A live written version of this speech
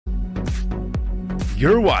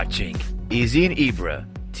You're watching Izzy and Ibra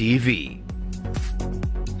TV.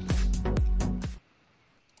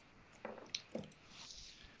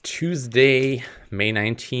 Tuesday, May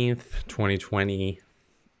 19th, 2020,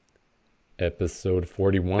 episode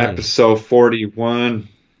 41. Episode 41.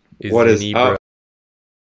 Izzy What and is Ibra. up?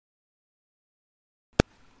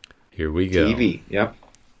 Here we go. TV. Yep.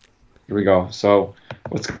 Here we go. So,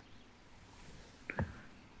 what's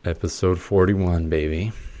Episode 41,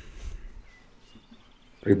 baby.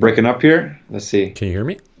 are you breaking up here? Let's see. Can you hear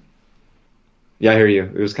me? Yeah, I hear you.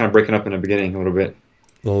 It was kind of breaking up in the beginning a little bit.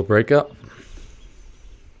 Little breakup?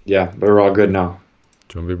 Yeah, but we're all good now.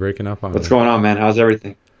 Don't be breaking up on What's me. going on, man? How's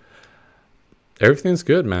everything? Everything's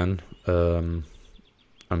good, man. I'm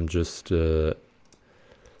just at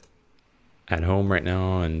home right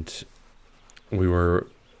now, and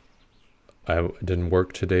I didn't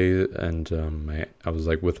work today, and I was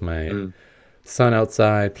like with my son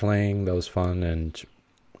outside playing. That was fun, and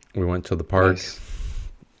we went to the park. Nice.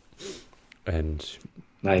 And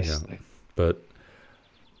Nice. yeah. But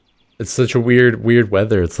it's such a weird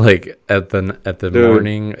weather. It's like at the Dude.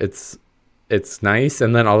 morning it's nice,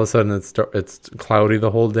 and then all of a sudden it's cloudy the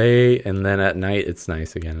whole day, and then at night it's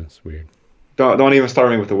nice again. It's weird. Don't even start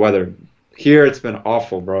me with the weather. Here it's been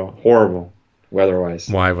awful, bro. Horrible weather-wise.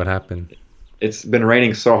 Why? What happened? It's been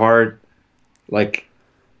raining so hard. Like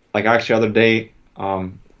actually other day,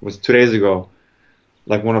 was 2 days ago.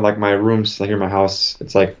 Like one of like my rooms, like here in my house,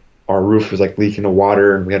 it's like our roof was like leaking the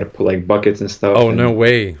water, and we had to put like buckets and stuff. Oh, and no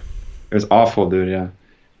way. It was awful, dude. Yeah,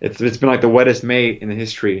 it's been like the wettest May in the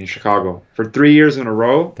history in Chicago for 3 years in a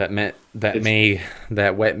row. That wet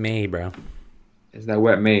May, bro. It's that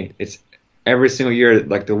wet May. It's every single year,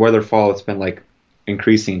 like the weather fall, it's been like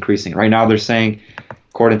increasing. Right now, they're saying,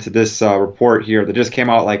 according to this report here that just came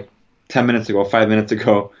out like 5 minutes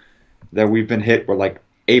ago, that we've been hit with like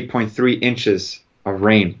 8.3 inches of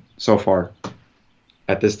rain so far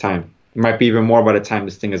at this time. It might be even more by the time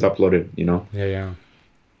this thing is uploaded, you know? Yeah.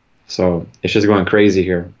 So it's just going crazy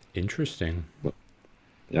here. Interesting.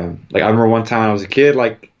 Yeah. Like I remember one time when I was a kid,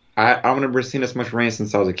 like I don't remember seeing this much rain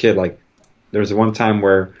since I was a kid. Like there was one time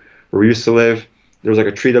where we used to live, there was like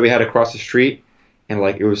a tree that we had across the street, and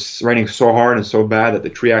like it was raining so hard and so bad that the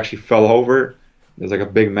tree actually fell over. It was like a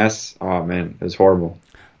big mess. Oh man, it was horrible.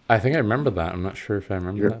 I think I remember that. I'm not sure if I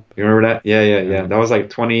remember that. You remember that? Yeah. Yeah. That was like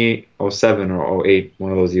 2007 or 08,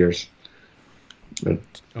 one of those years. But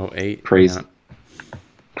 08. crazy, Yeah.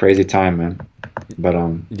 crazy time, man. But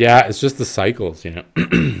Yeah, it's just the cycles, you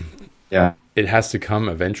know. yeah, It has to come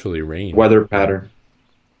eventually rain. weather pattern.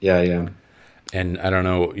 Yeah. And I don't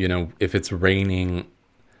know, you know, if it's raining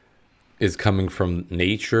is coming from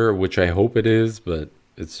nature, which I hope it is, but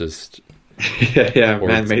it's just yeah. Or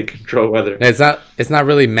Man-made control weather. it's not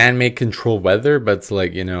really man-made controlled weather, but it's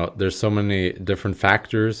like, you know, there's so many different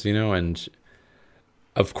factors, you know, and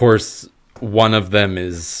of course one of them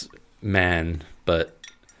is man, but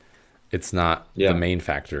it's not Yeah. the main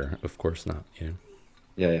factor, of course not, you know.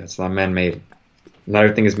 Yeah. It's not man-made. Not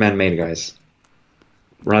everything is man-made, guys.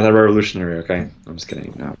 We're not that revolutionary, okay? I'm just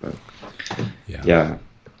kidding. No, but yeah.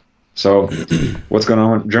 So, what's going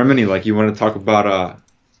on with Germany? Like, you want to talk about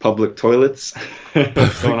public toilets?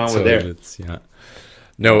 What's going on with there? Toilets, yeah.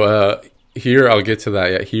 No, here I'll get to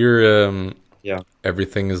that. Yeah, here Yeah.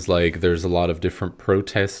 everything is like there's a lot of different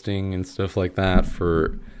protesting and stuff like that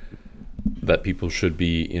for that people should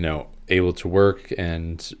be, you know, able to work,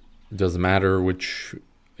 and it doesn't matter which,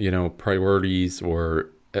 you know, priorities or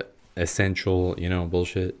essential, you know,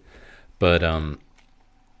 bullshit. But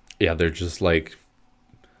yeah, they're just like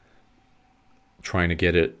trying to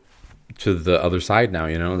get it to the other side now,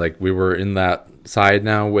 you know, like we were in that side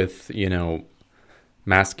now with, you know,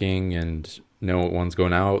 masking and no one's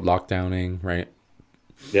going out, lockdowning, right?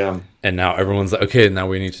 Yeah. And now everyone's like, okay, now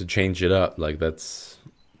we need to change it up. Like that's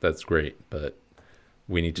great, but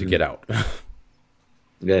we need to get out.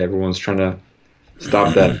 Yeah, everyone's trying to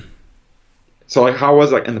stop that. So, like, how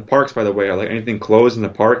was it, like in the parks, by the way? Are like anything closed in the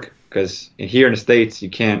park? Because here in the States, you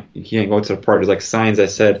can't go to the park. There's like signs that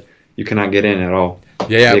said you cannot get in at all.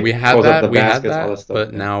 Yeah, They we had close up that. the We had baskets, all that, that stuff,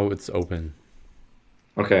 but yeah. now it's open.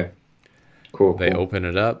 Okay. Cool. They open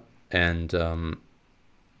it up, and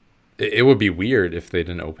it would be weird if they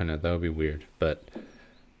didn't open it. That would be weird. But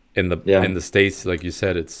in the States, like you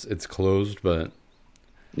said, it's closed. But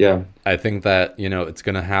Yeah. I think that, you know, it's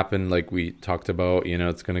gonna happen like we talked about. You know,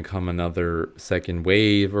 it's gonna come another second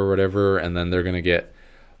wave or whatever, and then they're gonna get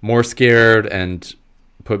more scared and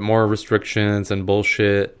put more restrictions and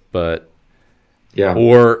bullshit. But Yeah.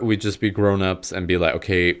 or we just be grown-ups and be like,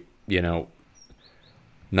 okay, you know,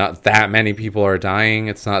 not that many people are dying.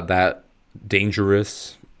 It's not that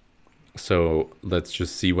dangerous. So let's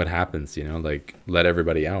just see what happens, like let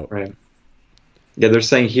everybody out. Right. Yeah, they're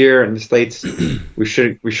saying here in the States we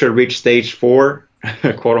should reach stage 4,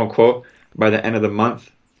 quote unquote, by the end of the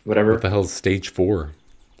month, whatever. What the hell is stage 4?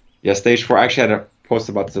 Yeah, stage 4. I actually had a post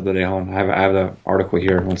about this the other day. Hold on. I have the article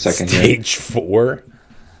here. 1 second here. Stage 4?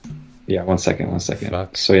 Yeah, 1 second.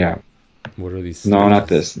 Fuck. So yeah. What are these? No, not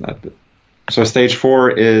stages? this. Not this. So stage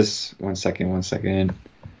 4 is 1 second. 1 second.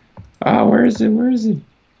 Where is it? Where is it?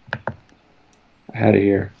 I had it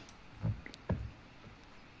here.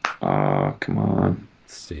 Come on.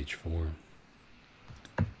 Stage 4.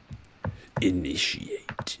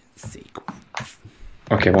 Initiate sequence.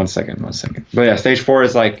 Okay, 1 second. 1 second. But yeah, stage 4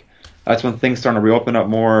 is like, that's when things starting to reopen up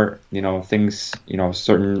more. Things,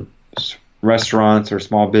 certain restaurants or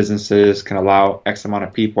small businesses can allow X amount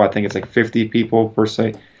of people. I think it's like 50 people per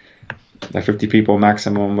se. Like 50 people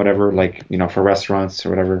maximum, whatever, like, for restaurants or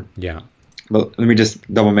whatever. Yeah. But let me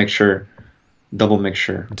just double make sure. Double make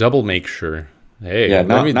sure. Hey, Yeah,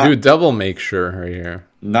 let me do double make sure right here.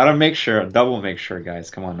 Not a make sure, a double make sure, guys.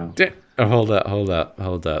 Come on now. Oh, hold up.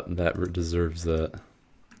 That deserves that.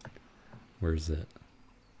 Where's it?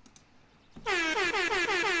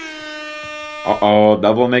 Uh-oh,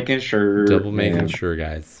 double making sure. Double making Man. sure,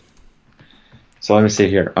 guys. So let me see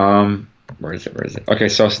here. Where is it? Okay,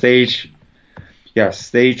 so stage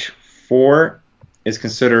 4 is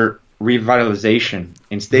considered revitalization.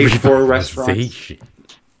 In stage 4 restaurants.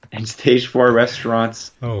 And stage 4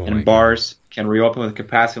 restaurants and bars can reopen with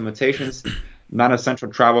capacity limitations.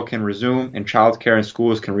 Non-essential travel can resume, and childcare and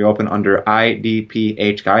schools can reopen under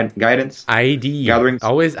IDPH guidance. ID. Gatherings.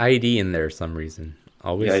 Always ID in there for some reason.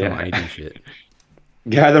 Always some Yeah. ID shit.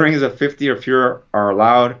 Gatherings of 50 or fewer are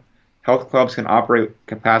allowed. Health clubs can operate with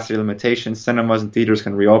capacity limitations. Cinemas and theaters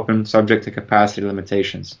can reopen, subject to capacity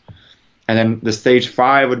limitations. And then the stage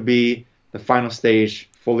 5 would be the final stage,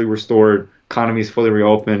 fully restored. Economies fully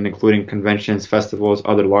reopened, including conventions, festivals,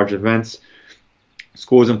 other large events.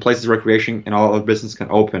 Schools and places of recreation and all other business can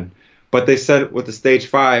open. But they said with the stage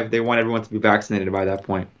 5, they want everyone to be vaccinated by that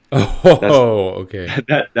point. Okay.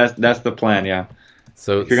 That's the plan, yeah.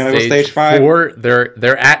 So if you're gonna go stage 5, 4,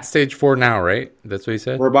 they're at stage 4 now, right? That's what you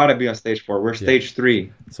said. We're about to be on stage 4. We're stage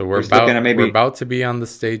 3. So we're about to be on the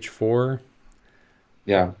stage 4.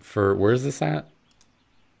 Yeah. For where's this at?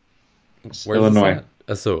 Where's Illinois.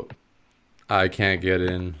 So I can't get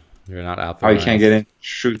in. You're not authorized. Oh, you can't get in?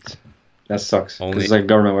 Shoot. That sucks. It's like a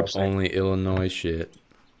government website. Only Illinois shit.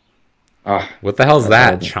 Ah, what the hell's that?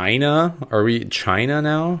 Horrible. China? Are we China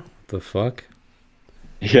now? The fuck?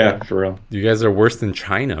 Yeah, for real. You guys are worse than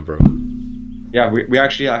China, bro. Yeah, we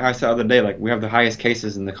actually, like I said the other day, like we have the highest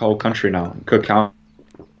cases in the whole country now. Cook County.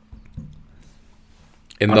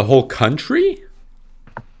 In the whole country?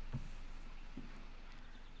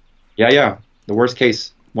 Yeah. The worst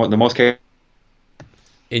case. The most case.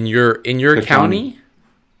 In your county?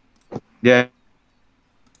 Yeah.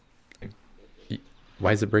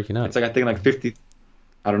 Why is it breaking up? It's like I think like 50.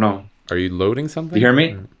 I don't know. Are you loading something? You hear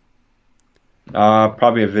me?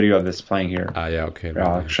 Probably a video of this playing here. Yeah, okay.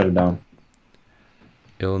 I'll shut it down.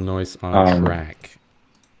 Illinois on track.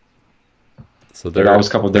 So that was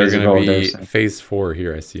a couple days ago. They're going to be phase 4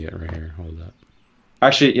 here. I see it right here. Hold up.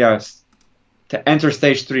 Actually, yes. To enter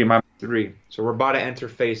stage 3, my 3. So we're about to enter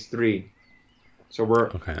phase 3. So we're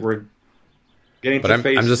getting to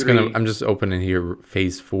phase 3. I'm just opening here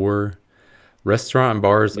phase 4. Restaurant and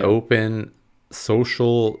bars open.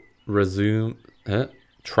 Social resume.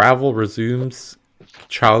 Travel resumes.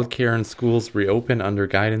 Childcare and schools reopen under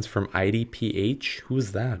guidance from IDPH.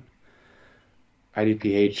 Who's that?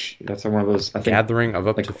 IDPH. That's one of those. I think, gathering of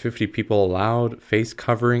up to 50 people allowed. Face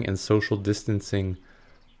covering and social distancing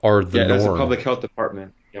are the norm. That's the public health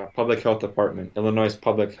department. Yeah, public health department. Illinois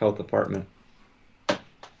public health department.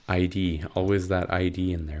 ID. Always that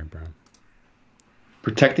ID in there, bro.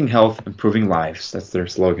 Protecting health, improving lives. That's their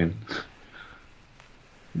slogan.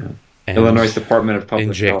 Yeah. Illinois Department of Public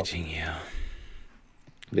injecting Health. Injecting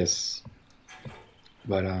you. Yes.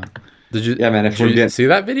 But did you? Yeah, man. If we see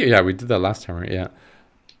that video, yeah, we did that last time, right? Yeah.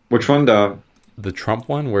 Which one? The Trump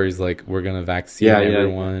one, where he's like, "We're gonna vaccine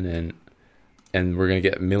everyone, and we're gonna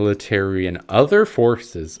get military and other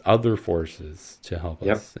forces to help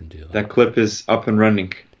us and do that." Clip is up and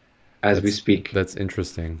running as we speak. That's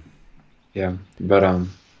interesting. Yeah, but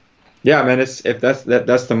yeah, man. That's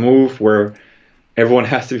the move where everyone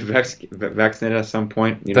has to be vaccinated at some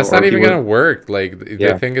point. That's not even gonna work. Like,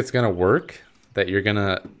 they think it's gonna work. That you're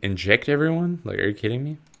gonna inject everyone? Like, are you kidding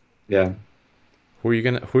me? Yeah. Who are you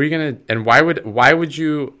gonna? And why would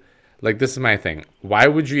you? Like, this is my thing. Why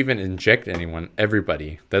would you even inject anyone?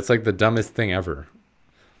 Everybody. That's like the dumbest thing ever.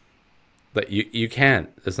 That you can't.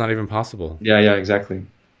 It's not even possible. Yeah, exactly.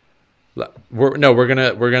 We're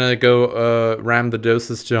gonna go ram the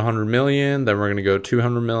doses to 100 million, then we're gonna go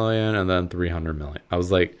 200 million, and then 300 million. I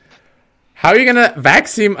was like, how are you gonna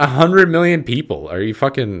vaccine 100 million people? Are you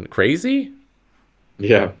fucking crazy?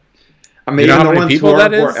 Yeah. I mean, You know even how the many ones people who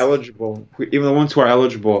that are is? eligible, even the ones who are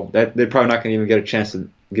eligible, that they're probably not going to even get a chance to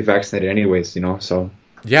get vaccinated anyways, you know. So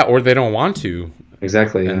Yeah, or they don't want to.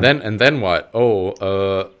 exactly. And then what?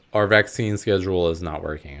 Oh, our vaccine schedule is not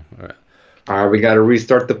working. All right. all right, we got to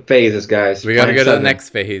restart the phases, guys. We got to Plan go to the 7. next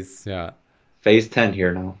phase. Yeah. phase 10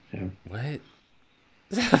 here now. Yeah. What?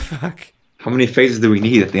 The fuck? How many phases do we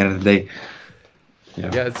need at the end of the day?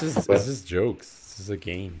 Yeah, it's just jokes. It's just a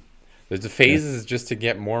game. The phases just to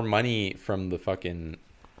get more money from the fucking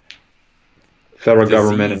Federal disease.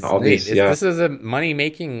 government and all these. Yeah, This is a money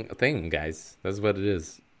making thing, guys. That's what it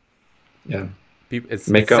is. yeah. It's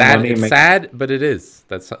Make up sad. money, It's make- sad, but it is.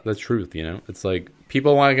 That's the truth. You know, it's like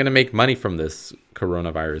people aren't going to make money from this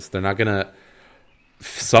coronavirus. They're not going to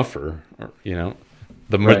suffer. Or, you know,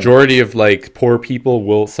 the Right. majority of like poor people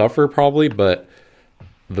will suffer probably, but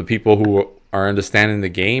the people who are understanding the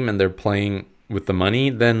game and they're playing with the money,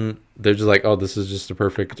 then they're just like, oh, this is just a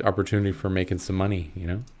perfect opportunity for making some money. You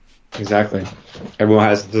know. Exactly. Everyone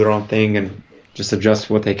has to do their own thing and just adjust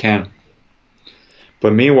what they can.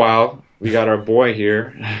 But meanwhile, we got our boy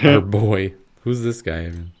here. Our boy, who's this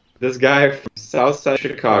guy? This guy from Southside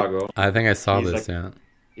Chicago. I think I saw He's this. like- Yeah.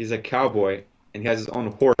 He's a cowboy and he has his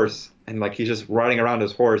own horse. And like he's just riding around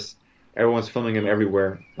his horse. Everyone's filming him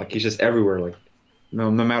everywhere. Like he's just everywhere. Like no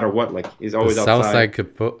matter what. Like he's always The outside.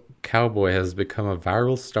 Southside Cowboy has become a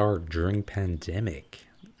viral star during pandemic.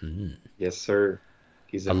 Yes, sir.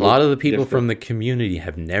 He's A lot of the people from the community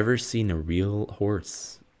have never seen a real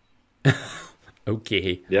horse.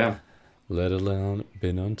 Okay. Yeah. Let alone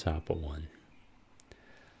been on top of one.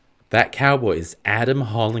 That cowboy is Adam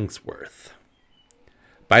Hollingsworth.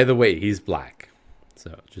 By the way, he's black.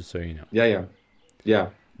 So just so you know. Yeah.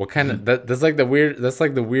 What kind of that's like the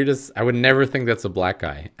weirdest. I would never think that's a black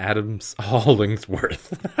guy. Adam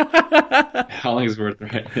Hollingsworth. Hollingsworth,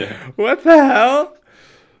 right? Yeah. What the hell?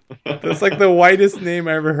 That's like the whitest name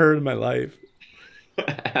I ever heard in my life.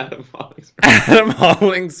 Adam Hollingsworth. Adam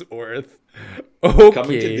Hollingsworth. Okay.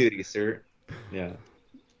 Coming to duty, sir. Yeah.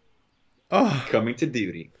 Oh, Coming to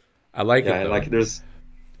duty. I like Yeah, it. Though. like there's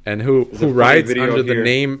And who a funny rides video under the here.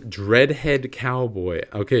 name Dreadhead Cowboy?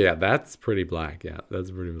 Okay, yeah, that's pretty black. Yeah, that's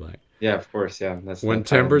pretty black. yeah, of course, yeah. That's When that's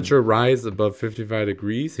how- temperature rises above 55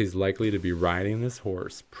 degrees, he's likely to be riding this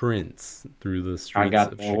horse, Prince, through the streets I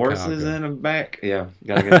got of the Chicago. horses in the back. Yeah,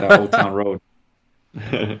 gotta get that Old Town Road.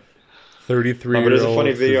 33-year-old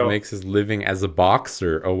funny video. who makes his living as a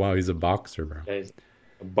boxer. Oh wow, he's a boxer, bro. Guys,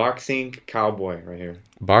 a boxing cowboy right here.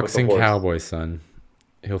 Boxing horse. cowboy, son.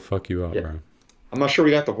 He'll fuck you up, Yeah. bro. I'm not sure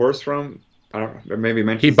we got the horse from. I don't. Or maybe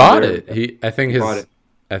mentioned. He bought it. I think bought his. it.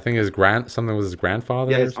 I think something was his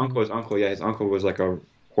grandfather. Yeah, or his something. uncle. Yeah, his uncle was like a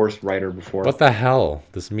horse rider before. What the hell?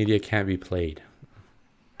 This media can't be played.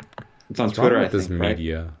 It's on What's wrong Twitter, I with this think. Right?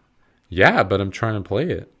 media? Yeah, but I'm trying to play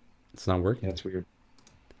it. It's not working. Yeah, it's weird.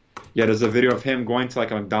 Yeah, there's a video of him going to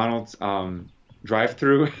like a McDonald's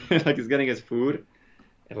drive-through, like he's getting his food,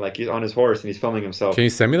 and like he's on his horse and he's filming himself Can you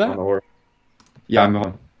send me on that? the horse. Yeah, I'm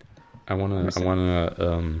on. I wanna. me I see.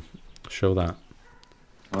 wanna show that.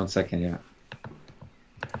 1 second, yeah.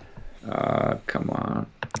 Come on.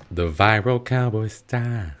 The viral cowboy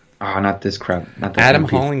star. Ah, not this crap. Not that Adam MP4.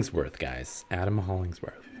 Hollingsworth, guys. Adam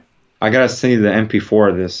Hollingsworth. I gotta send you the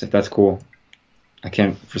MP4 of this, if that's cool. I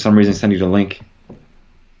can't, for some reason, send you the link.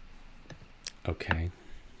 Okay.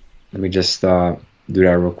 Let me just do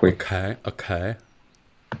that real quick. Okay. Okay.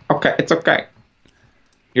 Okay, it's okay.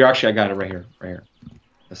 Here, actually, I got it right here. Right here.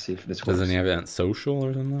 Let's see if this works. Doesn't he have it on social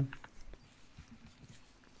or something?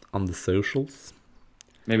 On the socials?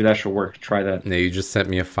 Maybe that should work. Try that. No, you just sent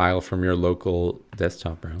me a file from your local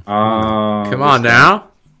desktop, bro. Come on now.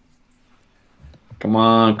 Come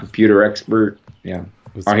on, computer expert. Yeah.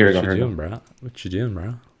 What's, Oh, here we what go, you here we doing, bro? What you doing,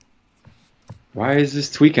 bro? Why is this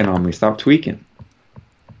tweaking on me? Stop tweaking.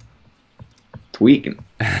 Tweaking.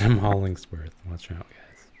 Adam Hollingsworth. Watch out,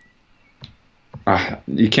 guys.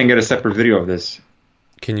 You can't get a separate video of this.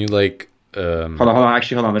 Can you like Hold on.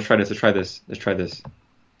 Actually, hold on. Let's try this. Let's try this.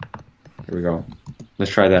 Here we go.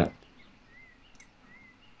 Let's try that.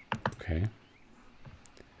 Okay.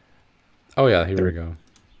 Oh yeah, here we go.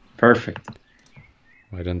 Perfect.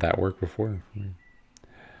 Why didn't that work before?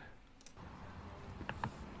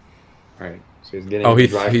 All right. So he's getting. Oh, the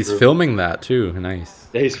he's drive-through. filming that too. Nice.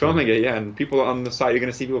 Yeah, he's filming it. Yeah, and people on the side, you're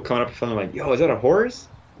gonna see people coming up and filming like, "Yo, is that a horse?"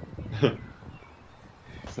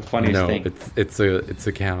 It's the funniest No, thing. it's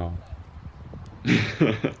a cow.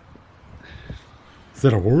 Is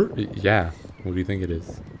it a horse? Yeah. What do you think it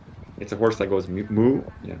is? It's a horse that goes moo.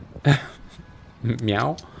 Yeah.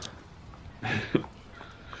 Meow.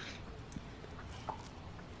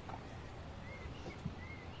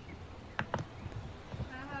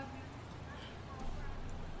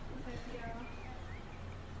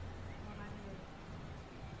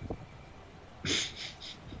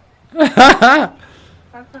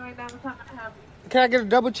 Can I get a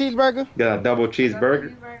double cheeseburger? Got a double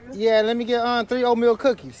cheeseburger. Yeah, let me get 3 oatmeal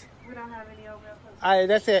cookies. We don't have any oatmeal cookies. All right,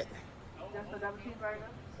 that's it. Just a double cheeseburger.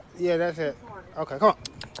 Yeah, that's it. Okay, come on.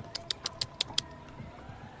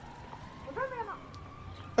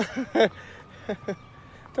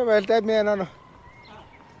 Tell me that man on the.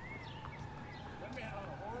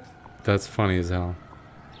 That's funny as hell.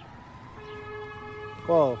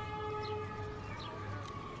 Whoa.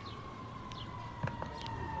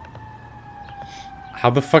 How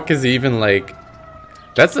the fuck is he even like?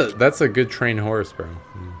 That's a good trained horse, bro.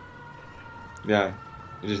 Yeah,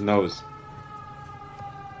 he just knows.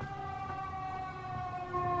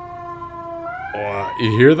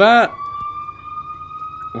 You hear that?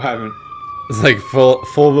 What happened? It's like full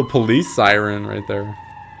of the police siren right there.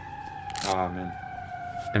 Oh man.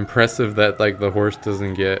 Impressive that like the horse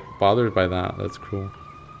doesn't get bothered by that. That's cool.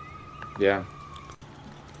 Yeah.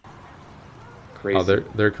 Crazy. Oh,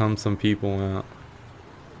 there come some people out.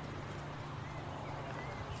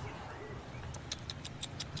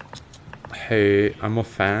 Hey, I'm a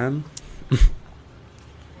fan.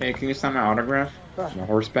 Hey, can you sign my autograph? My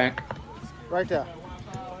horseback. Right there.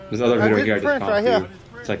 There's another video here I just Prince found right too. here.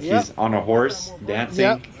 It's like Yep. he's on a horse dancing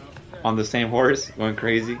Yep. on the same horse, going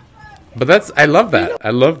crazy. But I love that. I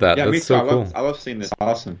love that. Yeah, me That's too. so cool. I love seeing this.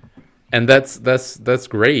 Awesome. And that's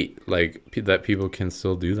great. Like that people can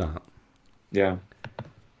still do that. Yeah.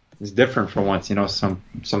 It's different for once, some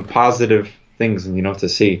positive things, to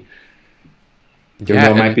see. Even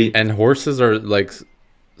though it might be. And horses are like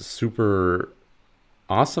super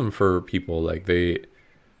awesome for people. Like they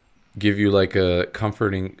give you like a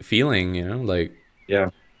comforting feeling, like.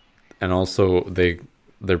 Yeah. And also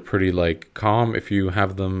they're pretty like calm if you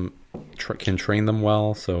have them can train them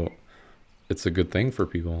well. So it's a good thing for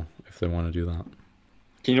people if they want to do that.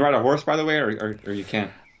 Can you ride a horse, by the way, or you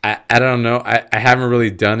can't? I don't know. I haven't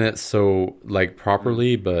really done it so like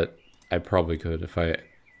properly, but I probably could if I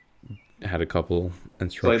had a couple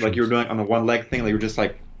instructions. So like you were doing on the one leg thing, like you were just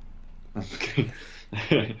like,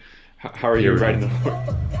 how are you riding the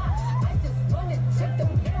horse?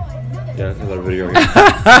 Yeah, another video.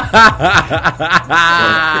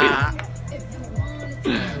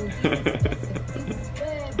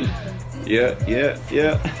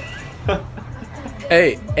 Yeah.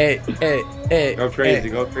 Hey. Go crazy, hey.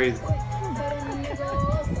 go crazy.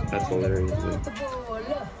 That's hilarious. Dude.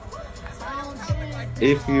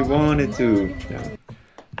 If you wanted to. Yeah.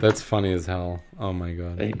 That's funny as hell. Oh my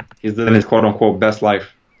god. Hey, he's living his quote unquote best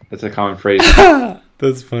life. That's a common phrase.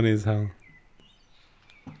 That's funny as hell.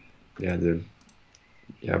 Yeah, dude.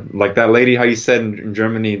 Yeah, like that lady, how you said in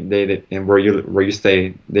Germany, and where you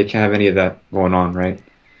stay, they can't have any of that going on, right?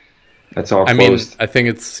 That's all closed. I think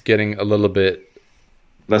it's getting a little bit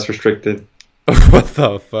less restricted. What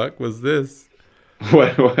the fuck was this?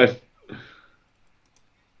 What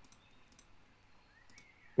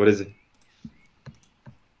is it?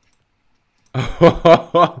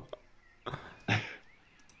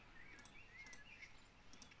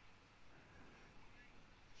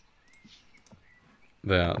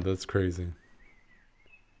 Yeah, that's crazy.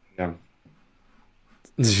 Yeah.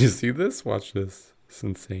 Did you see this? Watch this. It's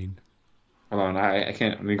insane. Hold on, I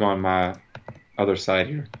can't. Let me go on my other side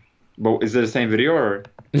here. But is it the same video or?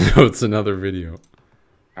 No, it's another video.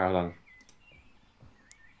 Hold on.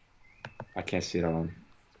 I can't see it on.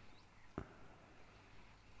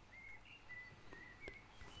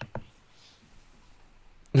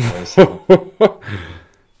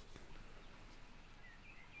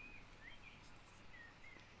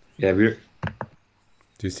 Yeah, do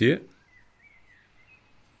you see it?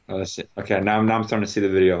 Oh, let's see. Okay, now I'm starting to see the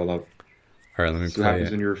video. Hold up. All right, let me See what play happens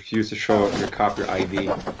it. when you refuse to show your copy ID.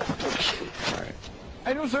 All right.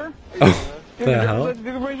 How you doing, sir? The hell? Did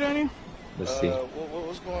you raise your hand? Let's see.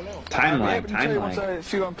 What's going on? Timeline. Tell you once I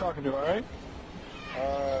see who I'm talking to, all right?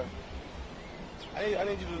 I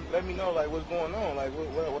need you to let me know, like, what's going on, like,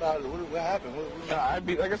 what happened?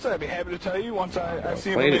 Like I said, I'd be happy to tell you once I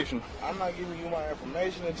see Played it. information. I'm not giving you my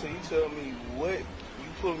information until you tell me what you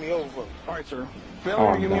pulled me over for. All right, sir.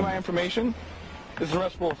 Failure to give me no. my information is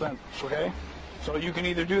arrestable offense, okay? So you can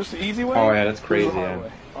either do this the easy way. Oh, yeah, that's or the crazy, hard yeah.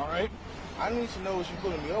 way, all right? I need to know what you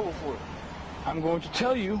pulling me over for. I'm going to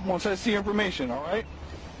tell you once I see information, all right?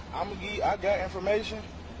 I got information,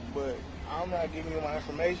 but I'm not giving you my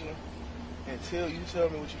information until you tell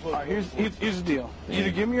me what you're supposed All right, to do. here's the deal.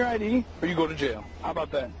 Either give me your ID or you go to jail. How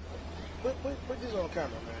about that? Put this on camera,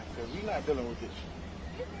 man, because we're not dealing with this.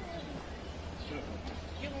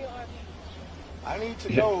 I need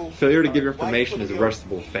to know. Failure to give why information you is a put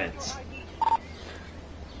arrestable offense.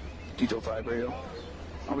 Detail 5 radio.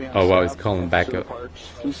 I'll be on Oh, wow, he's staff. calling back City up. Parks.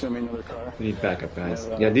 Please send me another car. We need backup, guys.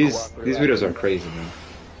 Yeah, these videos are crazy, man.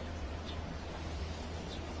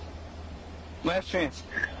 Last chance.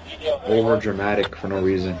 Over dramatic for no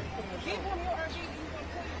reason.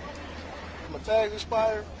 My tags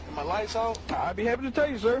expired and my lights out. I'd be happy to tell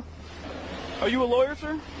you, sir. Are you a lawyer,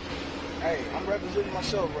 sir? Hey, I'm representing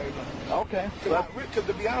myself right now. Okay. Because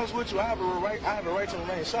to be honest with you, I have a right to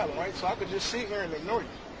remain silent, right? So I could just sit here and ignore you.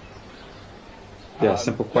 Yeah,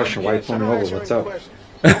 simple question. Why you pulling me over? What's up?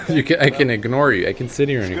 I can ignore you. I can sit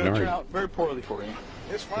here and It's going to ignore turn you. out very poorly for you.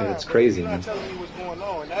 It's fine. Yeah, it's but crazy, You're man. not telling me what's going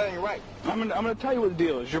on, and that ain't right. I'm gonna tell you what the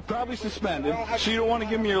deal is. You're probably suspended, so you don't want to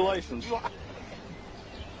give me your license.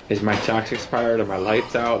 Is my tax expired? Are my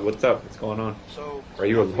lights out? What's up? What's going on? So Are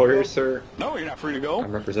you a lawyer, sir? No, you're not free to go.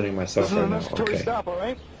 I'm representing This myself is a right now. necessary Okay. stop, all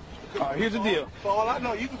right? All right, here's the deal. For all I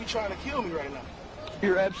know, you could be trying to kill me right now.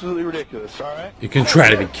 You're absolutely ridiculous, all right? You can try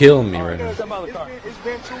to be killing me right now. Step out of the car. It's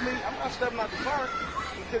been 2 minutes. I'm not stepping out the car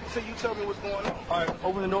until you tell me what's going on. All right,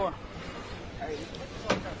 open the door. Hey, this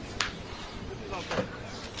is okay.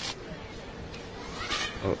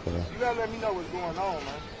 Uh-oh. You gotta let me know what's going on,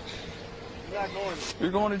 man. You're not going to.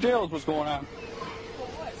 You're going to jail is what's going on.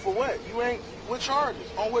 For what? You ain't. What charges?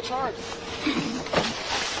 On what charges?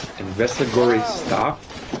 Investigatory stop?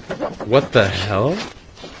 What the hell?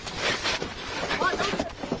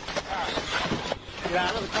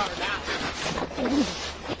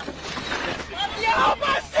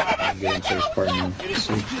 Get into this part now.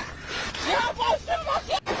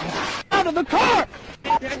 Out of the car!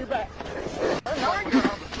 Get on your back.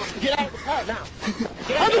 Get out of the car now.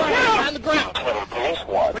 Get on the ground.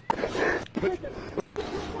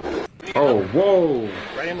 Oh, whoa!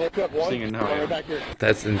 Right in, look up one. Seeing now, Right yeah. back here.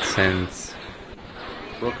 That's intense.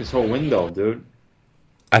 Broke his whole window, dude.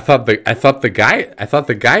 I thought the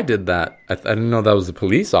guy did that. I didn't know that was a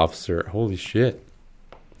police officer. Holy shit.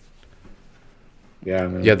 Yeah,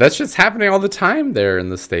 man. Yeah, that's just happening all the time there in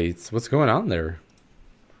the States. What's going on there?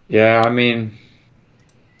 Yeah, I mean,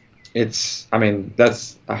 that's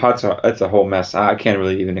a whole mess. I can't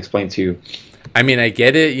really even explain to you. I mean, I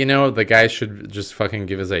get it, you know, the guy should just fucking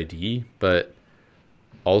give his ID, but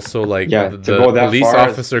also like Yeah, to the go that police far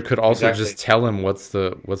is- officer could also Exactly. just tell him what's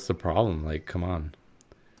the problem. Like, come on.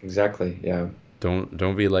 Exactly, yeah.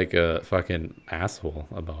 Don't be like a fucking asshole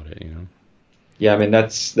about it, you know. Yeah, I mean,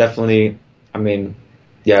 that's definitely, I mean,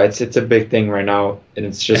 yeah, it's a big thing right now, and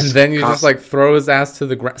it's just... And then you just constant- like throw his ass to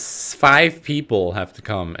the ground. 5 people have to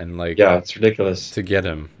come and like Yeah, it's ridiculous. to get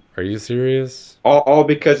him. Are you serious? All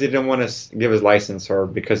because he didn't want to give his license, or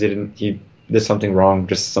because he did something wrong,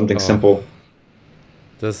 just something simple.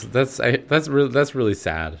 That's really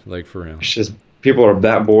sad. Like, for real. It's just, people are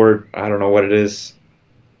that bored. I don't know what it is.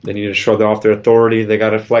 They need to show off their authority. They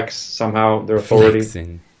gotta flex somehow their authority.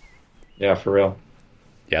 Flexing. Yeah, for real.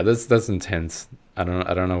 Yeah, that's intense. I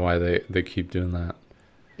don't know why they keep doing that.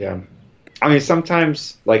 Yeah, I mean,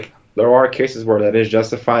 sometimes like there are cases where that is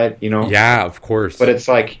justified, you know. Yeah, of course. But it's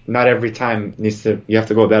like not every time you have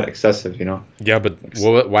to go that excessive, you know. Yeah, but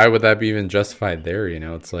why would that be even justified there? You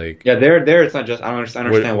know, it's like, Yeah, there it's not just. I don't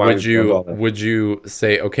understand why. would you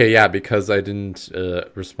say, okay, yeah, because I didn't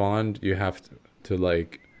respond, you have to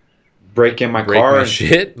like break in my break car my and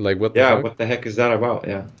shit? Like, what the yeah, fuck? what the heck is that about?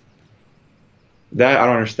 Yeah, that I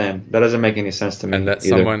don't understand. That doesn't make any sense to me. And that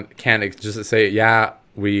either. someone can't just say, yeah,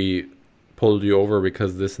 we pulled you over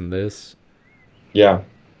because this and this, Yeah,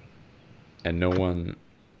 and no one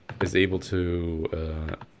is able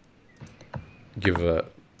to give a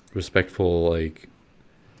respectful like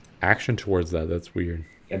action towards that. That's weird.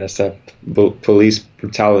 and that's that police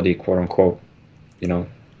brutality, quote unquote. You know,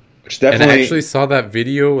 which And definitely. I actually saw that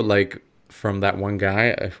video like from that one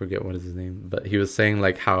guy. I forget what is his name, but he was saying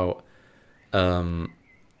like how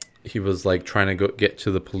he was like trying to get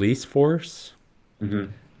to the police force,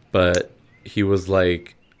 but he was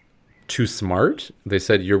like too smart. They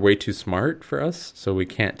said, you're way too smart for us, so we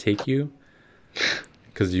can't take you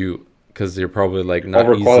because you're probably like not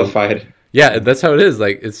overqualified. Yeah, that's how it is.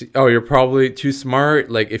 Like, it's, oh, you're probably too smart.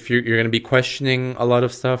 Like, if you're going to be questioning a lot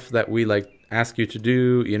of stuff that we like ask you to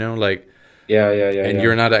do, you know, like, Yeah. and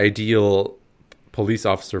you're not an ideal police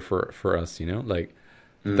officer for us, you know, like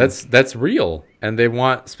that's real. And they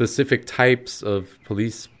want specific types of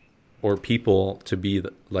police or people to be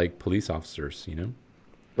like police officers, you know.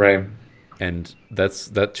 Right. And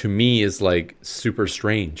that to me is like super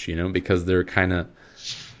strange, you know, because they're kind of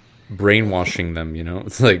brainwashing them, you know.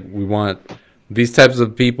 It's like we want these types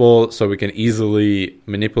of people so we can easily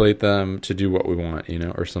manipulate them to do what we want, you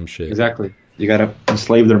know, or some shit. Exactly. You gotta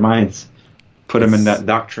enslave their minds, put them in that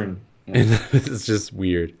doctrine. And it's just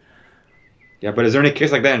weird. Yeah, but is there any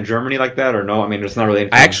case like that in Germany like that, or no? I mean, there's not really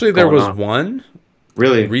anything Actually, there going was on. one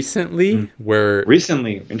Really recently where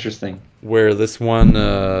interesting. this one.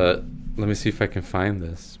 Let me see if I can find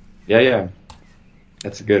this. Yeah,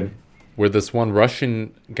 that's good. Where this one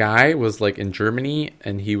Russian guy was like in Germany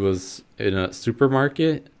and he was in a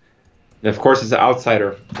supermarket. And of course, it's an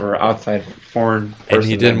outsider or outside foreign person. And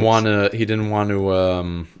he didn't want to. He didn't want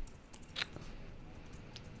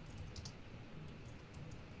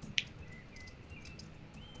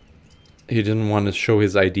to show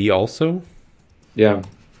his ID also. Yeah.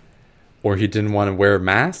 Or he didn't want to wear a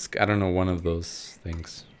mask. I don't know, one of those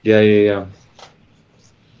things. Yeah.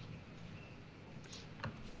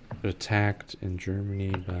 Attacked in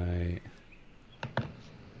Germany by.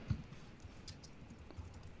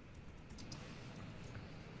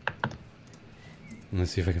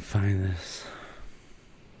 Let's see if I can find this.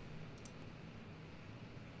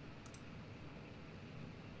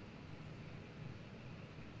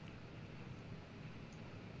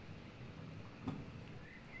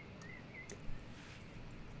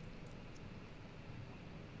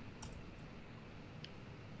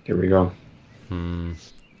 Here we go.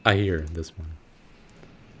 I hear this one.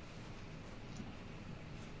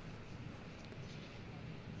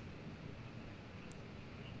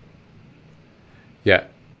 Yeah.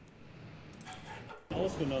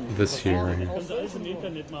 This here, right here.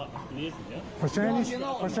 Wahrscheinlich,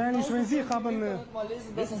 wenn Sie haben...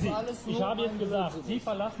 Ich habe jetzt gesagt, Sie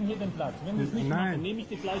verlassen hier den Platz. Wenn Sie es nicht machen, nehme ich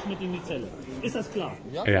Sie gleich mit in die Zelle. Ist das klar?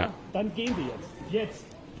 Yeah. Dann gehen Sie jetzt. Jetzt.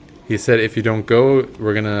 He said if you don't go,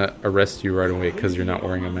 we're gonna arrest you right away because you're not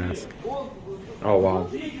wearing a mask. Oh, wow.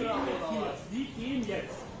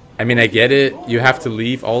 I mean, I get it. You have to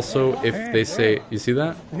leave also if they say, you see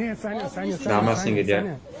that? No, I'm not seeing it yet.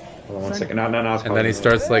 Hold on one second. No, And then he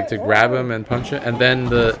starts like to grab him and punch it. And then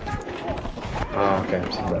Oh, okay.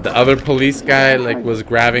 I'm seeing that. the other police guy like was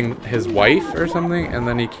grabbing his wife or something. And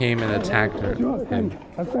then he came and attacked him.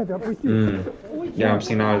 Yeah, I'm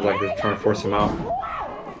seeing now like they're trying to force him out.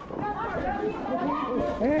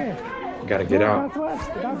 You gotta get out. Comes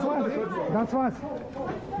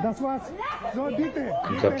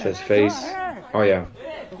up to his face. Oh yeah,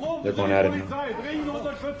 they're going at it now.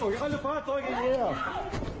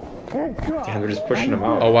 Damn, they're just pushing him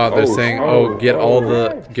out. Oh wow, they're saying, get all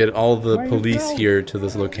the police here to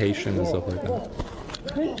this location and stuff like that.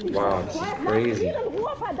 Wow, this is crazy.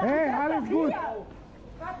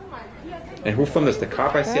 And who filmed this? The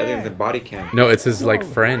cop I see? I think the body cam. No, it's his like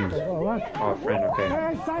friend. Oh, friend, okay.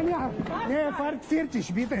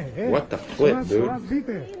 What the flip, dude?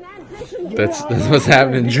 That's what's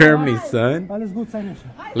happening in Germany, son.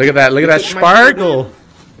 Look at that Spargel.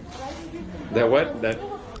 That what? That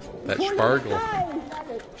Spargel.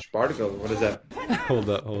 Spargel? What is that? Hold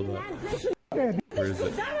up. Where is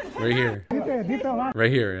it? Right here.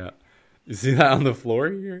 Right here, yeah. You see that on the floor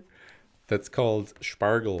here? That's called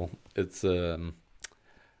Spargel. It's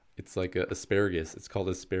like a asparagus. It's called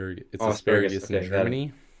asparagus. It's asparagus in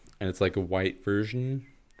Germany, and it's like a white version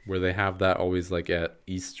where they have that always like at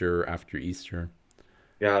Easter, after Easter.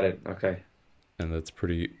 Got it. Okay. And that's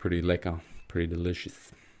pretty lecker, pretty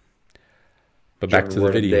delicious. But back to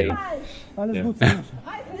the video. Yeah.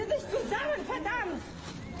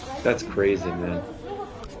 That's crazy, man.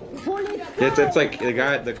 It's like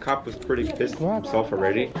the cop was pretty pissed at himself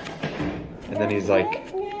already, and then he's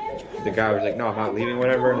like, the guy was like, no, I'm not leaving,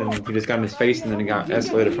 whatever, and then he just got in his face, and then it got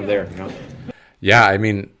escalated from there, you know? Yeah, I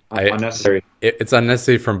mean, unnecessary. It's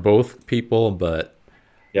unnecessary from both people, but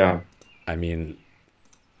yeah, I mean,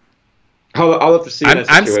 I'll have to see.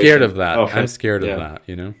 I'm scared of that. Oh, I'm scared of that.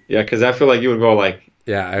 You know? Yeah, because I feel like you would go like,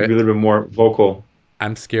 be a little bit more vocal.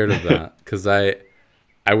 I'm scared of that because I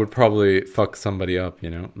would probably fuck somebody up. You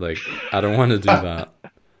know, like I don't want to do that.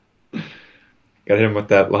 Got him with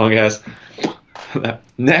that long ass that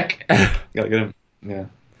neck. Gotta get him. Yeah.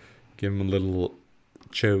 Give him a little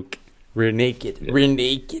choke. We're naked. Yeah. We're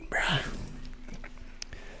naked, bro.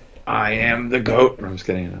 I am the goat. I'm just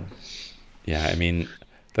kidding. Yeah, I mean,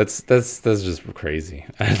 that's just crazy.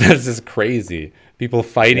 That's just crazy. People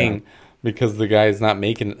fighting because the guy's not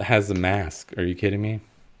has a mask. Are you kidding me?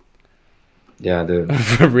 Yeah, dude.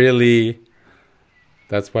 Really?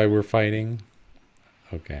 That's why we're fighting?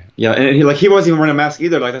 Okay. Yeah, and he wasn't even wearing a mask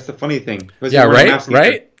either. Like, that's the funny thing. Yeah,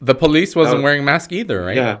 right? The police wasn't wearing a mask either,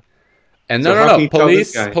 right? Yeah. And So no, how can you tell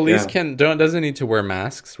this police guy? doesn't need to wear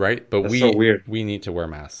masks, right? But That's so weird. we need to wear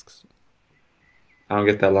masks. I don't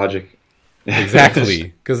get that logic.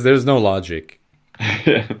 Exactly, because there's no logic.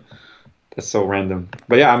 That's so random.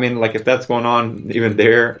 But yeah, I mean, like if that's going on even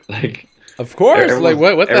there, like Of course, like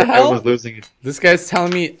what the hell? Everyone's losing it. This guy's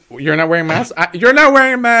telling me you're not wearing a mask. You're not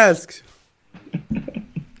wearing a mask.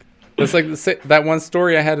 That's like that one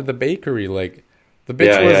story I had at the bakery. Like the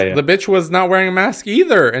bitch was not wearing a mask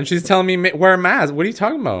either, and she's telling me wear a mask. What are you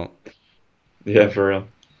talking about? Yeah, for real.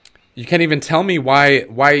 You can't even tell me why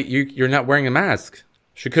you're not wearing a mask.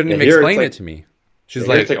 She couldn't even here explain it's it to me. She's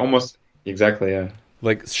It's like almost exactly, yeah.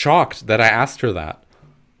 like shocked that I asked her that.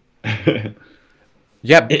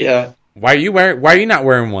 Yeah. Yeah. Why are you not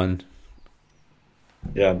wearing one?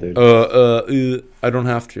 Yeah, dude. I don't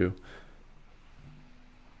have to.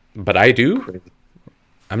 But I do. Crazy.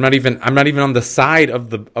 I'm not even on the side of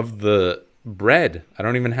the bread. I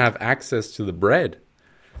don't even have access to the bread.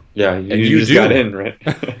 Yeah, And you just do. got in,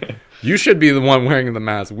 right? You should be the one wearing the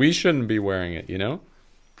mask. We shouldn't be wearing it, you know?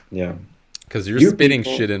 Yeah. Because you're You spitting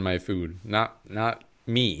people- shit in my food, not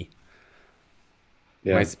me.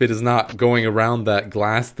 Yeah. My spit is not going around that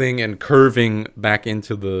glass thing and curving back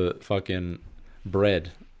into the fucking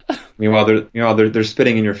bread. Meanwhile, they're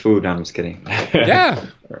spitting in your food. No, I'm just kidding. Yeah.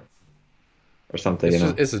 Or something, It's, you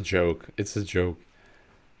know. it's a joke. It's a joke.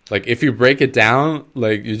 Like if you break it down,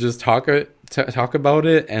 like you just talk about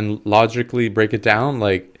it and logically break it down,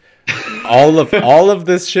 like all of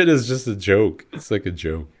this shit is just a joke. It's like a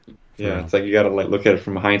joke. Yeah, it's like you gotta like look at it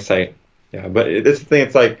from hindsight. Yeah, but it's the thing.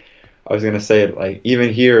 It's like I was gonna say it. Like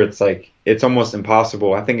even here, it's like it's almost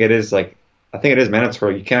impossible. I think it is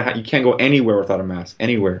mandatory. You can't go anywhere without a mask.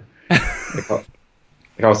 Anywhere. like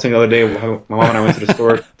I was saying the other day, my mom and I went to the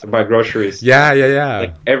store to buy groceries. Yeah.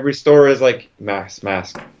 Like every store is like mask.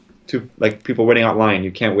 Like people waiting out line. We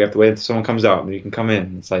have to wait until someone comes out and you can come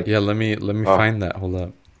in. It's like Yeah, let me find that. Hold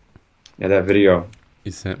up. Yeah, that video.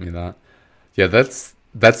 You sent me that. Yeah, that's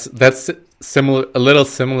similar, a little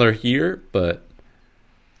similar here, but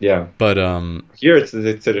Yeah. But here it's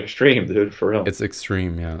an extreme, dude, for real. It's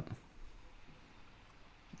extreme, yeah.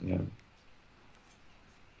 Yeah.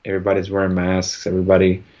 Everybody's wearing masks.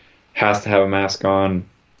 Everybody has to have a mask on.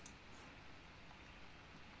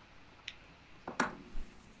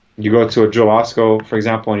 You go to a Joe Osco, for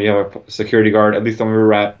example, and you have a security guard. At least when we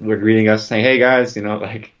were they're greeting us, saying, "Hey guys,"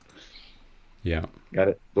 like. Yeah. Got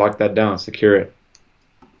it. Lock that down. Secure it.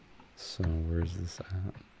 So where's this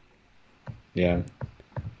at? Yeah.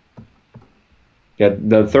 Yeah,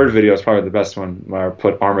 the third video is probably the best one where I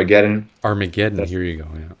put Armageddon. Here you go,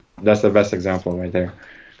 yeah. That's the best example right there.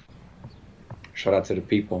 Shout out to the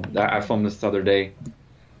people. I filmed this the other day.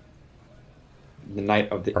 The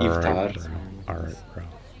night of the Iftar. All right, bro.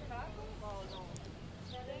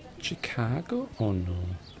 Chicago? Oh no.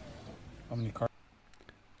 How many cars?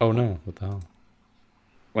 Oh no, what the hell?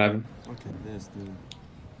 What happened? Look at this, dude.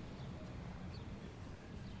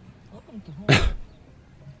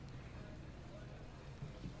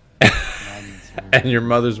 And your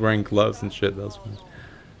mother's wearing gloves and shit. That's fine.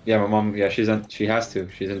 Yeah, my mom. Yeah, she has to.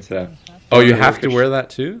 She's into that. Oh, you have to wear that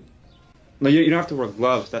too? No, you don't have to wear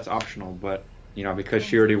gloves. That's optional. But because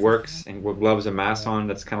she already works and with gloves and mask on,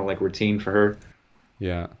 that's kind of like routine for her.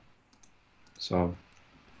 Yeah. So.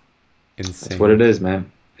 Insane. That's what it is,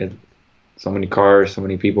 man. So many cars, so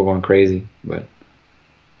many people going crazy, but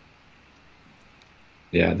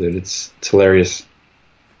yeah, dude, it's hilarious.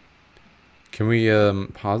 Can we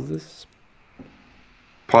pause this?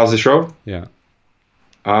 Pause the show? Yeah.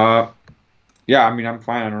 Yeah. I mean, I'm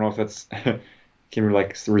fine. I don't know if that's can we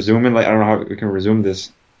like resume it? Like, I don't know how we can resume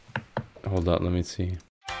this. Hold on, let me see.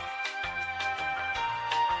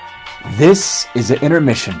 This is an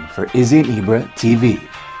intermission for Izzy and Ibra TV.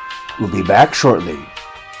 We'll be back shortly.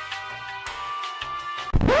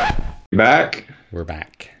 Back. We're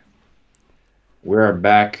back. We're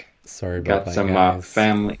back. Sorry about Got that, some guys.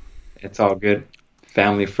 family. It's all good.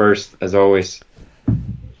 Family first, as always.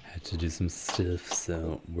 Had to do some stuff,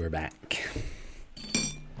 so we're back.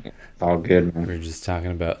 It's all good, man. We're just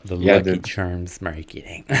talking about the Yeah, Lucky dude. Charms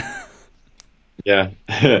marketing. Yeah.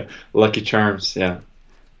 Lucky Charms. Yeah.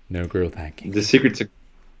 No growth hacking. The secret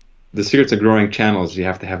to growing channels, you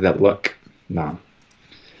have to have that luck. No.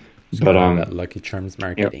 But that Lucky Charms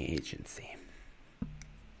marketing agency.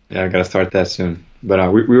 Yeah, I gotta start that soon.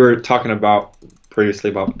 But we were talking about previously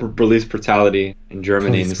about police brutality in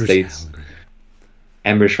Germany and the States.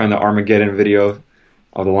 And we're showing the Armageddon video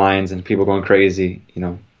of the lions and people going crazy.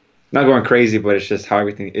 Not going crazy, but it's just how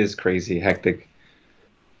everything is crazy, hectic.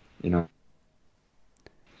 The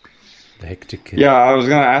hectic. Yeah, I was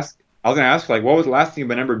gonna ask. I was gonna ask, like, what was the last thing you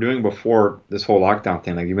remember doing before this whole lockdown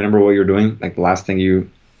thing? Like, you remember what you were doing? Like, the last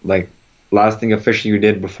thing officially you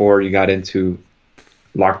did before you got into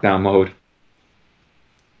lockdown mode?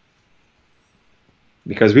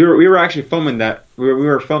 Because we were actually filming that. We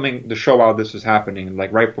were filming the show while this was happening,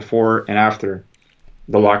 like right before and after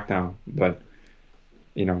the lockdown. But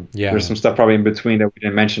Yeah. there's some stuff probably in between that we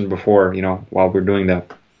didn't mention before. While we're doing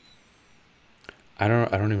that. I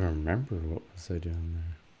don't even remember what was I doing there.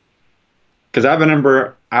 Because I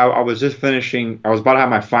remember I was just finishing. I was about to have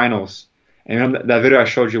my finals, and that video I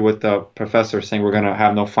showed you with the professor saying we're gonna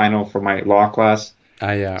have no final for my law class.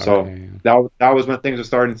 Ah, yeah. So Okay. that was when things were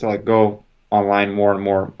starting to like go online more and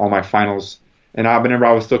more on my finals. And I remember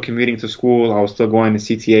I was still commuting to school. I was still going to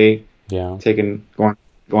CTA, Yeah.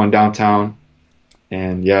 going downtown,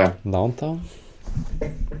 and yeah, Downtown?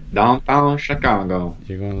 downtown Chicago.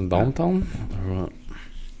 You're going downtown? Or what?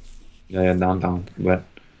 Yeah, downtown. But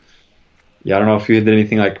yeah, I don't know if you did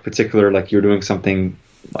anything like particular, like you're doing something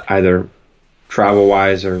either travel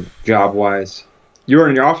wise or job wise. You were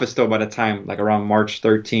in your office still by the time, like around March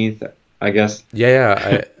 13th, I guess.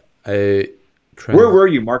 Yeah. I Where were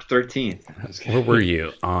you March 13th? Where were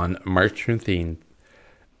you on March 13th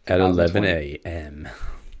at 11 a.m.?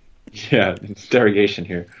 Yeah, interrogation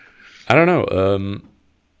here. I don't know.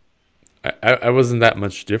 I wasn't that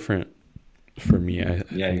much different for me, I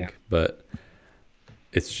think. Yeah. But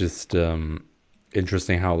it's just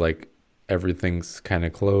interesting how like everything's kind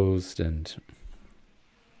of closed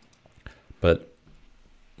but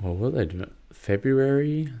what was I doing?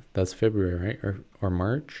 February? That's February, right? Or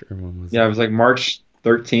March? Or when was Yeah, it was like March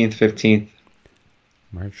 13th, 15th.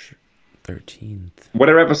 March 13th.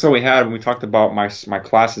 Whatever episode we had when we talked about my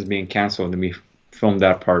classes being canceled and we filmed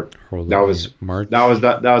that part. Hold That on. was March. That was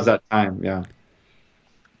that time, yeah.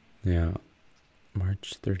 Yeah.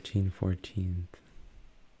 March 13th, 14th.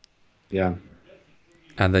 Yeah.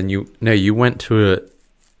 And then you went to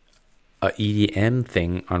a EDM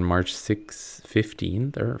thing on March 6th,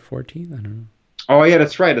 15th or 14th, I don't know. Oh yeah,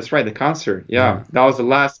 that's right. The concert. Yeah. That was the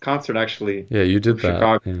last concert actually. Yeah, you did for that.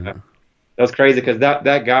 Chicago. Yeah. That was crazy because that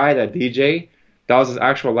guy, that DJ, that was his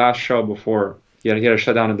actual last show before he had to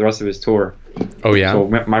shut down the rest of his tour. Oh yeah. So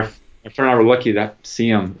my friend and I were lucky to see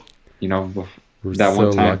him, We're that so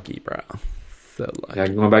one time. lucky, bro. So lucky. Yeah,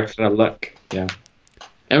 going back to that Luck. Yeah.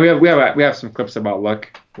 And we have some clips about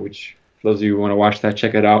Luck, which for those of you who want to watch that,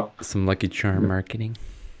 check it out. Some Lucky Charm marketing.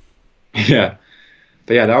 Yeah.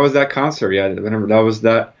 But yeah, that was that concert. Yeah, I remember that was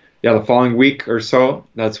that. Yeah, the following week or so,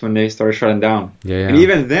 that's when they started shutting down. Yeah. And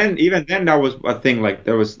even then, that was a thing. Like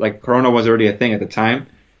there was like Corona was already a thing at the time,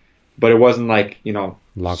 but it wasn't like super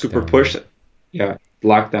Lockdown. pushed. Yeah,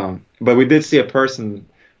 lockdown. But we did see a person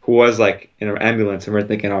who was like in an ambulance, and we're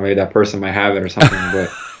thinking, oh, maybe that person might have it or something. But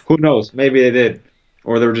who knows? Maybe they did,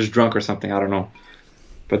 or they were just drunk or something. I don't know.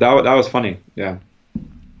 But that was funny. Yeah,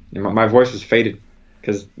 and my voice was faded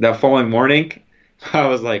because that following morning, I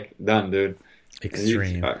was like done, dude.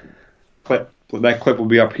 Extreme. That clip will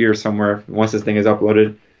be up here somewhere once this thing is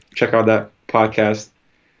uploaded. Check out that podcast.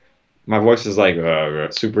 My voice is like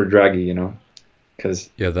super draggy, because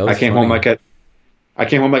Yeah, that was I came home like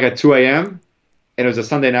at 2 a.m. and it was a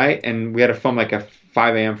Sunday night, and we had to film like at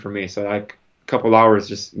 5 a.m. for me. So like a couple hours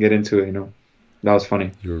just get into it, That was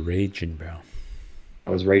funny. You were raging, bro. I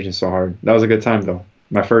was raging so hard. That was a good time though.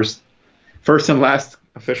 My first and last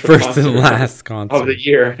official First and concert last concert of the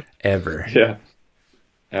year ever. Yeah.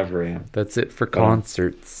 Ever, yeah. That's it for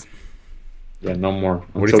concerts. Yeah, no more.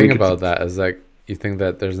 What do you think about that? Is like, you think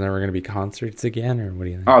that there's never going to be concerts again, or what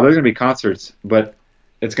do you think? Oh, there's gonna be concerts, but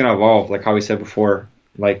it's gonna evolve, like how we said before.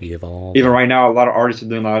 Like Evolve. even right now, a lot of artists are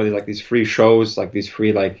doing a lot of these free shows, like these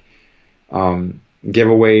free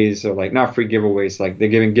giveaways, or like not free giveaways, like they're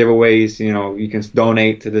giving giveaways. You can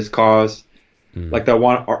donate to this cause. Like that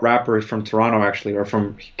one rapper from Toronto, actually, or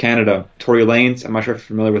from Canada, Tory Lanez. I'm not sure if you're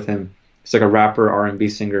familiar with him. He's like a rapper, R&B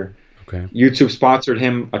singer. Okay. YouTube sponsored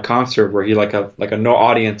him a concert where he like a no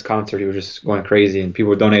audience concert. He was just going crazy, and people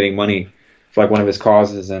were donating money for like one of his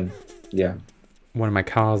causes. And yeah, One of my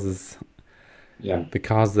causes. yeah, The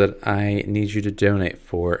cause that I need you to donate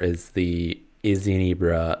for is the Izzy and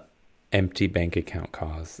Ibra empty bank account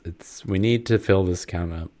cause. We need to fill this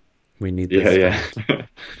account up. We need this. yeah.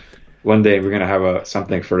 One day we're gonna have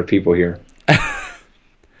something for the people here.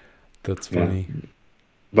 That's funny.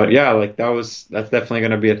 But yeah, like that's definitely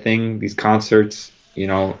gonna be a thing. These concerts,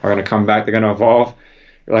 are gonna come back. They're gonna evolve.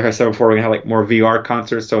 Like I said before, we're gonna have like more VR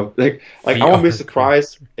concerts. So like I won't be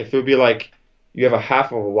surprised if it would be like you have a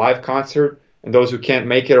half of a live concert, and those who can't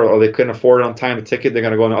make it or they couldn't afford it on time the ticket, they're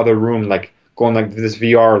gonna go in the other room, like go in like this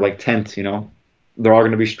VR like tent. They're all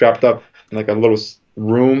gonna be strapped up in like a little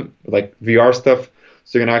room, like VR stuff.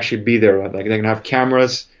 So you're gonna actually be there. Like they're gonna have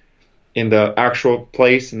cameras in the actual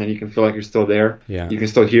place, and then you can feel like you're still there. Yeah. You can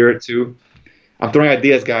still hear it too. I'm throwing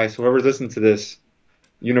ideas, guys. Whoever's listening to this,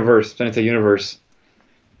 Planet Universe.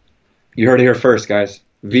 You heard it here first, guys.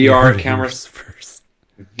 VR cameras first.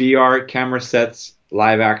 VR camera sets,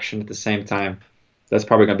 live action at the same time. That's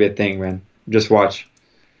probably gonna be a thing, man. Just watch.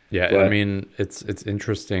 Yeah, But- I mean, it's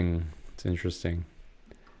interesting. It's interesting.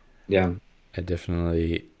 Yeah. I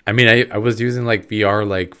definitely. I mean, I was using like VR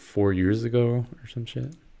like 4 years ago or some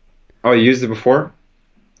shit. Oh, you used it before?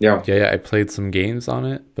 Yeah. Yeah, I played some games on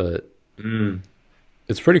it, but Mm.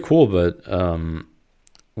 it's pretty cool. But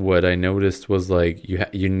what I noticed was like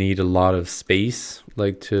you need a lot of space,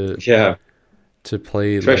 like to Yeah.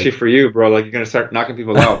 play. Especially like, for you, bro. Like you're gonna start knocking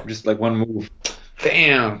people out. Just like one move.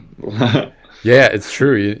 Damn. yeah, it's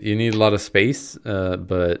true. You need a lot of space.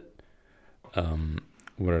 But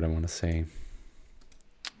what did I want to say?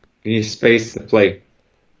 You need space to play.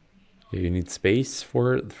 Yeah, you need space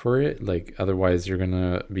for it. Like otherwise, you're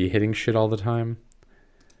gonna be hitting shit all the time.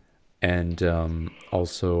 And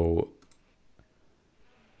also,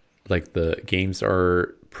 like the games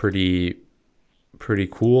are pretty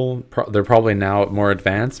cool. They're probably now more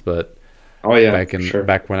advanced, but Oh yeah.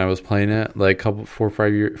 back when I was playing it, like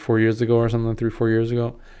 4 years ago or something, 3-4 years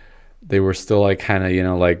ago, they were still like kind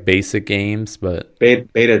of like basic games, but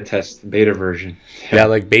Beta version. yeah,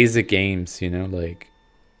 like basic games, like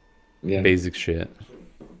Yeah. basic shit.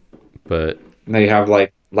 But Now you have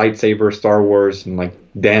like lightsaber, Star Wars, and like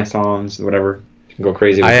dance-ons, whatever. You can go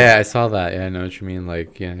crazy with it. I saw that. Yeah, I know what you mean.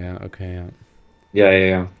 Like, yeah, okay, yeah.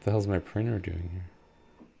 Yeah. What the hell's my printer doing here?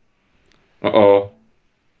 Uh-oh.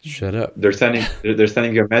 Shut up. They're sending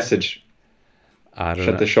you a message. I don't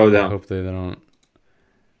Shut know. the show I down. hope they don't.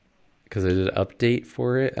 Because I did an update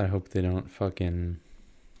for it. I hope they don't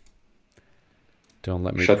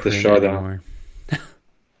let me Shut the print show down. anymore.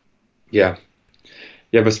 Yeah.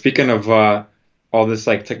 Yeah, but speaking of all this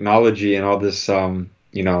like technology and all this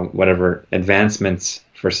whatever advancements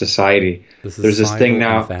for society, This is there's this thing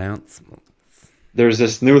now. Advancement. There's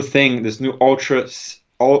this new thing, this new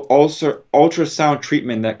ultrasound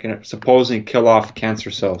treatment that can supposedly kill off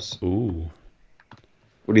cancer cells. Ooh.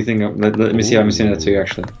 What do you think? Let me see. Let me send that to you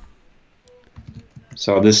actually.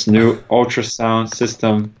 So this new ultrasound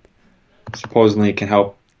system supposedly can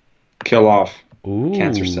help kill off Ooh.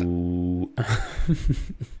 cancer cells.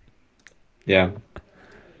 Yeah.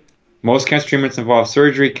 Most cancer treatments involve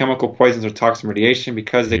surgery, chemical poisons, or toxic radiation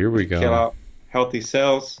because they Here we go. kill out healthy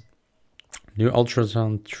cells. New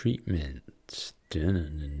ultrasound treatment.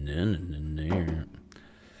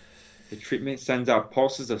 The treatment sends out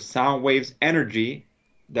pulses of sound waves energy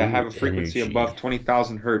that have a frequency energy. above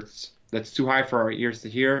 20,000 hertz. That's too high for our ears to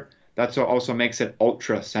hear. That's what also makes it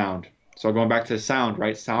ultrasound. So going back to the sound,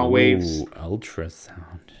 right? Sound waves. Ooh,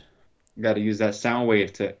 ultrasound. You got to use that sound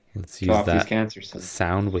wave to Let's kill use off these that cancer cells.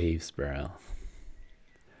 sound waves, bro.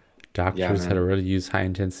 Doctors Yeah, had man. already used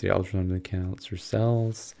high-intensity ultrasound to cancer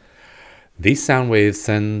cells. These sound waves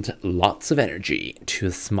send lots of energy to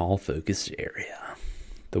a small focused area.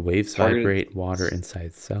 The waves Targeted- vibrate water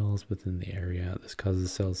inside cells within the area. This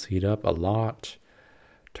causes cells to heat up a lot.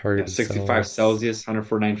 Yeah, Targeted 65 cells. Celsius,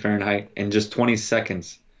 149 Fahrenheit in just 20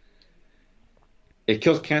 seconds. It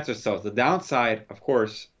kills cancer cells. The downside, of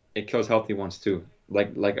course, it kills healthy ones too.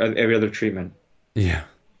 Like every other treatment. Yeah.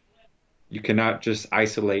 You cannot just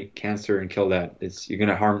isolate cancer and kill that. You're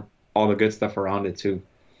gonna harm all the good stuff around it too.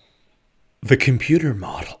 The computer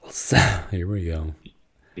models. Here we go.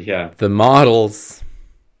 Yeah. The models.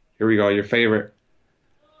 Here we go. Your favorite.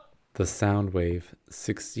 The sound wave.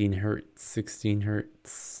 16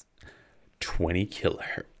 hertz. 20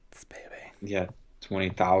 kilohertz, baby. Yeah.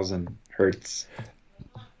 20,000 hertz.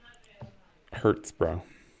 Hertz, bro.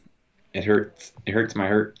 It hurts. It hurts my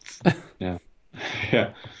hertz. Yeah.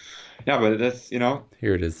 Yeah. Yeah, but that's,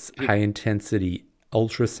 Here it is. High intensity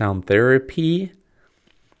ultrasound therapy.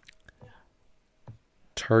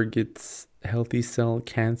 Targets healthy cell,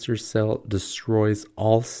 cancer cell, destroys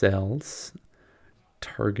all cells.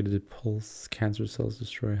 Targeted pulse, cancer cells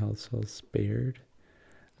destroy, health cells spared.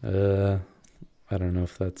 I don't know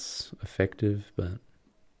if that's effective, but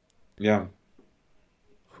Yeah.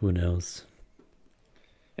 who knows?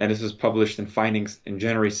 And this was published in Findings in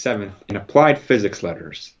January 7th in Applied Physics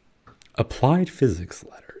Letters. Applied physics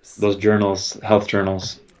letters. Those journals, health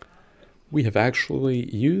journals. We have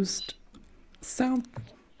actually used sound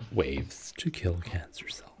waves to kill cancer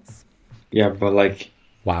cells. Yeah, but like,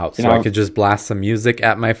 Wow, so You know- I could just blast some music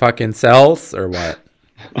at my fucking cells, or what?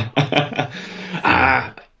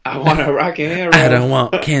 I want to rock and roll. I don't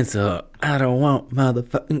want cancer. I don't want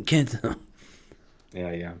motherfucking cancer.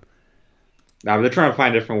 Yeah. Now they're trying to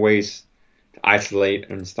find different ways to isolate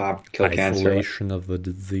and kill cancer. Isolation of the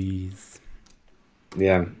disease.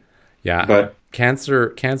 Yeah, Yeah, but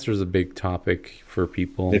cancer is a big topic for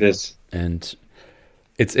people. it is. And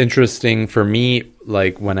it's interesting for me,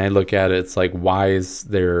 like when I look at it, it's like, why is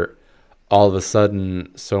there all of a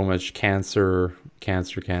sudden so much cancer? You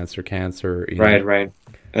know? Right.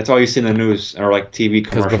 That's all you see in the news or like TV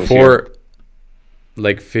Because commercials. before,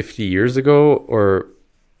 like 50 years ago, or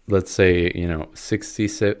let's say, 60,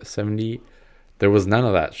 70, there was none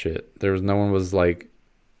of that shit. No one was like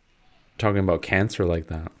talking about cancer like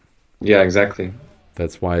that. Yeah, exactly.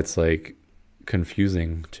 That's why it's like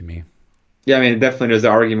confusing to me. Yeah, I mean, definitely there's the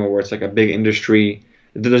argument where it's like a big industry.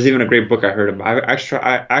 There's even a great book I heard about. I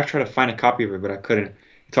tried to find a copy of it, but I couldn't.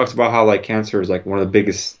 It talks about how like cancer is like one of the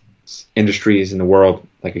biggest industries in the world,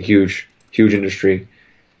 like a huge industry,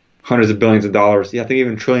 hundreds of billions of dollars. Yeah, I think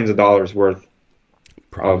even trillions of dollars worth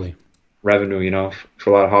Probably. of revenue. For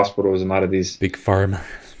a lot of hospitals and a lot of these. Big pharma.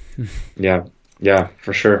 Yeah,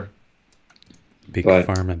 for sure. Big But-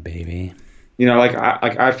 pharma, baby.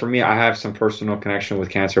 For me, I have some personal connection with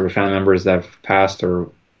cancer with family members that have passed or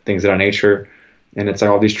things of that nature, and it's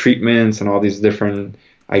like all these treatments and all these different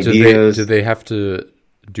ideas. Did they have to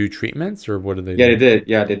do treatments, or what did they Yeah, do? they did.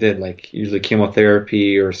 Yeah, they did. Like usually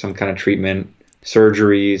chemotherapy or some kind of treatment,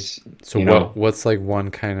 surgeries. So what's like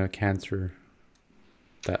one kind of cancer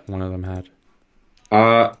that one of them had?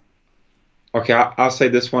 Okay, I'll say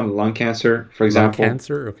this one, lung cancer, for Lung example.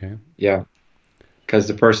 cancer? Okay. Yeah, because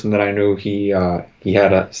the person that I knew, he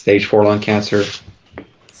had a stage 4 lung cancer.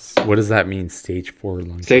 What does that mean, stage 4 lung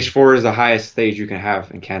cancer? Stage 4 is the highest stage you can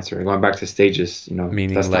have in cancer. Going back to stages,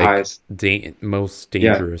 Meaning that's the like highest. most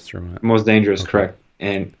dangerous or what? Most dangerous, Okay. correct.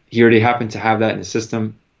 And he already happened to have that in his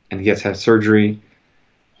system, and he has had surgery.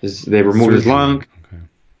 They removed his Surgery. lung, Okay.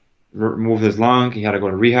 removed his lung. He had to go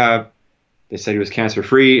to rehab. They said he was cancer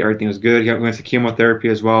free. Everything was good. He went to chemotherapy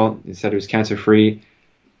as well. They said he was cancer free,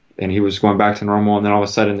 and he was going back to normal. And then all of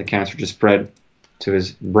a sudden, the cancer just spread to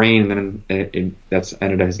his brain, and then that's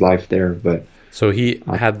ended his life there. But So he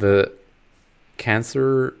had the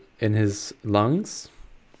cancer in his lungs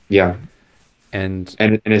yeah, and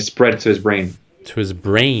and it spread to his brain. to his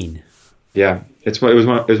brain. Yeah, it was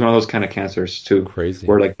one of those kind of cancers too. Crazy.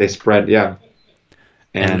 Where like they spread. Yeah,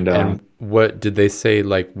 and what did they say?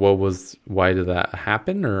 Like, why did that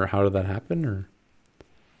happen, or how did that happen, or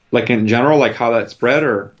like in general, like how that spread,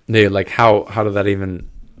 or how did that even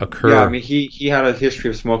occur? yeah, I mean he had a history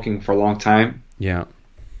of smoking for a long time. Yeah.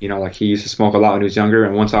 Like he used to smoke a lot when he was younger,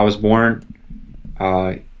 and once I was born,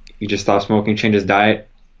 he just stopped smoking, changed his diet,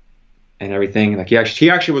 and everything. Like he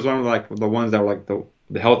actually was one of like the ones that were like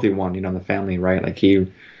the healthy one, in the family, right? Like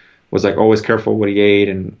he was like always careful what he ate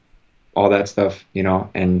and all that stuff,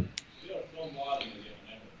 and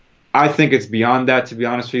I think it's beyond that, to be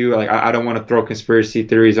honest with you. Like I don't want to throw conspiracy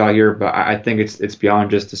theories out here, but I think it's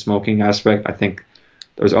beyond just the smoking aspect. I think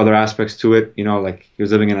there's other aspects to it, like he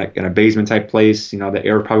was living in a basement type place, the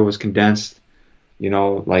air probably was condensed,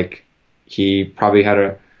 like he probably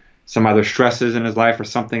had some other stresses in his life or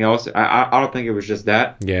something else. I don't think it was just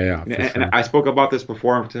that. Yeah, for And sure. I spoke about this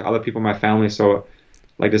before to other people in my family, so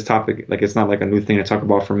like this topic, like it's not like a new thing to talk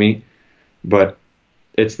about for me, but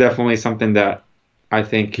it's definitely something that I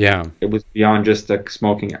think Yeah. it was beyond just the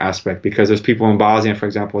smoking aspect, because there's people in Bosnia, for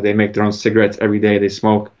example, they make their own cigarettes every day, they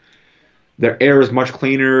smoke. Their air is much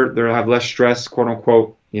cleaner, they have less stress, quote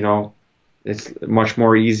unquote, it's much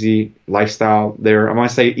more easy lifestyle there. I want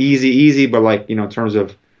to say easy, but like, in terms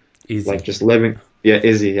of Easy. like just living,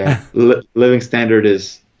 easy, yeah. Living standard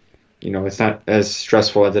is, it's not as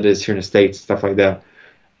stressful as it is here in the States, stuff like that.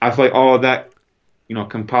 I feel like all of that,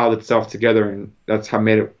 compiled itself together, and that's how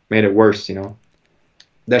made it worse,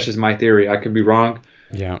 That's just my theory. I could be wrong,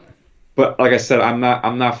 Yeah. but like I said, I'm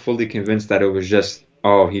not fully convinced that it was just,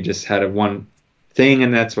 he just had one thing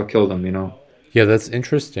and that's what killed him, Yeah, that's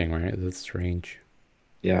interesting, right? That's strange.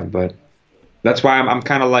 Yeah, but that's why I'm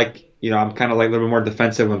kind of like, I'm kind of like a little bit more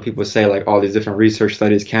defensive when people say like all these different research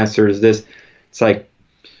studies, cancer is this. It's like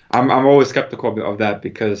I'm always skeptical of that,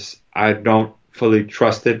 because I don't fully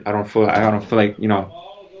trust it. I don't feel like,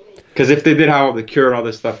 because if they did have the cure and all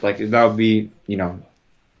this stuff, like that would be,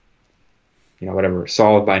 whatever,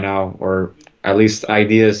 solved by now, or at least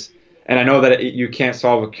ideas. And I know that you can't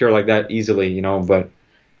solve a cure like that easily, but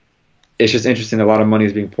it's just interesting. A lot of money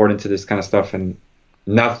is being poured into this kind of stuff, and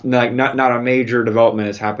not a major development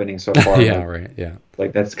is happening so far. Yeah, like, right. Yeah.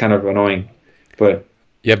 like that's kind of annoying, but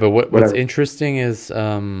Yeah, but what's Whatever. interesting is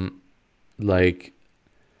like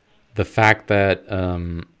the fact that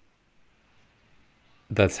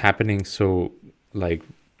that's happening so like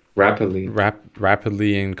rapidly.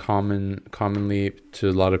 rapidly and commonly to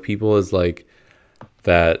a lot of people is like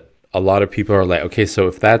that. A lot of people are like, okay, so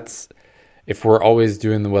if we're always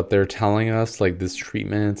doing what they're telling us, like this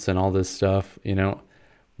treatments and all this stuff,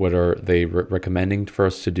 what are they recommending for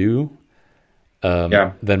us to do?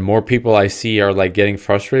 Then more people I see are like getting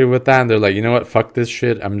frustrated with that, and they're like, you know what, fuck this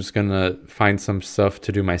shit. I'm just gonna find some stuff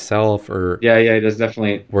to do myself, or that's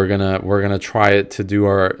definitely we're gonna try it to do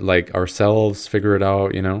ourselves, figure it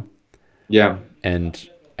out, Yeah, and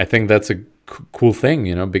I think that's a cool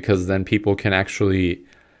thing, because then people can actually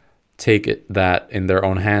take that in their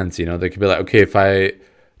own hands. They could be like, okay, if I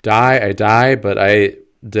die, but I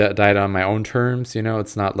died on my own terms.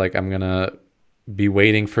 It's not like I'm gonna be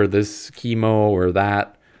waiting for this chemo or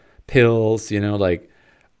that pills. Like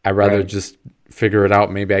I'd rather just figure it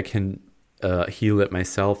out. Maybe I can heal it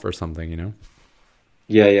myself or something.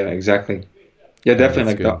 Yeah, exactly. Yeah,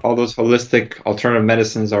 definitely. Like all those holistic alternative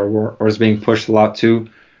medicines are being pushed a lot too.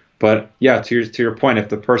 But yeah, to your point, if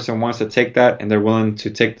the person wants to take that and they're willing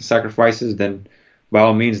to take the sacrifices, then by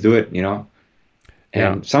all means do it,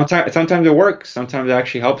 And sometimes it works. Sometimes it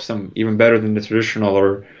actually helps them even better than the traditional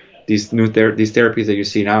or these new these therapies that you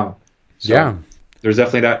see now. So there's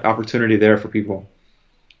definitely that opportunity there for people.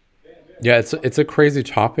 Yeah, it's a crazy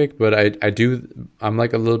topic, but I'm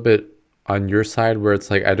like a little bit on your side where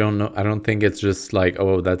it's like I don't think it's just like,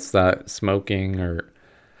 oh, that's that smoking or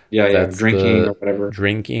that's drinking or whatever.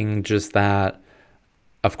 Drinking, just that.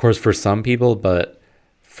 Of course, for some people, but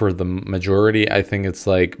for the majority, I think it's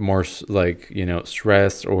like more like,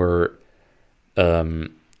 stress or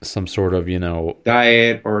some sort of,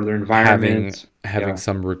 diet or their environment. Having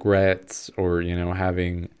some regrets or,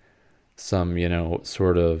 having some,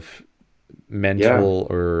 sort of mental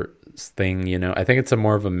or thing, I think it's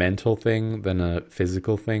more of a mental thing than a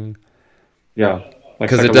physical thing. Yeah.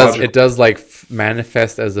 Because it does like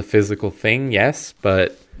manifest as a physical thing, yes,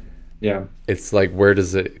 but it's like, where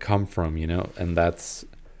does it come from, and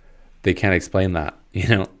they can't explain that,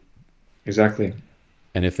 Exactly.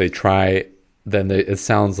 And if they try, then it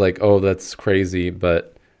sounds like, oh, that's crazy,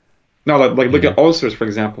 but no, like look at ulcers, for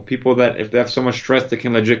example. People that if they have so much stress, they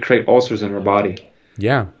can legit create ulcers in their body.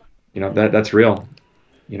 Yeah, that's real.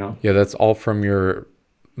 Yeah, that's all from your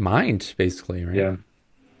mind, basically, right? Yeah.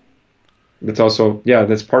 That's also,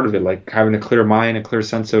 that's part of it. Like having a clear mind, a clear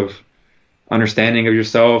sense of understanding of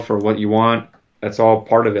yourself or what you want. That's all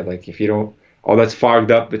part of it. Like if you don't, all that's fogged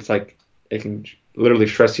up, it's like it can literally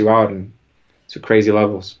stress you out and to crazy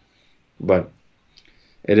levels. But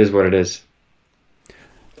it is what it is.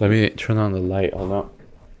 Let me turn on the light. Hold on.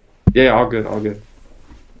 Yeah, all good, all good.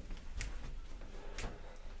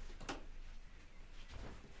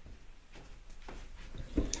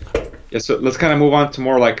 Yeah, so let's kind of move on to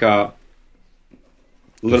more like a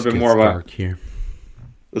little bit more of a here.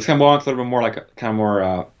 Let's kind of move on to a little bit more like a kind of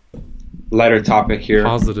more lighter topic here.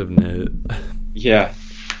 Positive note. Yeah,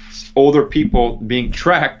 older people being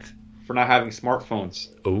tracked for not having smartphones.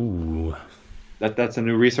 Ooh, that's a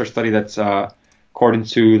new research study that's according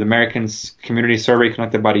to the Americans Community Survey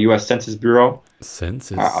conducted by the U.S. Census Bureau.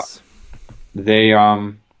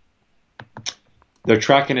 They're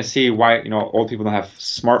tracking to see why old people don't have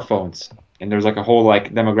smartphones, and there's like a whole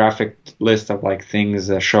like demographic list of like things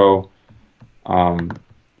that show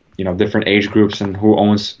different age groups and who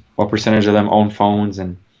owns what percentage of them own phones,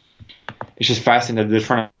 and it's just fascinating that they're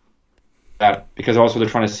trying to that because also they're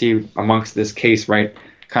trying to see amongst this case, right?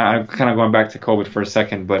 Kind of going back to COVID for a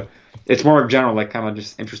second, but it's more general, like kind of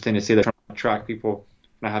just interesting to see they're trying to track people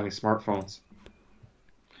not having smartphones.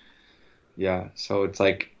 Yeah, so it's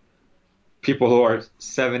like people who are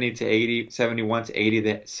 71 to 80,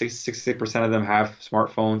 that 60% of them have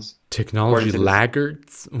smartphones. Technology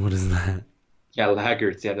laggards? What is that? Yeah,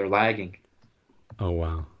 laggards. Yeah, they're lagging. Oh,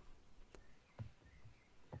 wow.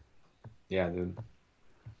 Yeah, dude.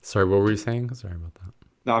 Sorry, what were you saying? Sorry about that.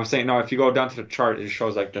 No, I'm saying, if you go down to the chart, it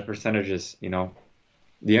shows like the percentages, the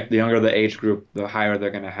younger the age group, the higher they're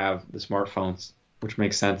going to have the smartphones, which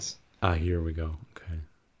makes sense. Here we go. Okay.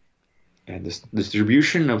 And this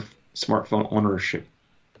distribution of smartphone ownership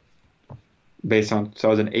based on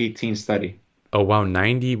 2018 study. Oh, wow.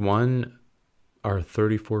 91 are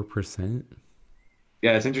 34%?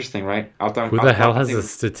 Yeah, it's interesting, right? Who the hell has a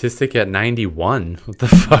statistic at 91? What the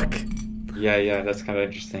fuck? Yeah, that's kind of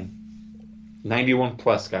interesting. 91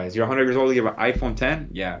 plus, guys. You're 100 years old, you have an iPhone 10?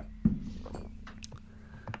 Yeah.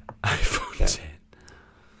 iPhone 10.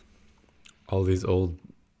 All these old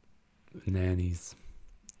nannies.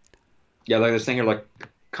 Yeah, like they're saying here, like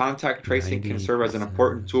contact tracing can serve as an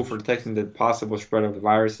important tool for detecting the possible spread of the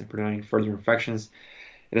virus and preventing further infections.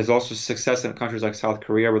 It is also a success in countries like South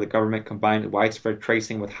Korea, where the government combined widespread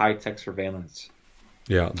tracing with high-tech surveillance.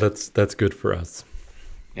 Yeah, that's good for us.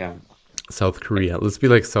 Yeah. South Korea. Let's be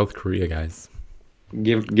like South Korea, guys.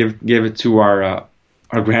 Give it to our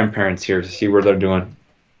grandparents here to see what they're doing.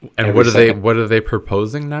 And what are they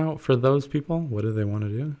proposing now for those people? What do they want to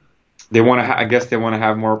do? They want to. I guess they want to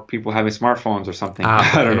have more people having smartphones or something.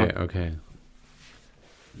 I don't know. Okay.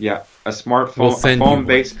 Yeah, a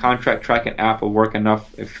phone-based contract tracking app will work enough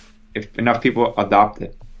if enough people adopt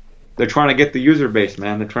it. They're trying to get the user base,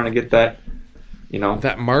 man. They're trying to get that,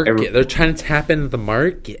 that market. They're trying to tap into the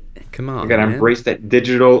market. Come on, you gotta embrace that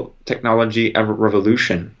digital technology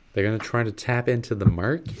revolution. They're gonna try to tap into the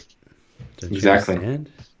market. Exactly.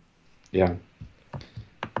 Yeah.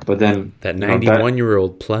 But then that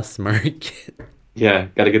 91-year-old plus market. Yeah,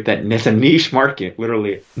 gotta get that. It's a niche market,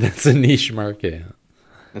 literally. That's a niche market.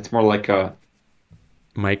 It's more like a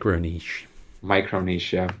micro niche. Micro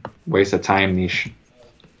niche, yeah. Waste of time niche.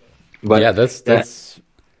 But yeah, that's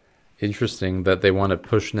interesting that they want to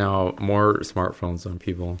push now more smartphones on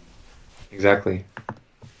people. Exactly.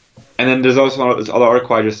 And then there's also this other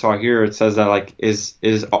article I just saw here. It says that like is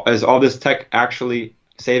all this tech actually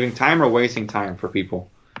saving time or wasting time for people?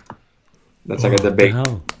 That's like a debate. What the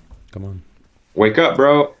hell? Come on. Wake up,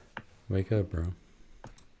 bro. Wake up, bro.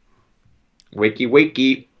 Wakey,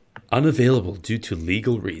 wakey. Unavailable due to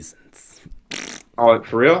legal reasons. Oh,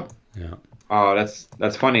 for real? Yeah. Oh,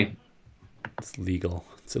 that's funny. It's legal.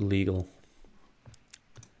 It's illegal.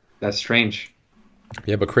 That's strange.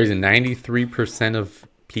 Yeah, but crazy. 93% of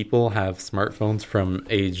people have smartphones from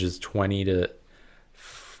ages 20 to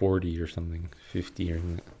 40 or something. 50 or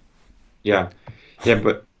something. Yeah. Yeah,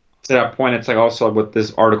 but to that point, it's like also with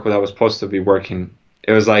this article that was supposed to be working,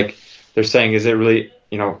 it was like they're saying, is it really,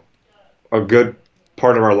 a good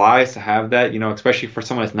part of our lives to have that, especially for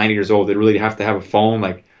someone that's 90 years old, they really have to have a phone.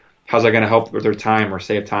 Like, how's that going to help with their time or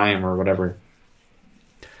save time or whatever?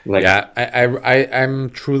 Like, yeah,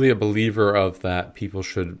 I'm truly a believer of that. People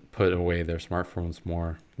should put away their smartphones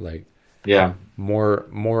more. Like, yeah,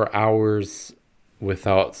 more hours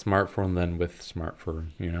without smartphone than with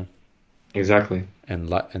smartphone. Exactly.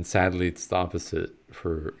 And sadly, it's the opposite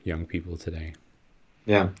for young people today.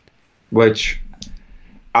 Yeah, which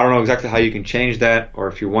I don't know exactly how you can change that, or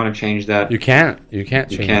if you want to change that. You can't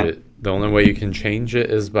change it. The only way you can change it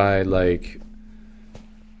is by like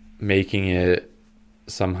making it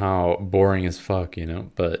somehow boring as fuck,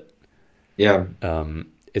 But yeah,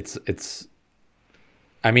 it's.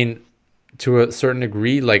 I mean, to a certain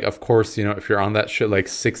degree, like of course, if you're on that shit like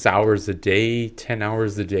 6 hours a day, 10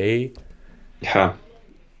 hours a day. Yeah.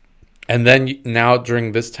 And then now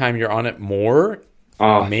during this time you're on it more.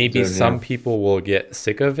 Oh, maybe some people will get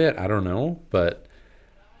sick of it. I don't know, but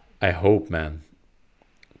I hope, man.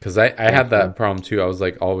 Because I had that problem too. I was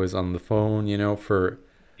like always on the phone, for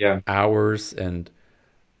hours, and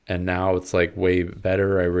now it's like way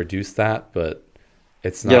better. I reduced that, but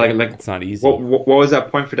it's not. Yeah, like it's not easy. What was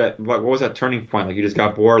that point for that? What was that turning point? Like you just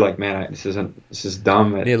got bored. Like, man, this is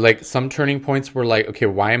dumb. Yeah, like some turning points were like, okay,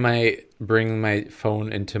 why am I bringing my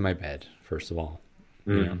phone into my bed? First of all,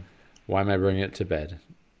 why am I bringing it to bed?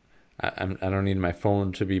 I don't need my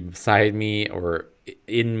phone to be beside me or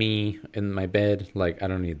in my bed. Like, I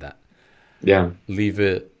don't need that. Yeah. Leave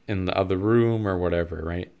it in the other room or whatever,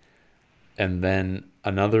 right? And then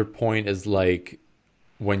another point is like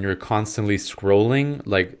when you're constantly scrolling,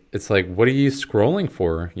 like it's like, what are you scrolling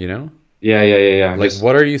for? Yeah. Like,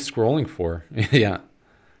 what are you scrolling for? Yeah.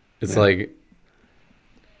 It's like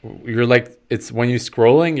you're like, it's when you're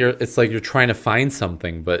scrolling, it's like you're trying to find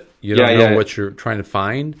something, but you don't know what you're trying to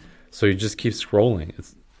find, so you just keep scrolling.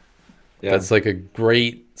 That's like a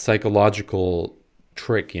great psychological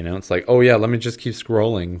trick, It's like, oh yeah, let me just keep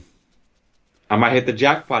scrolling. I might hit the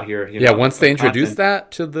jackpot here. Once they introduced that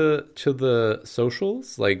to the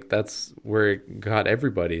socials, like that's where it got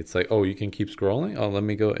everybody. It's like, oh, you can keep scrolling. Oh, let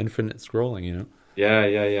me go infinite scrolling.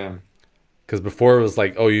 Yeah. Because before it was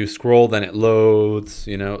like, oh, you scroll, then it loads,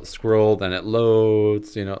 scroll, then it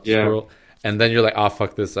loads, scroll. And then you're like, oh,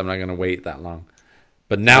 fuck this, I'm not going to wait that long.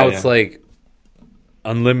 But now it's like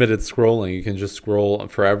unlimited scrolling. You can just scroll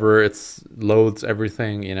forever. It's loads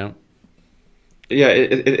everything, Yeah,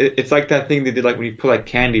 it's like that thing they did like when you put like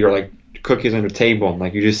candy or like cookies on the table.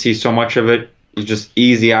 Like you just see so much of it. You just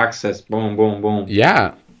easy access. Boom, boom, boom.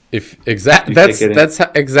 Yeah. That's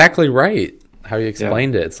exactly right. How you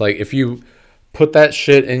explained it. It's like if you put that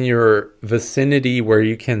shit in your vicinity where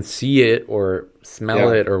you can see it or smell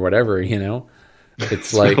it or whatever,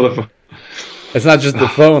 it's like it's not just the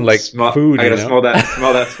phone, like food. I gotta smell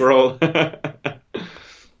that scroll.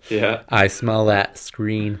 Yeah, I smell that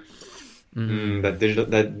screen. That digital,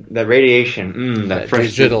 that radiation, that fresh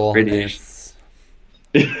digital radiation.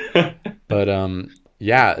 But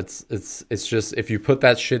yeah, it's just if you put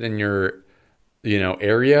that shit in your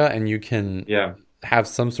area and you can Yeah, have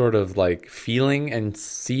some sort of like feeling and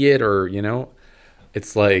see it, or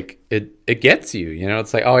it's like it gets you,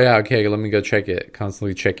 it's like, oh yeah, okay, let me go check it,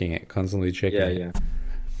 constantly checking it. yeah.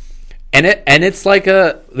 And it's like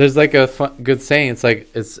there's like a good saying, it's like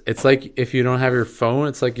it's like if you don't have your phone,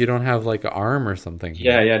 it's like you don't have like an arm or something.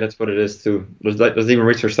 Yeah, that's what it is too. There's even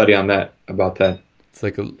research study on that, about that. It's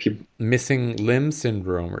like a missing limb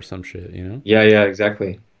syndrome or some shit, Yeah,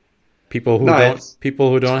 exactly. People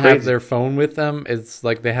who don't have their phone with them, it's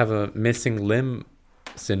like they have a missing limb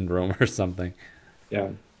syndrome or something. Yeah.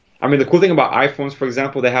 I mean, the cool thing about iPhones, for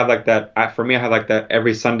example, they have like that. For me, I have like that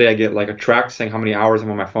every Sunday. I get like a track saying how many hours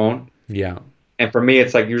I'm on my phone. Yeah. And for me,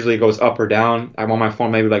 it's like usually it goes up or down. I'm on my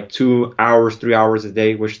phone maybe like 2 hours, 3 hours a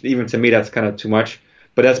day, which even to me, that's kind of too much.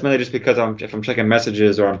 But that's mainly just because if I'm checking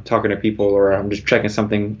messages or I'm talking to people or I'm just checking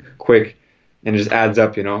something quick, and it just adds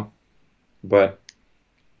up, But,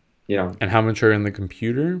 And how much are in the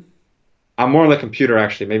computer? I'm more on the computer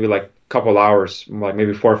actually, maybe like a couple hours, like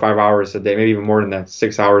maybe 4 or 5 hours a day, maybe even more than that,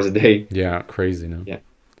 6 hours a day. Yeah, crazy, no? Yeah.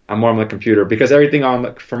 I'm more on the computer because everything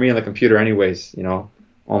for me on the computer anyways,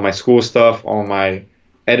 all my school stuff, all my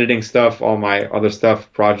editing stuff, all my other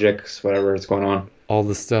stuff, projects, whatever is going on. All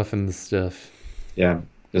the stuff and the stuff. Yeah.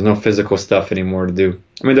 There's no physical stuff anymore to do.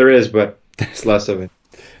 I mean, there is, but it's less of it.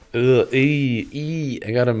 Ugh,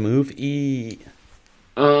 I gotta move. Yeah.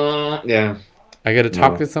 I gotta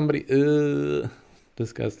talk to somebody.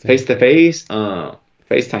 Disgusting. Face to face.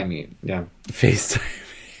 FaceTime me. Yeah. FaceTime.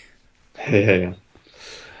 Yeah.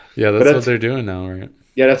 Yeah, that's what they're doing now, right?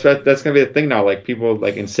 Yeah, that's gonna be the thing now. Like people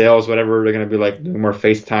like in sales, whatever, they're gonna be like doing more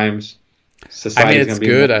FaceTimes. I mean, it's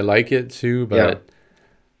good. I like it too, but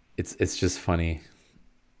it's just funny.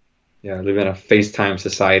 Yeah, live in a FaceTime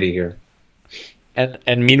society here.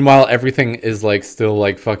 And meanwhile, everything is like still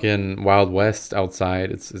like fucking Wild West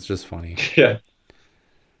outside. It's just funny. Yeah.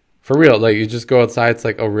 For real, like you just go outside. It's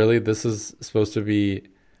like, oh really? This is supposed to be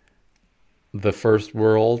the first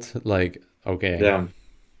world. Like, okay. Yeah.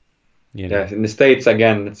 Yeah. In the States,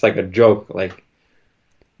 again, it's like a joke. Like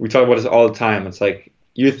we talk about this all the time. It's like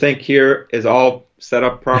you think here is all set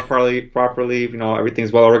up properly.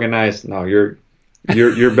 Everything's well organized. No, you're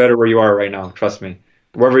better where you are right now. Trust me.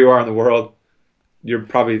 Wherever you are in the world, you're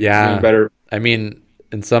probably doing better. I mean,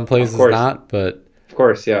 in some places not, but of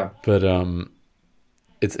course, yeah. But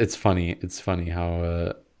it's funny. It's funny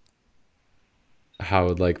how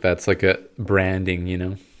like that's like a branding,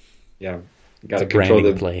 Yeah, you gotta control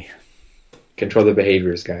the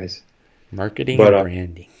behaviors, guys. Marketing and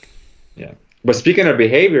branding. Yeah, but speaking of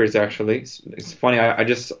behaviors, actually, it's funny. I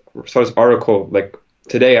just saw this article like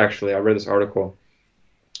today. Actually, I read this article.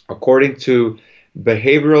 According to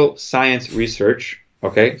behavioral science research,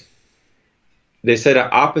 okay, they said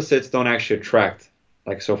that opposites don't actually attract.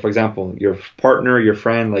 Like, so for example, your partner, your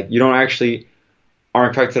friend, like you aren't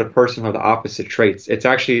attracted to a person who have the opposite traits. It's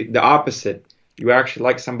actually the opposite. You actually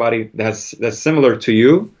like somebody that's similar to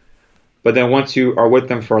you, but then once you are with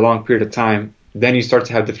them for a long period of time, then you start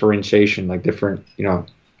to have differentiation, like different,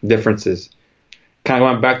 differences. Kind of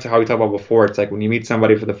going back to how we talked about before, it's like when you meet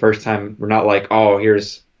somebody for the first time, we're not like, oh,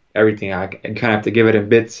 here's everything. I kind of have to give it in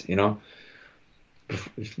bits,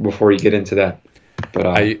 before you get into that.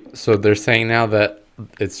 But so they're saying now that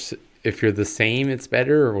it's if you're the same, it's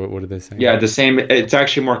better, or what are they saying? Yeah, the same. It's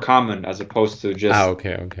actually more common as opposed to just.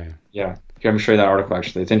 Okay. Yeah, here, I'm show you that article.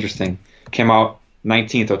 Actually, it's interesting. Came out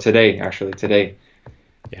 19th or today.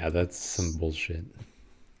 Yeah, that's some bullshit.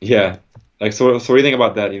 Yeah, like so. What do you think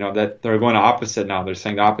about that? That they're going opposite now. They're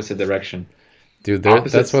saying the opposite direction. Dude,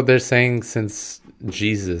 that's what they're saying since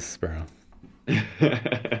Jesus, bro.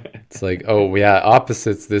 It's like, oh yeah,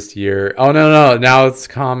 opposites this year. Oh no, now it's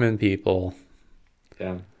common people.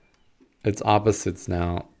 Yeah, it's opposites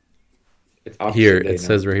now. It's opposite here. It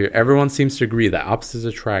says right here, everyone seems to agree that opposites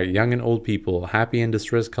attract: young and old people, happy and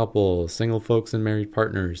distressed couples, single folks and married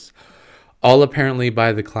partners. All apparently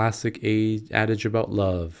by the classic adage about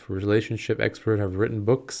love. Relationship experts have written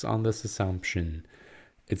books on this assumption.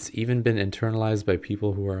 It's even been internalized by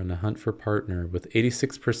people who are on the hunt for partner, with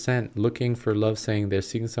 86% looking for love saying they're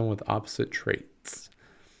seeking someone with opposite traits.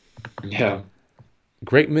 Yeah.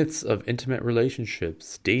 Great myths of intimate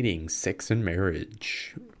relationships, dating, sex, and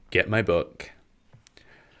marriage. Get my book.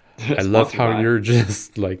 I love how you're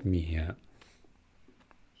just like me.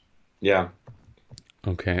 Yeah.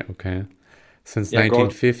 Okay. Since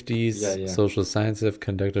 1950s, social scientists have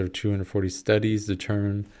conducted over 240 studies,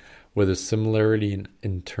 determined whether similarity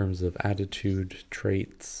in terms of attitude,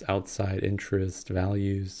 traits, outside interest,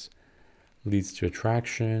 values, leads to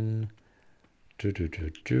attraction.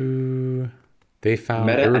 They found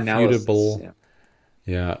irrefutable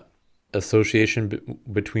association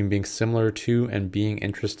between being similar to and being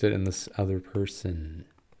interested in this other person.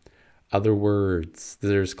 Other words,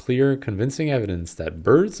 there's clear, convincing evidence that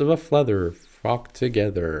birds of a feather flock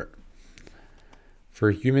together. For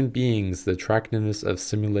human beings, the attractiveness of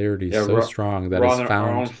similarity is so strong that it's found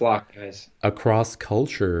our own flock, guys. Across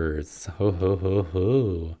cultures. Ho, ho, ho,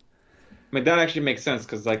 ho. I mean, that actually makes sense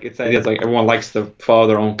because, like, it's like everyone likes to follow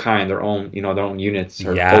their own kind, their own units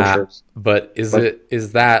or cultures. But is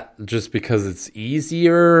that just because it's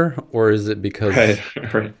easier, or is it because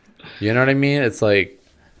right. You know what I mean? It's like,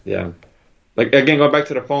 yeah, like again, go back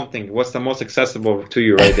to the phone thing. What's the most accessible to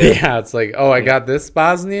you right there? Yeah, it's like, I got this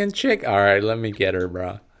Bosnian chick. All right, let me get her,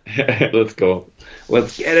 bro. Let's go.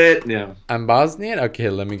 Let's get it. Yeah, I'm Bosnian. Okay,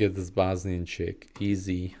 let me get this Bosnian chick.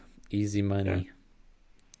 Easy money. Yeah.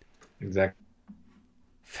 Exactly.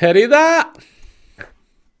 Ferida!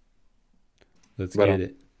 Let's get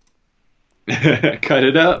it. Cut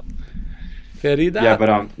it up. Ferida. Yeah, but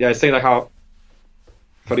I say like how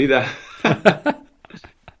Farida.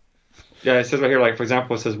 Yeah, it says right here, like for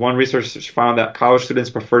example, it says one research found that college students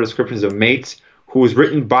prefer descriptions of mates whose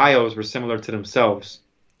written bios were similar to themselves.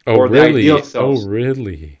 Or really? The ideal selves. Oh,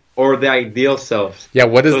 really? Or the ideal self. Yeah,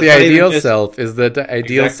 what is the ideal self? Is the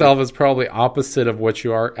ideal self is probably opposite of what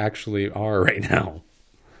you actually are right now.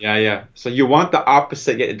 Yeah. So you want the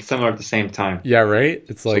opposite yet it's similar at the same time. Yeah, right?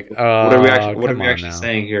 It's like, what are we actually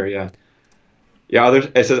saying here? Yeah.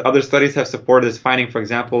 It says other studies have supported this finding. For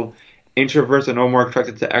example, introverts are no more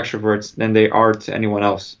attracted to extroverts than they are to anyone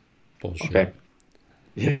else. Bullshit. Okay.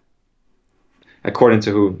 Yeah. According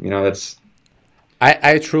to who? That's...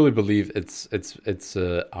 I truly believe it's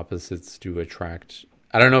opposites do attract.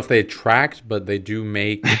 I don't know if they attract, but they do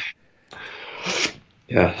make.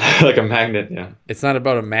 Yeah, like a magnet. Yeah, it's not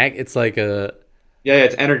about a it's like a. Yeah,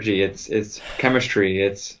 it's energy. It's chemistry.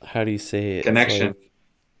 It's how do you say it? Connection, like...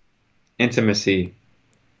 intimacy.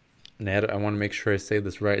 Ned, I want to make sure I say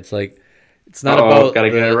this right. It's like it's not about get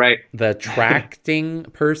it right. The attracting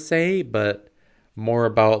per se, but more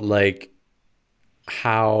about like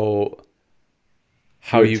how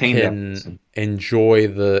you can enjoy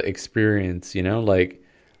the experience, like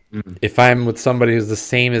if I'm with somebody who's the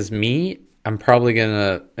same as me, I'm probably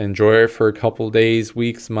gonna enjoy it for a couple days,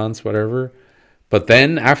 weeks, months, whatever, but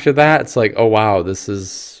then after that it's like, oh wow, this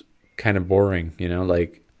is kind of boring,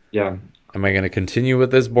 like, yeah, am I gonna continue with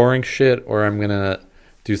this boring shit or I'm gonna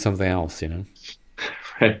do something else,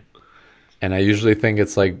 Right. And I usually think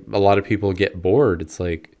it's like a lot of people get bored. It's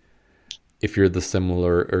like if you're the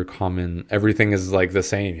similar or common, everything is like the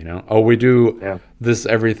same, Oh, we do this,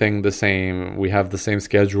 everything the same. We have the same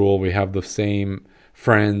schedule. We have the same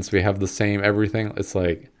friends. We have the same everything. It's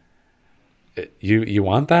like, you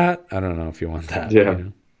want that? I don't know if you want that. Yeah.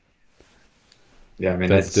 Yeah, I mean,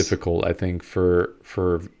 that's difficult. I think for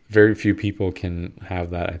very few people can have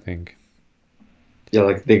that, I think. Yeah,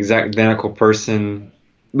 like the exact identical person.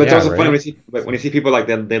 But it's also funny when you see people like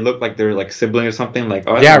that, they look like they're like sibling or something. Like,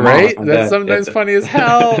 oh, yeah, right. That's sometimes funny as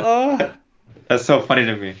hell. Oh. That's so funny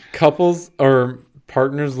to me. Couples or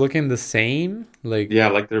partners looking the same, like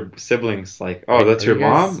like they're siblings. Like, oh, that's your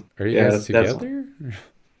mom. Are you guys together?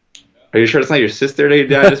 Are you sure it's not your sister that your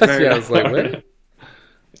dad just married? I was like, what?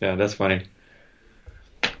 Yeah, that's funny.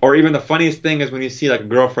 Or even the funniest thing is when you see like a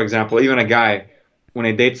girl, for example, even a guy, when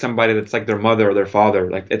they date somebody that's like their mother or their father,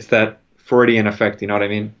 like it's that Freudian effect, you know what I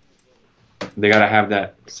mean? They gotta have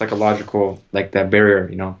that psychological, like that barrier,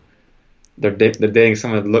 They're dating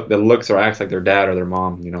someone that looks or acts like their dad or their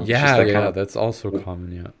mom, Yeah, that's also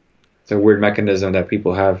common, yeah. It's a weird mechanism that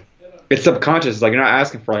people have. It's subconscious. It's like you're not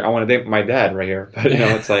asking for, like, I want to date my dad right here, but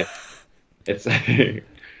it's like, it's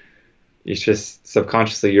just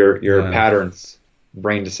subconsciously your patterns.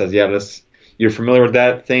 Brain just says, you're familiar with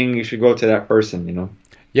that thing, you should go to that person,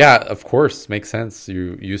 Yeah, of course, makes sense.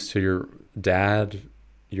 You're used to your dad,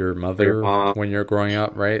 your mother your mom. When you're growing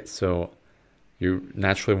up, right? So you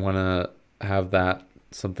naturally want to have that,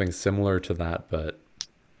 something similar to that, but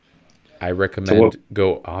I recommend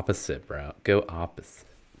go opposite, bro. Go opposite.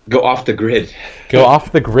 Go off the grid. Go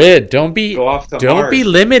off the grid. Don't be Mars. Be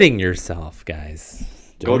limiting yourself, guys.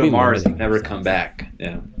 Go to Mars and never come back.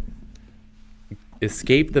 Yeah.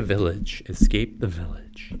 Escape the village. Escape the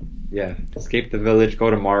village. Yeah. Escape the village. Go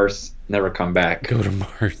to Mars. Never come back. Go to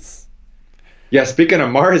Mars. Yeah. Speaking of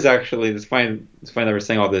Mars, actually, it's fine that we're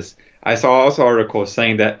saying all this. I saw also an article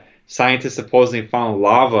saying that scientists supposedly found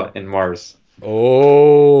lava in Mars.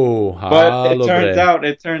 Oh, But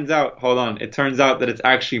it turns out, hold on, it turns out that it's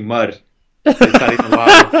actually mud. It's not even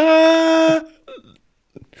lava.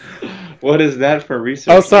 What is that for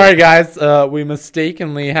research? Oh, sorry guys. We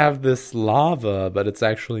mistakenly have this lava, but it's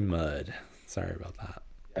actually mud. Sorry about that.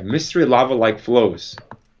 A mystery lava-like flows.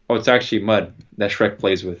 Oh, it's actually mud that Shrek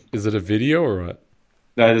plays with. Is it a video or what?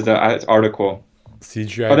 That is an article.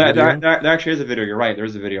 CGI Oh, video? that actually is a video. You're right.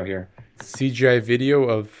 There's a video here. CGI video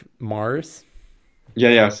of Mars?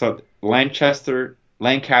 Yeah. So Lancaster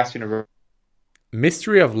University.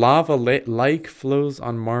 Mystery of lava-like flows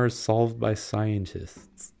on Mars solved by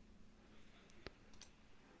scientists.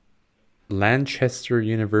 Lancaster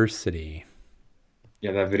University.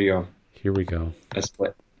 Yeah, that video. Here we go. Let's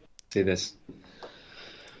see this.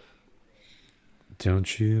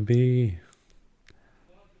 Don't you be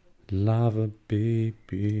lava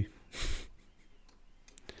baby.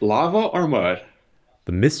 Lava or mud?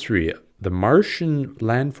 The mystery. The Martian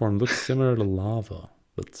landform looks similar to lava,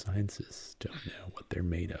 but scientists don't know what they're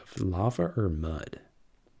made of. Lava or mud?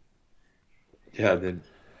 Yeah, dude.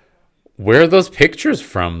 Where are those pictures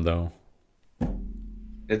from, though?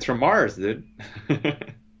 It's from Mars, dude.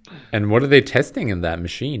 And what are they testing in that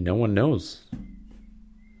machine? No one knows.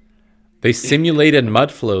 They simulated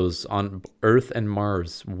mud flows on Earth and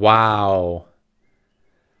Mars. Wow.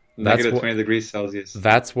 Negative 20 degrees Celsius.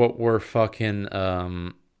 That's what we're fucking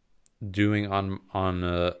doing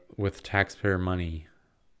on with taxpayer money.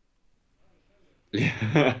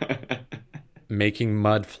 Yeah. Making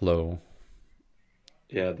mud flow.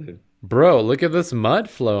 Yeah, dude. Bro, look at this mud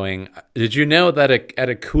flowing. Did you know that at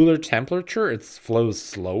a cooler temperature it flows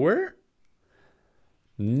slower?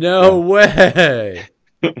 No way.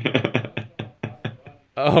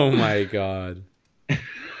 Oh my god.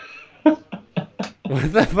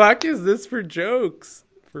 What the fuck is this for jokes?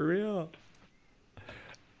 For real.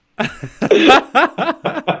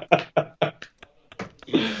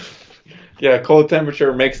 Yeah, cold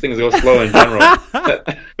temperature makes things go slow in general.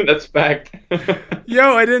 That's fact.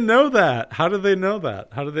 Yo, I didn't know that. How did they know that?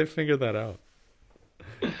 How did they figure that out?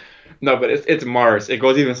 No, but it's Mars. It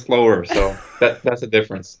goes even slower, so that's the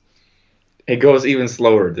difference. It goes even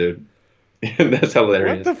slower, dude. That's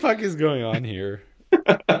hilarious. What the fuck is going on here?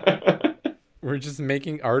 We're just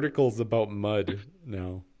making articles about mud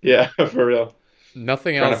now. Yeah, for real.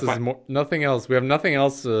 Nothing else is more. Nothing else. We have nothing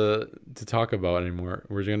else to talk about anymore.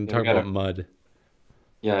 We're going to talk about mud.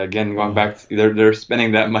 Yeah, again, going back, they're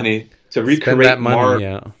spending that money to recreate Mars.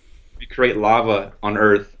 Yeah. Recreate lava on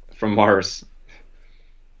Earth from Mars.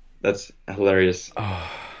 That's hilarious.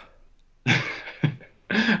 Oh.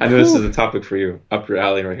 I know this is a topic for you, up your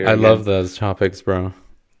alley right here. I love those topics, bro.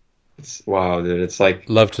 Wow, dude, it's like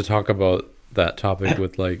love to talk about that topic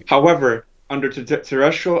with like. However, under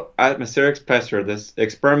terrestrial atmospheric pressure, this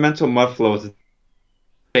experimental mud flows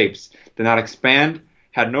shapes did not expand,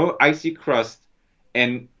 had no icy crust,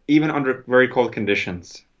 and even under very cold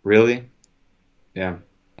conditions. Really? Yeah.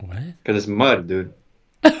 What? Because it's mud, dude.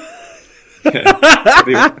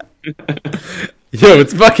 Yo,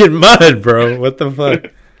 it's fucking mud, bro. What the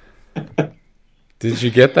fuck? Did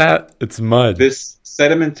you get that? It's mud. This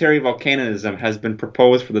sedimentary volcanism has been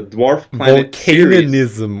proposed for the dwarf planet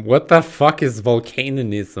Volcanism. What the fuck is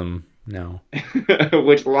volcanism? No.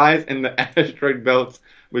 Which lies in the asteroid belts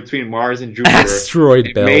between Mars and Jupiter.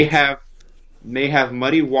 Asteroid belt. May have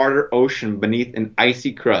muddy water ocean beneath an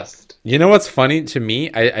icy crust. You know what's funny to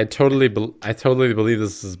me? I totally believe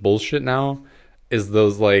this is bullshit now. Is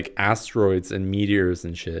those like asteroids and meteors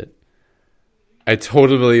and shit. I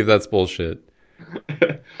totally believe that's bullshit.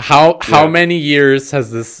 How many years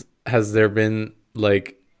has there been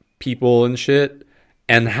like people and shit,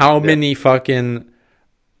 and how many fucking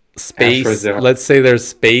space, let's say there's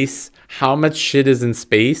space, how much shit is in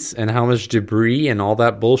space and how much debris and all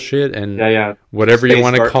that bullshit and whatever space you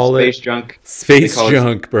want to call it, space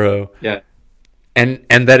junk, bro. Yeah.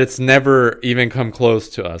 And that it's never even come close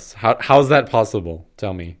to us. How's that possible?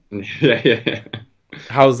 Tell me. Yeah.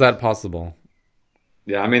 How's that possible?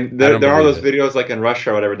 Yeah, I mean, there are those videos like in Russia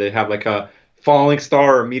or whatever. They have like a falling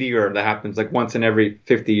star or meteor that happens like once in every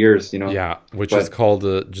 50 years, you know? Yeah, which is called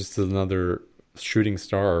just another shooting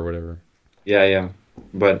star or whatever. Yeah.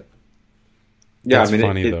 But, yeah, that's I mean,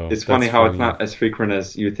 funny, it's funny how it's not as frequent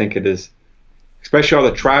as you think it is. Especially all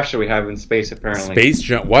the trash that we have in space, apparently. Space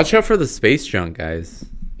junk. Watch out for the space junk, guys.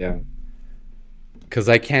 Yeah. Because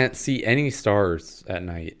I can't see any stars at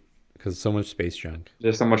night because so much space junk.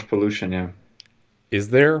 There's so much pollution, yeah. Is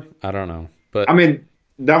there? I don't know. But I mean,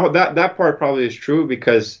 that part probably is true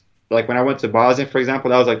because, like, when I went to Bosnia, for example,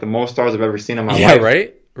 that was like the most stars I've ever seen in my life. Yeah,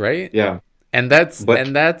 right? Yeah. And that's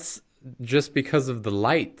just because of the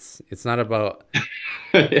lights. It's not about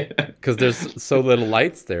because there's so little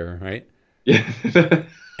lights there, right? Yeah.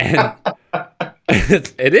 And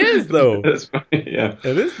it is though. That's funny. Yeah.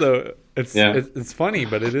 It is though. It's funny,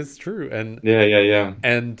 but it is true. And Yeah.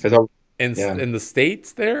 And in the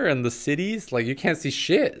states there and the cities, like you can't see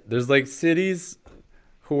shit. There's like cities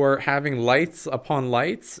who are having lights upon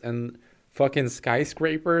lights and fucking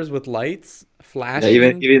skyscrapers with lights flashing.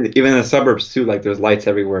 Yeah, even in the suburbs too, like there's lights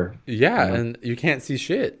everywhere. Yeah, and you can't see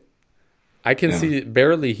shit. I can see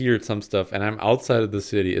barely hear some stuff, and I'm outside of the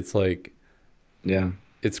city. It's like,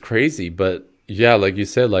 it's crazy. But yeah, like you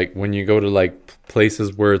said, like when you go to like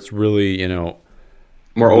places where it's really, you know,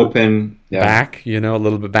 more open, back, you know, a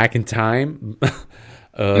little bit back in time,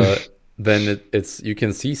 then it's you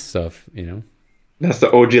can see stuff, you know. That's the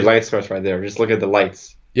OG light source right there. Just look at the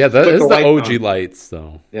lights. Yeah, that is the OG lights,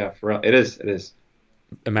 though. Yeah, for real. It is.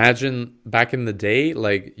 Imagine back in the day,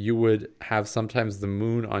 like you would have sometimes the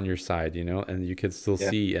moon on your side, you know, and you could still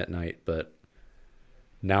see at night. But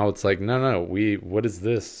now it's like, no, what is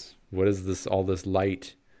this? What is this? All this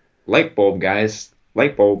light? Light bulb, guys.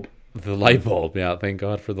 Light bulb. The light bulb. Yeah, thank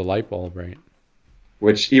God for the light bulb, right?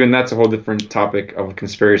 Which even that's a whole different topic of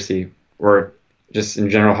conspiracy, or just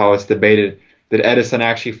in general how it's debated. That Edison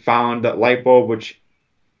actually found that light bulb, which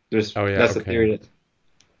that's the theory,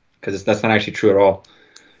 because that's not actually true at all.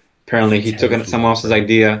 Apparently, he took someone else's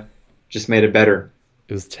idea, just made it better.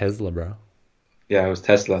 It was Tesla, bro. Yeah, it was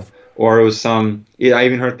Tesla, or it was some. Yeah, I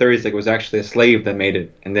even heard theories like it was actually a slave that made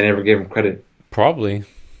it, and they never gave him credit. Probably.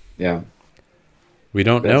 Yeah. We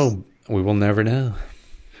don't know. We will never know.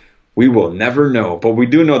 We will never know, but we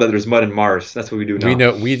do know that there's mud in Mars. That's what we do know. We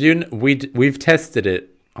know. We do. We've tested it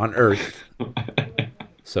on Earth,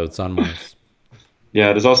 so it's on Mars.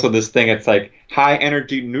 Yeah, there's also this thing. It's like high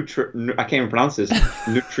energy I can't even pronounce this.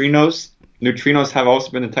 Neutrinos. Neutrinos have also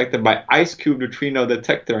been detected by Ice Cube neutrino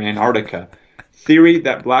detector in Antarctica. Theory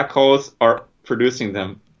that black holes are producing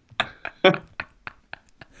them.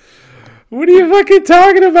 What are you fucking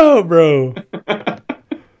talking about, bro?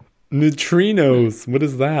 Neutrinos. What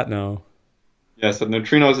is that now? Yeah, so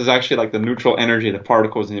neutrinos is actually like the neutral energy of the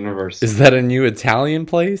particles in the universe. Is that a new Italian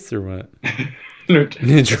place or what?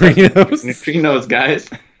 Neutrinos. Neutrinos, guys.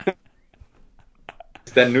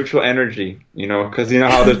 It's that neutral energy, you know, because you know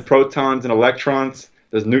how there's protons and electrons,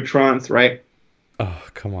 there's neutrons, right? Oh,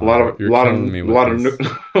 come on. A lot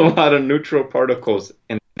of neutral particles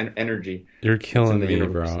and energy. You're killing me,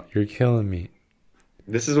 bro. You're killing me.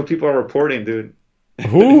 This is what people are reporting, dude.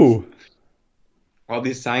 Who? All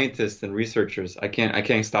these scientists and researchers. I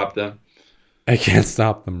can't stop them. I can't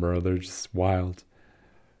stop them, bro. They're just wild.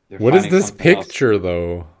 What is this picture,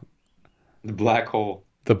 though? The black hole.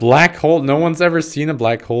 The black hole? No one's ever seen a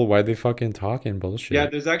black hole. Why are they fucking talking bullshit? Yeah,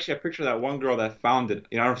 there's actually a picture of that one girl that found it.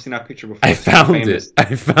 You know, I've never seen that picture before. I found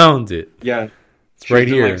it. Yeah. It's right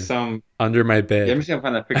here. Like some... Under my bed. Yeah, let me see if I can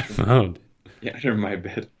find that picture. I found it. Yeah, under my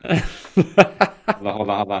bed. Hold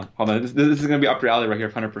on. This is going to be up your alley right here,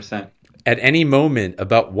 100%. At any moment,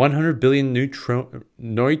 about 100 billion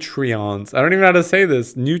neutrinos. I don't even know how to say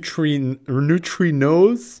this.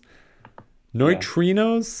 Neutrinos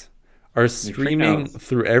are streaming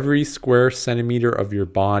through every square centimeter of your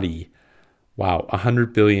body. Wow,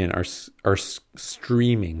 100 billion are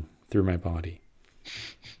streaming through my body.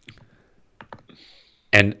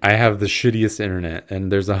 And I have the shittiest internet,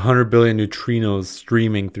 and there's 100 billion neutrinos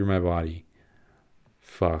streaming through my body.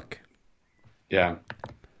 Fuck. Yeah.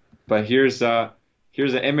 But here's an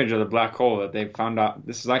image of the black hole that they found out.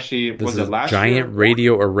 This is actually was it last year? Giant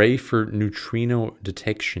radio array for neutrino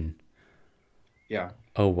detection. Yeah.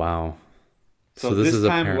 Oh wow. So this is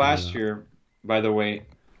time last year, by the way,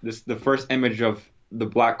 the first image of the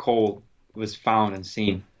black hole was found and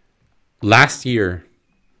seen. Last year.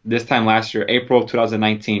 This time last year, April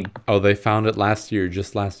 2019. Oh, they found it last year,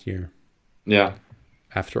 just last year. Yeah.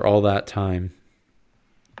 After all that time.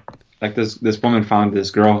 Like this woman found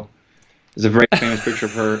this girl. There's a very famous picture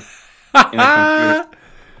of her in a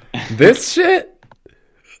computer. This shit?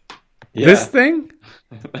 Yeah. This thing?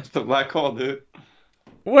 That's the black hole, dude.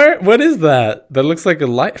 What is that? That looks like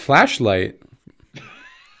a flashlight.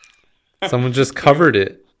 Someone just covered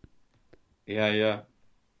it. Yeah.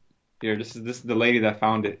 Here, this is the lady that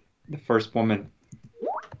found it. The first woman.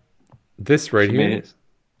 This right here?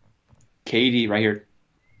 Katie, right here.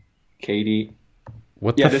 Katie.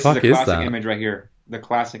 What the fuck is that? This is a classic image right here. The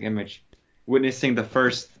classic image. Witnessing the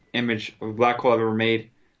first image of a black hole I've ever made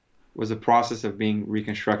was a process of being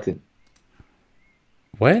reconstructed.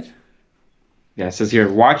 What? Yeah, it says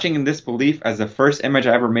here, watching in disbelief as the first image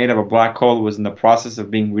I ever made of a black hole was in the process of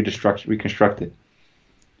being reconstructed.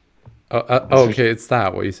 Okay, it's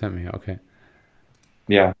that what you sent me. Okay.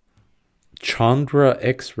 Yeah. Chandra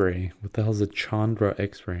X-ray. What the hell is a Chandra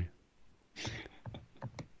X-ray?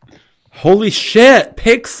 Holy shit!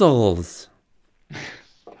 Pixels.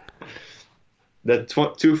 The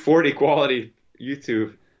 240 quality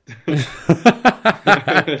YouTube.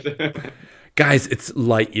 Guys, it's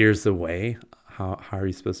light years away. How are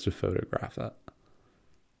you supposed to photograph that?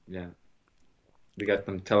 Yeah. They got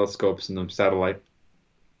them telescopes and them satellite.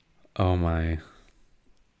 Oh my.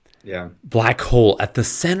 Yeah. Black hole at the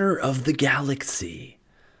center of the galaxy.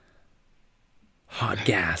 Hot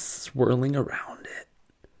gas swirling around it.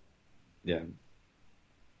 Yeah.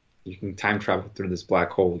 You can time travel through this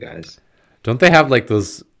black hole, guys. Don't they have like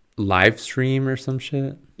those live stream or some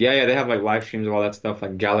shit? Yeah, they have like live streams of all that stuff,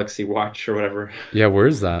 like Galaxy Watch or whatever. Yeah,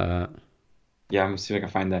 where's that at? Yeah, I'm gonna see if I can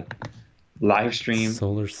find that. Live stream.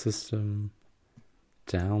 Solar system.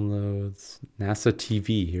 Downloads. NASA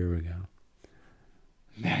TV. Here we go.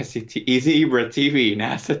 Easy Ibra TV.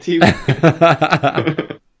 NASA TV.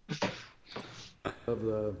 Of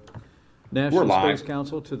the National Space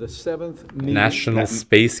Council to the 7th meeting. National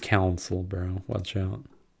Space Council, bro. Watch out.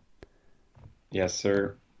 Yes,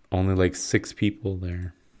 sir. Only like 6 people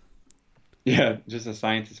there. Yeah, just a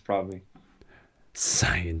scientist probably.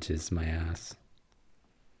 Scientist, my ass.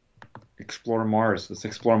 Explore Mars. Let's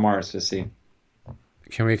explore Mars to see.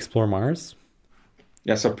 Can we explore Mars?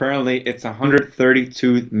 Yes, apparently it's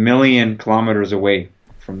 132 million kilometers away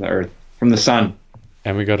from the Earth, from the sun.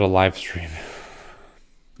 And we got a live stream.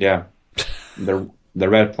 Yeah. The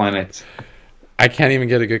red planet. I can't even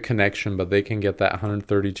get a good connection, but they can get that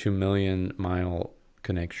 132 million mile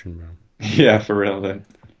connection, bro. Yeah, for real.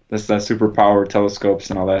 That's that super power telescopes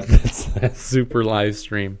and all that. That's that super live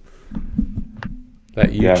stream.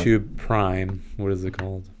 That YouTube Prime. What is it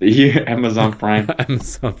called? Yeah, Amazon Prime.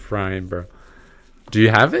 Amazon Prime, bro. Do you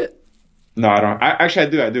have it? No, I don't.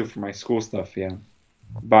 Actually, I do for my school stuff, yeah.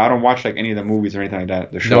 But I don't watch like any of the movies or anything like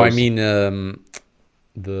that. The shows. No, I mean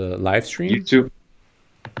the live stream? YouTube.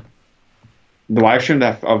 The live stream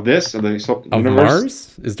of this of the of universe?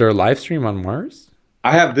 Mars? Is there a live stream on Mars?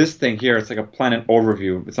 I have this thing here. It's like a planet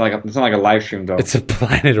overview. It's not like a live stream though. It's a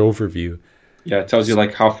planet overview. Yeah, it tells you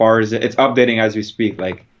like how far is it. It's updating as we speak.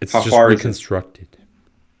 Like it's how just far reconstructed. Is it?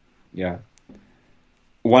 Yeah.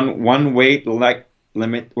 One way light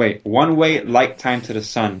time to the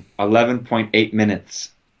sun 11.8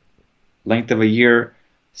 minutes. Length of a year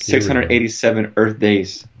 687 Earth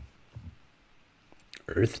days.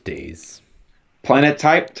 Earth days. Planet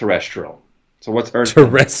type terrestrial. So what's Earth?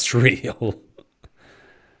 Terrestrial.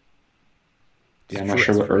 Yeah, I'm not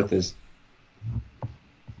sure what Earth is.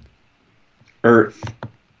 Earth.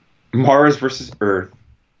 Mars versus Earth.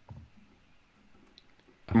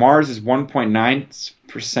 Mars is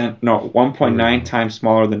 1.9 times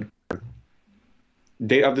smaller than Earth.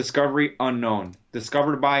 Date of discovery unknown.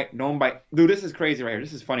 Discovered by, known by. Dude, this is crazy right here.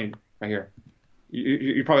 This is funny right here.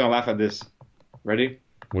 You're probably gonna laugh at this. Ready?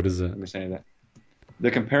 What is it? Let me say that.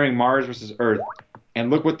 They're comparing Mars versus Earth, and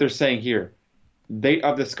look what they're saying here. Date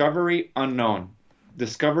of discovery unknown.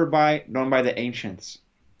 Discovered by, known by the ancients.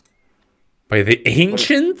 By the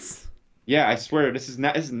ancients? Yeah, I swear this is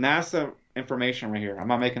NASA information right here. I'm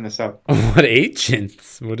not making this up. What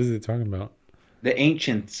ancients? What is it talking about? The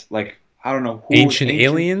ancients, like I don't know who. Ancient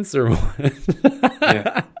aliens or what?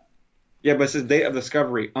 Yeah, but it says date of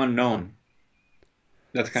discovery unknown.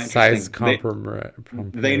 That's kind of size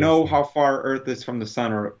interesting. They know how far Earth is from the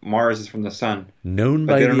sun or Mars is from the sun. Known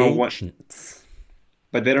by the ancients.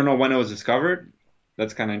 But they don't know when it was discovered.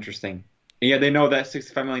 That's kind of interesting. And yeah, they know that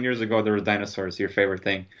 65 million years ago there were dinosaurs. Your favorite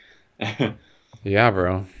thing. Yeah,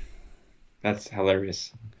 bro. That's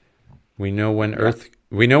hilarious. We know when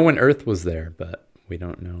Earth was there, but we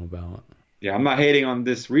don't know about. Yeah, I'm not hating on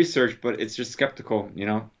this research, but it's just skeptical, you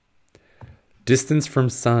know. Distance from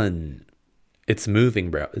sun. It's moving,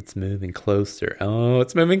 bro. It's moving closer. Oh,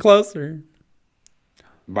 it's moving closer.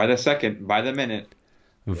 By the second, by the minute.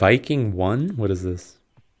 Viking 1? What is this?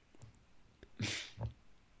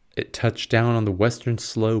 It touched down on the western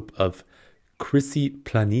slope of Crissi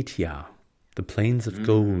Planitia, the Plains of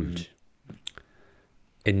Gold,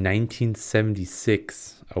 in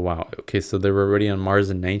 1976. Oh, wow. Okay, so they were already on Mars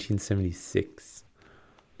in 1976.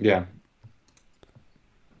 Yeah.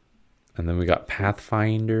 And then we got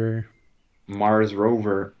Pathfinder. Mars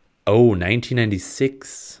rover. Oh,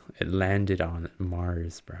 1996. It landed on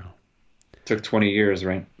Mars, bro. Took 20 years,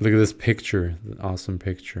 right? Look at this picture. Awesome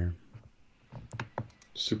picture.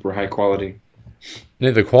 Super high quality.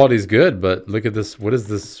 Yeah, the quality's good, but look at this. What is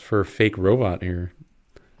this for a fake robot here?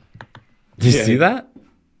 Did you see that?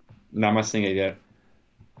 No, I'm not seeing it yet.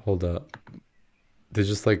 Hold up. They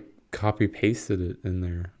just like copy pasted it in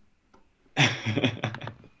there.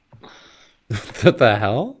 What the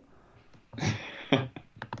hell?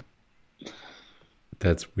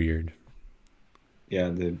 That's weird. Yeah,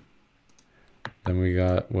 dude. Then we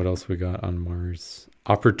got, what else we got on Mars?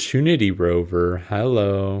 Opportunity rover.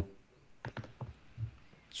 Hello.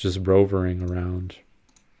 It's just rovering around.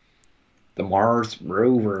 The Mars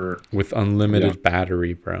rover. With unlimited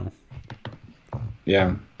battery, bro.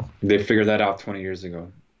 Yeah. They figured that out 20 years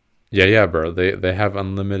ago. Yeah, bro. They have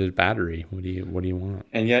unlimited battery. What do you want?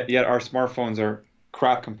 And yet our smartphones are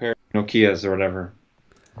crap compared to Nokia's or whatever.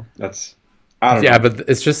 That's, I don't know. Yeah, but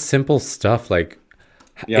it's just simple stuff. Like,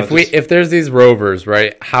 Yeah, if there's these rovers,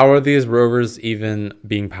 right? How are these rovers even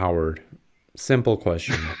being powered? Simple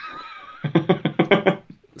question.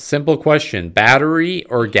 Simple question. Battery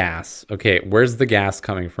or gas? Okay, where's the gas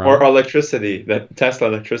coming from? Or electricity, that Tesla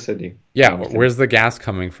electricity. Yeah, where's the gas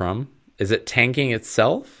coming from? Is it tanking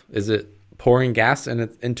itself? Is it pouring gas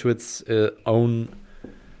into its own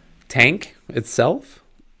tank itself?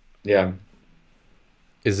 Yeah.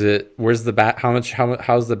 Is it, where's the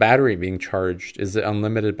how's the battery being charged? Is it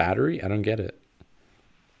unlimited battery? I don't get it.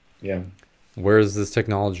 Yeah. Where is this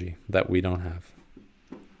technology that we don't have?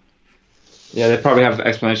 Yeah, they probably have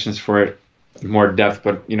explanations for it in more depth,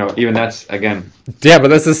 but even that's again. Yeah, but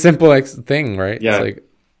that's a simple thing, right? Yeah. It's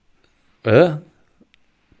like,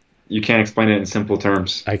 you can't explain it in simple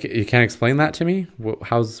terms. You can't explain that to me?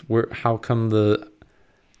 How come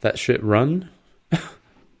that shit run?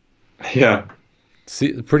 Yeah.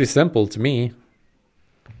 See, pretty simple to me.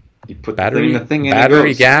 You put battery, the thing in,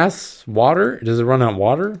 battery, gas, water. Does it run on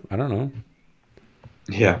water? I don't know.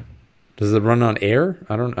 Yeah. Does it run on air?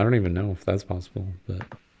 I don't even know if that's possible. But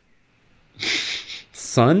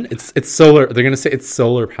sun? It's solar. They're gonna say it's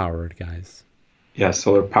solar powered, guys. Yeah,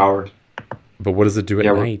 solar powered. But what does it do at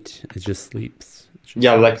night? It just sleeps.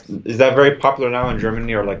 Yeah, like, is that very popular now in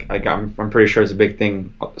Germany, or like I'm pretty sure it's a big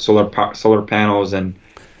thing. Solar panels and.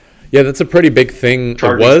 Yeah, that's a pretty big thing.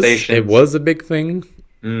 It was a big thing.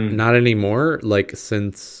 Not anymore. Like,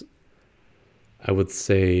 since I would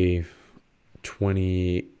say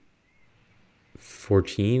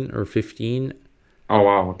 2014 or 15. Oh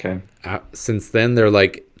wow, okay. Since then, they're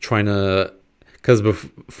like trying to, because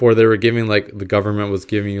before they were giving, like, the government was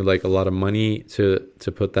giving you like a lot of money to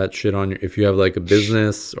put that shit on if you have like a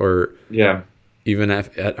business, or even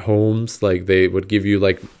at homes, like they would give you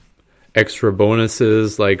like extra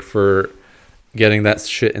bonuses, like for getting that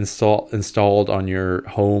shit installed on your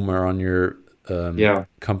home or on your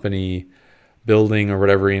company building or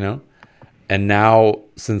whatever, And now,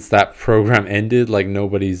 since that program ended, like,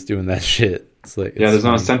 nobody's doing that shit. It's like, there's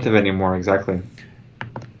no incentive anymore. Exactly.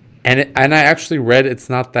 And I actually read it's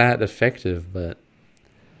not that effective, but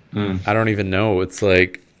I don't even know. It's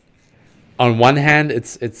like, on one hand,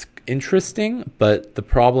 it's interesting, but the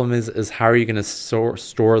problem is how are you going to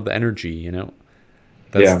store the energy?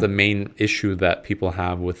 That's the main issue that people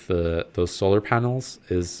have with those solar panels.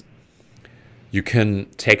 Is you can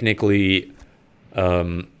technically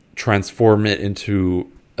transform it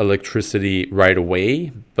into electricity right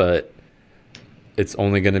away, but it's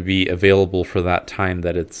only going to be available for that time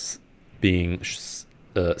that it's being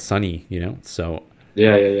sunny, So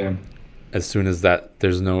yeah. As soon as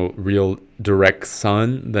there's no real direct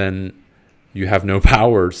sun, then you have no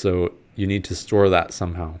power. So you need to store that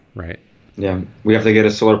somehow, right? Yeah, we have to get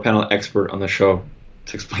a solar panel expert on the show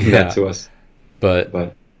to explain that to us.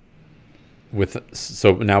 But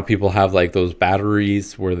so now people have like those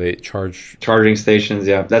batteries where they charging stations.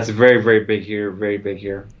 Yeah, that's very, very big here. Very big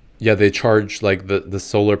here. Yeah, they charge, like, the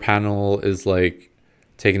solar panel is like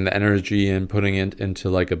taking the energy and putting it into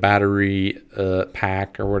like a battery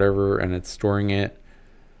pack or whatever, and it's storing it.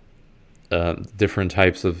 Different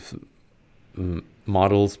types of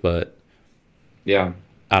models, but I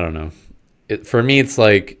don't know. For me, it's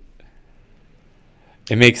like,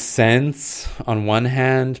 it makes sense on one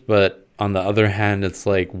hand, but on the other hand, it's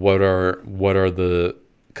like, what are the,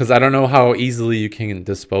 because I don't know how easily you can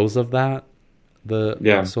dispose of that,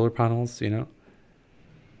 the solar panels, I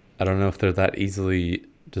don't know if they're that easily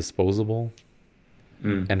disposable,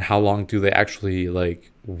 and how long do they actually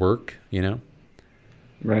like work,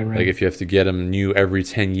 Right. Like, if you have to get them new every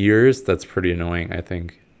 10 years, that's pretty annoying, I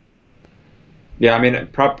think. Yeah, I mean,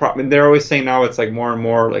 they're always saying now it's like more and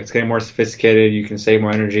more, like, it's getting more sophisticated. You can save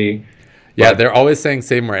more energy. Yeah, they're always saying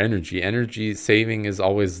save more energy. Energy saving is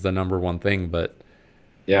always the number one thing, but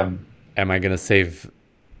am I going to save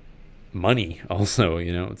money also?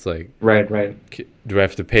 It's like, right. Do I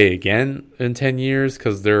have to pay again in 10 years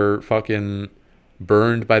because they're fucking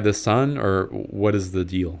burned by the sun, or what is the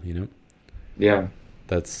deal? Yeah,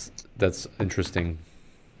 that's interesting.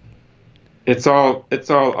 It's all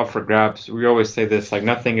up for grabs. We always say this, like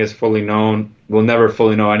nothing is fully known. We'll never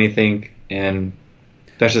fully know anything, and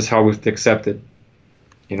that's just how we have to accept it.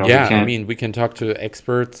 You know, yeah, I mean, we can talk to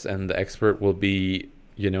experts, and the expert will be,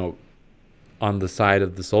 on the side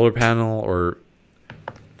of the solar panel, or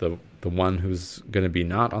the one who's going to be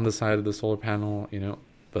not on the side of the solar panel,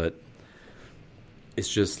 but it's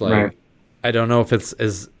just like, right. I don't know if it's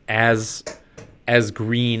as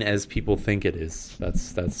green as people think it is.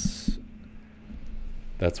 That's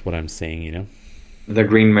what I'm saying, The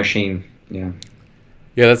green machine, yeah.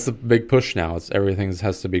 Yeah, that's the big push now. It's everything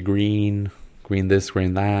has to be green this,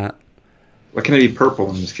 green that. Why can't it be purple?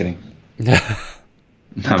 I'm just kidding. No,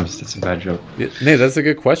 that's a bad joke. No, that's a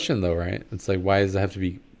good question though, right? It's like, why does it have to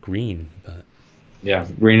be green? But yeah,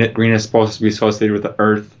 green is supposed to be associated with the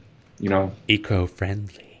earth,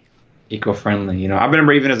 eco-friendly. I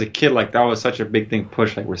remember even as a kid, like that was such a big thing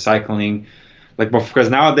push, like recycling, like because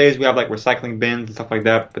nowadays we have like recycling bins and stuff like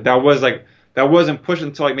that, but that wasn't pushed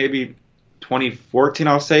until like maybe 2014,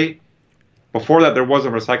 I'll say. Before that, there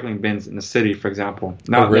wasn't recycling bins in the city, for example.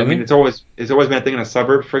 Now, really? I mean, it's always been a thing in a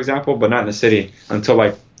suburb, for example, but not in the city until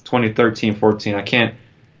like 2013, 14. I can't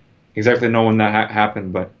exactly know when that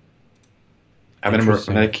happened, but I remember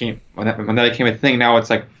when that became a thing. Now it's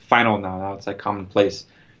like final. Now it's like commonplace.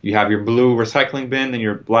 You have your blue recycling bin and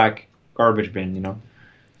your black garbage bin.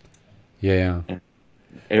 Yeah.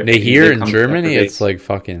 Here in Germany, it's like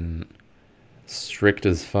fucking strict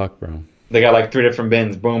as fuck, bro. They got like 3 different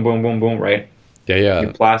bins. Boom, boom, boom, boom, right? Yeah.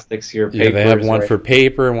 Your plastics, your papers. Yeah, they have one for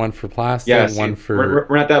paper, one for plastic, one for...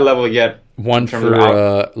 We're not that level yet. One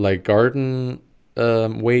for like garden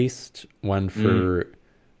waste, one for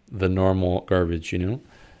the normal garbage,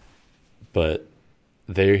 But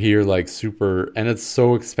they're here like super... And it's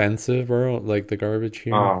so expensive, bro, like the garbage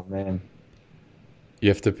here. Oh, man. You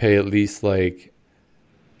have to pay at least like,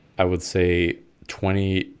 I would say,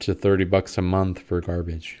 $20 to $30 a month for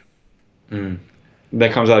garbage.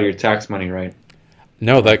 That comes out of your tax money, right?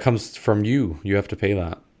 No, that comes from you. You have to pay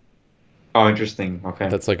that. Oh, interesting. Okay.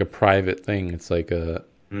 That's like a private thing. It's like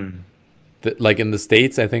like in the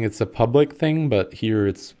States, I think it's a public thing, but here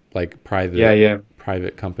it's like private. Yeah.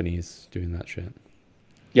 Private companies doing that shit.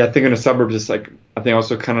 Yeah, I think in the suburbs it's like, I think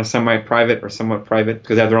also kind of semi-private or somewhat private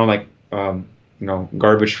because they have their own like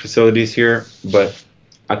garbage facilities here. But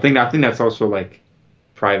I think that's also like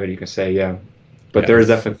private, you can say, yeah. But there is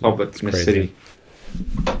definitely public in the city.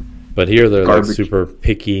 But here they're like super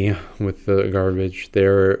picky with the garbage.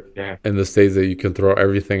 They're in the States that you can throw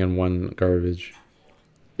everything in one garbage.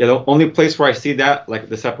 Yeah, the only place where I see that, like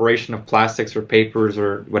the separation of plastics or papers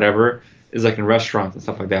or whatever, is like in restaurants and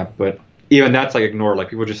stuff like that. But even that's like ignored. Like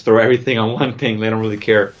people just throw everything on one thing. They don't really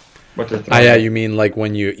care what they're throwing. Yeah, you mean like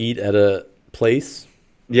when you eat at a place?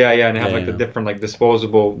 Yeah, and they have the different like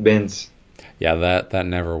disposable bins. Yeah, that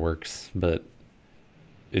never works, but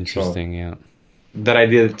interesting, yeah. That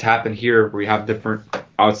idea to tap in here where you have different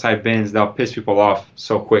outside bins, that'll piss people off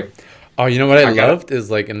so quick. Oh, you know what I loved is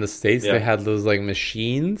like in the States they had those like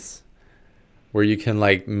machines where you can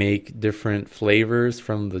like make different flavors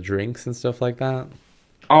from the drinks and stuff like that.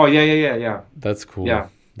 Oh, yeah. That's cool. Yeah.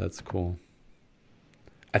 That's cool.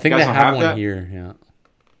 I think they have one here, yeah.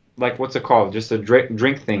 Like, what's it called? Just a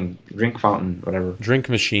drink thing, drink fountain, whatever. Drink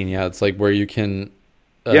machine, yeah. It's like where you can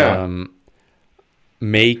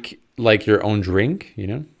make like your own drink,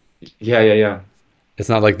 Yeah. It's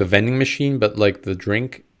not like the vending machine, but like the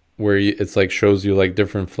drink where it's like shows you like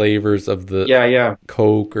different flavors of the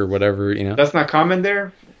Coke or whatever, That's not common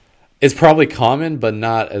there? It's probably common, but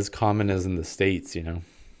not as common as in the States,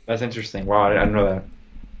 That's interesting. Wow, I didn't know that.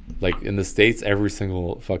 Like in the States, every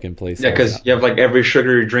single fucking place. Yeah, because you have like every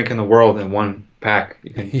sugary drink in the world in one pack.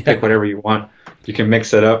 You can pick whatever you want. You can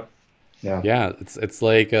mix it up. Yeah. Yeah, it's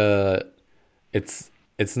like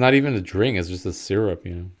it's not even a drink. It's just a syrup,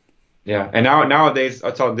 Yeah, and nowadays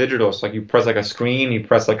it's all digital. So like you press like a screen, you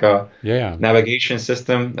press like a navigation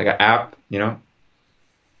system, like an app. Now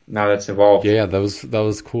that's evolved. Yeah, that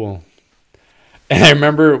was cool. And I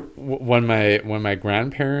remember when my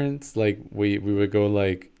grandparents like we would go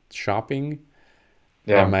like shopping.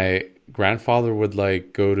 Yeah. And my grandfather would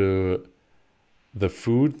like go to the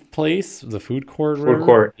food place, the food court. Food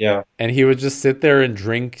court, yeah. And he would just sit there and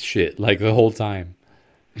drink shit like the whole time.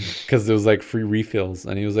 Because there was like free refills,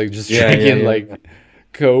 and he was like just drinking like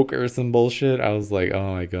Coke or some bullshit. I was like,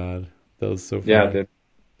 oh my god, that was so funny. Yeah, dude.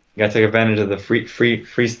 You gotta take advantage of the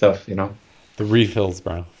free stuff, The refills,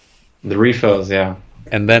 bro. The refills, yeah.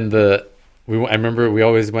 And then I remember we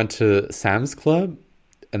always went to Sam's Club,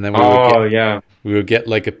 and then we would get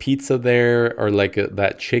like a pizza there or like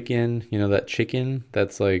that chicken, that chicken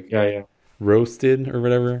that's like roasted or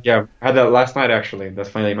whatever. Yeah, I had that last night actually. That's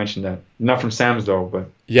funny that you mentioned that. Not from Sam's though, but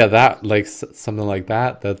Yeah, that like something like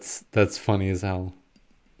that. That's funny as hell.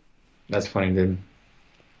 that's funny, dude.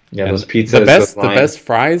 Yeah, And those pizzas. the best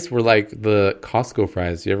fries were like the Costco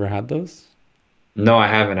fries. You ever had those? No, I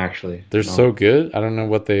haven't actually. They're No. so good. I don't know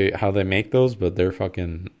how they make those, but they're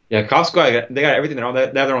fucking Yeah, Costco. They got everything. They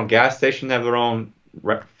have their own gas station. They have their own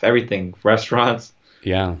everything. Restaurants.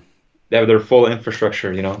 yeah. They have their full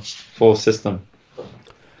infrastructure. You know, full system.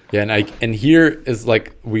 Yeah, and here is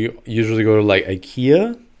like we usually go to like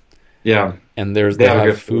IKEA, Yeah, and they They have have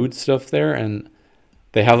good food stuff there, and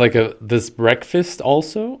they have like this breakfast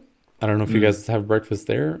also. I don't know if you guys have breakfast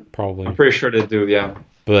there, probably, I'm pretty sure they do. Yeah,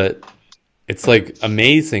 but it's like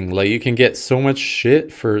amazing. Like you can get so much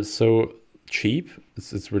shit for so cheap.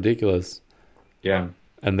 It's ridiculous. yeah,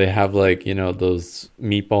 And they have like, you know, those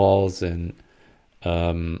meatballs and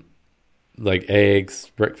like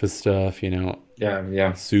eggs, breakfast stuff, you know, yeah,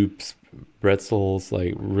 yeah, soups, pretzels,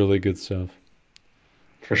 like really good stuff.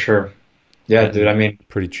 for sure. Yeah, And dude. I mean,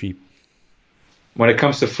 pretty cheap. when it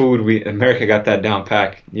comes to food, America got that down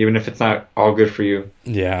pack. Even if it's not all good for you,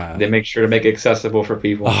 Yeah. they make sure to make it accessible for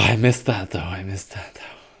people. Oh, I missed that though.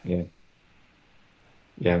 Yeah,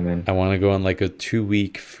 yeah, man. I want to go on like a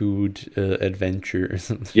 2-week food adventure or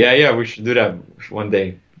something. Yeah, yeah. We should do that one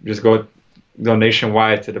day. Just go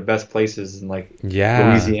nationwide to the best places in like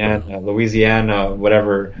Yeah. Louisiana,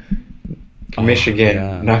 whatever. Michigan,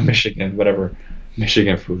 yeah. not Michigan, whatever.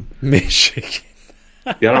 Michigan food. Michigan.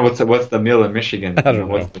 Yeah, I don't know what's the meal in Michigan. I don't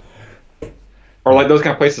know. Or like those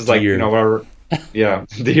kind of places, like Deer. you know, whatever. Yeah,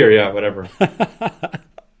 deer. Yeah, whatever.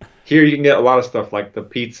 Here you can get a lot of stuff like the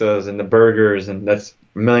pizzas and the burgers, and that's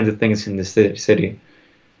millions of things in the city.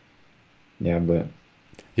 Yeah, but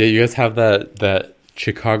Yeah, you guys have that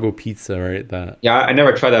Chicago pizza, right? That yeah, I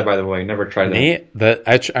never tried that, by the way. Never tried that. Nate,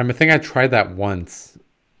 I think I tried that once.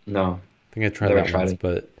 No. I think I tried Never that tried once, it.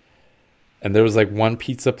 but and there was like one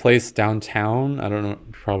pizza place downtown. I don't know,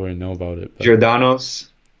 you probably know about it. But Giordano's.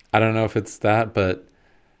 I don't know if it's that, but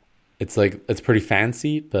it's like it's pretty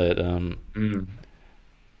fancy. But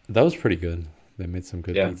that was pretty good. They made some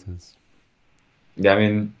good Yeah. pizzas. Yeah, I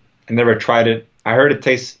mean, I never tried it. I heard it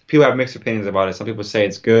tastes. People have mixed opinions about it. Some people say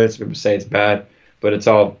it's good. Some people say it's bad. But it's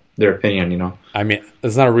all their opinion, you know. I mean,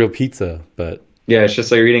 it's not a real pizza, but Yeah, it's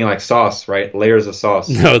just like you're eating like sauce, right? Layers of sauce.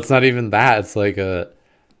 no, it's not even that. It's like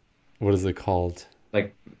what is it called?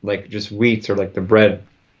 Like just wheat or like the bread.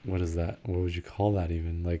 What is that? What would you call that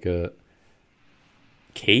even? Like a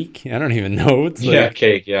cake? I don't even know. It's like, Yeah,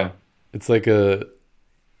 cake. Yeah, it's like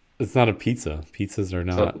it's not a pizza. Pizzas are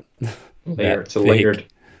not layer. that It's a thick, layered,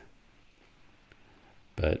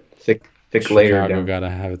 but thick layered. Chicago Yeah. gotta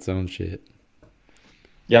have its own shit.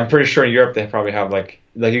 Yeah, I'm pretty sure in Europe they probably have like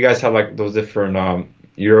you guys have like those different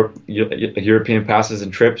European passes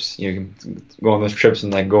and trips. You can go on those trips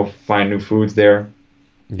and like go find new foods there.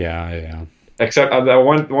 Yeah. Except the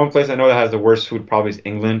one place I know that has the worst food probably is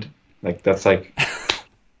England. Like that's like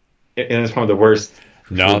it is one of the worst.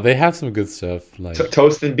 No, they have some good stuff. Like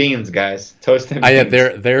Toast and beans, guys. Toast and beans. yeah,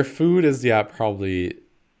 their food is probably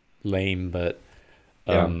lame, but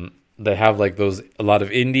they have like a lot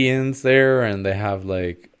of Indians there, and they have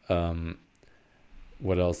like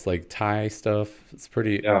what else, like Thai stuff. It's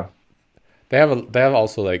pretty. Yeah. They have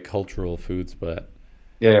also like cultural foods, but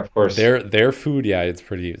yeah, of course. Their food, it's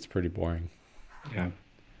pretty boring. Yeah.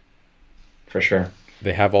 For sure.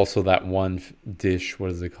 They have also that one dish. What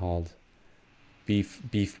is it called?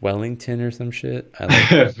 Beef Wellington or some shit.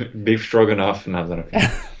 Beef stroganoff, and okay.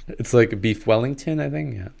 It's like a beef Wellington, I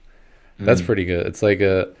think. Yeah, that's pretty good. It's like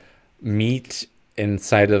a meat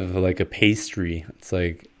inside of like a pastry. It's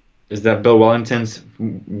like. Is that Bill Wellington's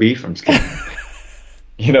beef? I'm just kidding.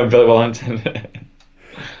 You know Bill Wellington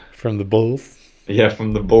from the Bulls. Yeah,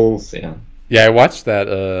 from the Bulls. Yeah. Yeah, I watched that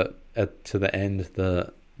to the end.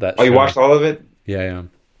 That. Oh, you watched all of it? Yeah.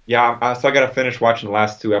 Yeah, so I gotta finish watching the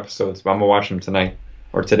last 2 episodes, but I'm gonna watch them tonight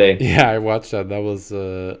or today. Yeah, I watched that. That was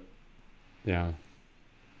yeah.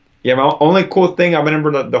 Yeah, my only cool thing I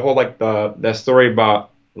remember the whole like the story about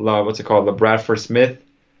what's it called, the Bradford Smith,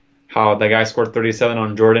 how the guy scored 37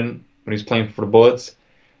 on Jordan when he was playing for the Bullets.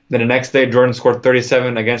 Then the next day, Jordan scored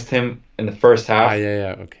 37 against him in the first half.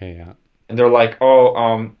 Okay, yeah. And they're like,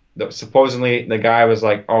 supposedly the guy was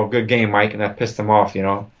like, "Oh, good game, Mike," and that pissed him off, you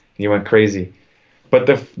know. And he went crazy. But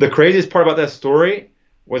the craziest part about that story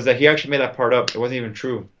was that he actually made that part up. It wasn't even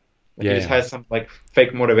true. He just had some like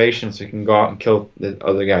fake motivation so he can go out and kill the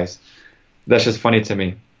other guys. That's just funny to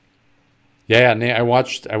me. Yeah, I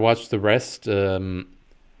watched the rest.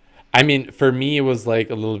 I mean, for me, it was like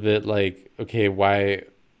a little bit like, okay, why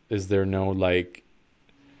is there no like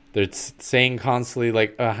they're saying constantly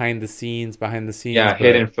like behind the scenes. Yeah,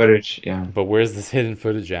 hidden footage. Yeah. But where's this hidden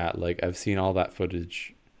footage at? Like, I've seen all that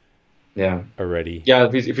footage. Yeah. Already. Yeah,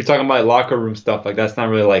 if you're talking about locker room stuff, like that's not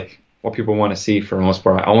really like what people want to see for the most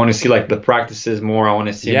part. I want to see like the practices more. I want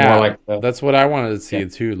to see more like that's what I wanted to see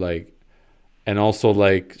too. Like, and also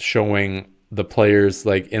like showing the players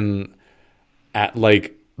like at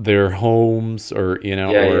like their homes or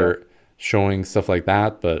or showing stuff like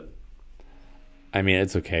that. But I mean,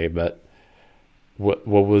 it's okay. But what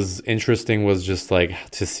was interesting was just like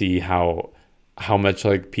to see how much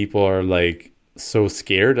like people are like so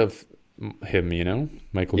scared of him,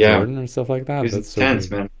 Michael Jordan and stuff like that. That's so tense,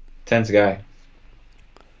 man. Tense guy.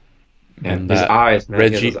 And his eyes, man.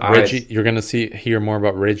 Reggie, you're gonna hear more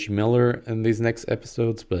about Reggie Miller in these next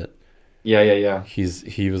episodes, but yeah.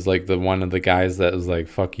 He was like one of the guys that was like,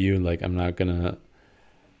 "Fuck you!" Like, I'm not gonna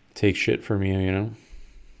take shit from you,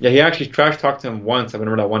 Yeah, he actually trash talked to him once. I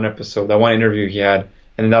remember that one episode, that one interview he had,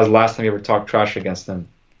 and that was the last time he ever talked trash against him.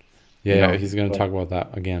 Yeah, he's gonna talk about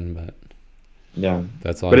that again, but yeah,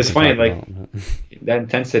 that's all. But it's funny, like that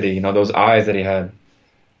intensity, those eyes that he had.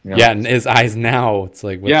 Yeah, and his eyes now, it's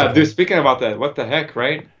like... dude, speaking about that, what the heck,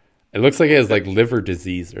 right? It looks like he has, like, liver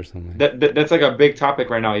disease or something. That's, like, a big topic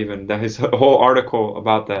right now, even. His whole article's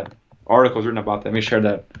written about that. Let me share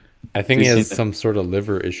that. I think he has some sort of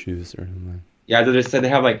liver issues or something. Yeah, they said he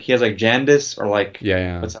has, like, jaundice or, like...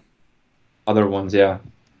 Yeah. Other ones, yeah.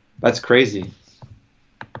 That's crazy.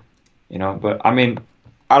 But, I mean,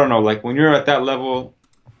 I don't know. Like, when you're at that level,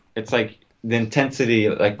 it's, like... the intensity,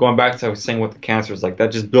 like going back to saying what the cancer is like,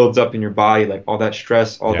 that just builds up in your body, like all that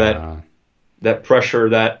stress, all that pressure,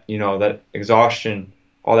 that that exhaustion,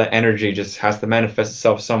 all that energy just has to manifest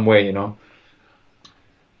itself some way,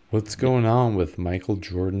 What's going on with Michael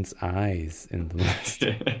Jordan's eyes in the last?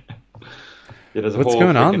 What's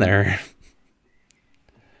going on there?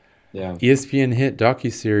 Yeah. ESPN hit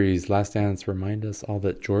docuseries Last Dance remind us all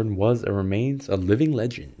that Jordan was and remains a living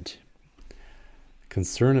legend.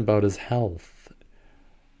 Concern about his health.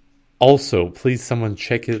 Also, please someone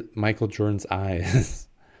check Michael Jordan's eyes.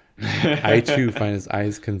 I too find his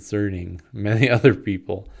eyes concerning. Many other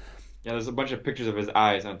people. Yeah, there's a bunch of pictures of his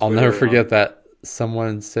eyes on Twitter. I'll never forget that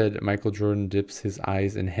someone said Michael Jordan dips his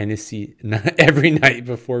eyes in Hennessy every night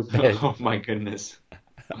before bed. Oh my goodness.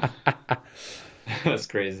 That's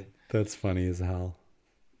crazy. That's funny as hell.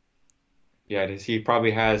 Yeah, he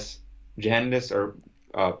probably has jaundice or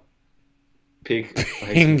Kula.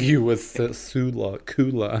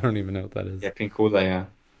 I don't even know what that is. Yeah, pinkula, yeah.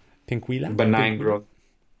 Pinguila? Benign growth.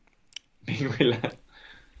 Pinguila.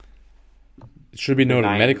 It should be noted,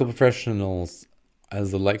 medical professionals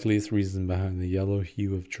as the likeliest reason behind the yellow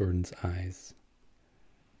hue of Jordan's eyes.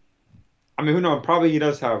 I mean, who knows? Probably he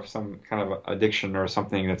does have some kind of addiction or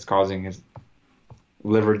something that's causing his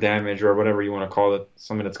liver damage or whatever you want to call it.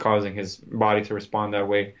 Something that's causing his body to respond that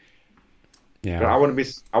way. Yeah, but I wouldn't be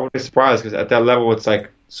surprised because at that level, it's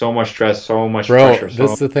like so much stress, so much pressure. Bro,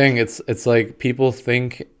 this is the thing. It's like people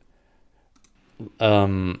think,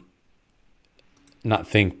 not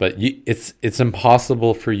think, but it's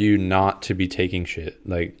impossible for you not to be taking shit.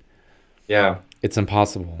 Like, yeah, it's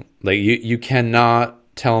impossible. Like you cannot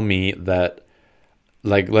tell me that.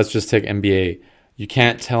 Like, let's just take NBA. You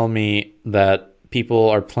can't tell me that people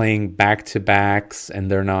are playing back-to-backs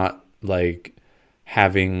and they're not like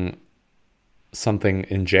having something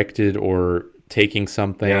injected or taking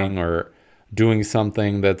something or doing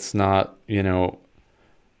something that's not,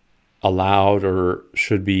 allowed or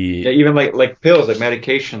should be. Yeah, even like pills, like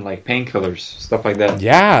medication, like painkillers, stuff like that.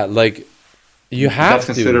 Yeah, like you have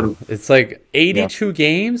That's to. It's like 82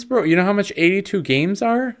 games, bro. You know how much 82 games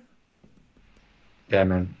are? Yeah,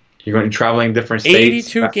 man. You're going traveling different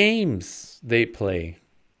states. 82 games they play.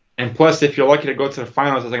 And plus, if you're lucky to go to the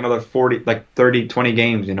finals, it's like another 40, like 30, 20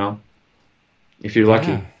 games, if you're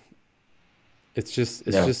lucky. It's just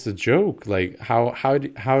a joke. Like how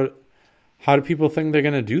do people think they're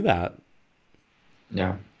gonna do that?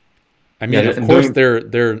 Yeah. I mean, of course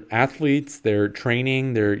they're athletes, they're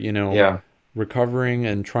training, they're recovering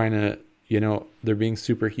and trying to, they're being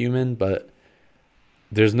superhuman, but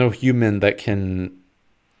there's no human that can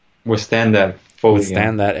withstand that fully.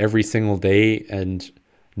 That every single day and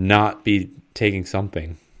not be taking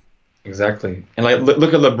something. Exactly. And like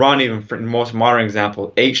look at LeBron, even for the most modern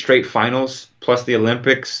example, 8 straight finals plus the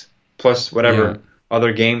Olympics plus whatever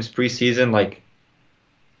other games preseason, like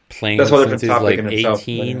playing that's what since he's like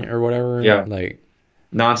 18 or whatever. Yeah. Like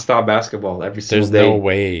non-stop basketball every single day. There's no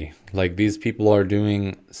way. Like these people are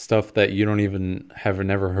doing stuff that you don't even have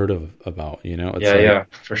never heard about,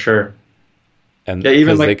 It's for sure. And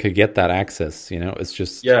even they could get that access, it's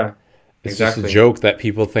just It's Exactly. just a joke that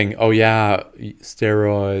people think, oh yeah,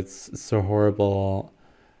 steroids, it's so horrible.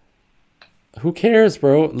 Who cares,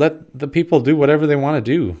 bro? Let the people do whatever they want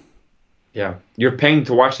to do. Yeah, you're paying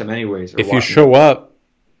to watch them anyways. If you show up,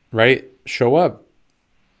 right? Show up.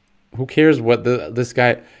 Who cares what this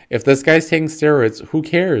guy? If this guy's taking steroids, who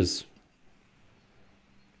cares?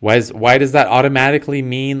 Why does that automatically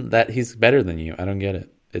mean that he's better than you? I don't get it.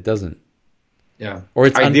 It doesn't. Yeah. Or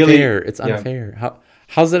it's Ideally, unfair. It's unfair.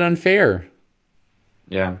 How's it unfair?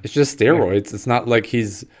 Yeah. It's just steroids. Yeah. It's not like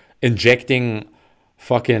he's injecting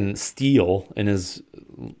fucking steel in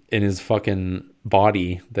his fucking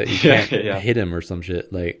body that you can't hit him or some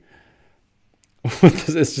shit. Like,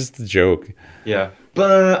 it's just a joke. Yeah.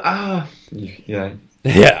 But I'm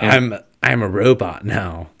a robot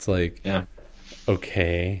now. It's like,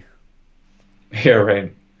 okay. Yeah,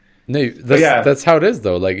 right. No, that's how it is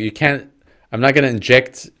though. Like, you can't. I'm not gonna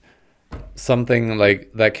inject something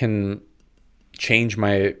like that can change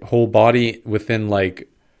my whole body within like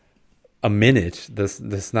a minute.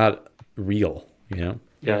 That's not real, you know?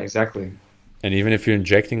 Yeah, exactly. And even if you're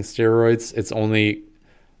injecting steroids, it's only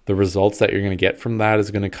the results that you're going to get from that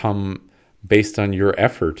is going to come based on your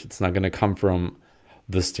effort. It's not going to come from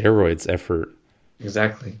the steroids effort.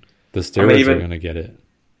 Exactly. The steroids are going to get it.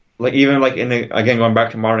 Like even like again going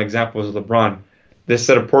back to modern examples of LeBron, this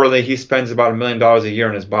said reportedly he spends about $1 million a year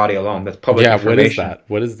on his body alone. That's public information.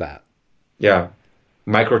 What is that? Yeah.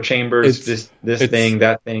 Microchambers, this thing,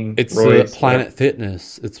 that thing. It's roids, Planet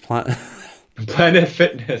Fitness. It's Planet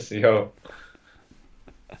Fitness, yo.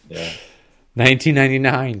 Yeah.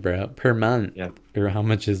 $19.99, bro, per month. Yeah. Or how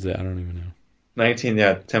much is it? I don't even know.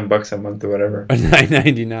 $10 a month or whatever.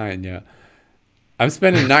 $9.99, yeah. I'm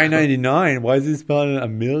spending $9.99. Why is he spending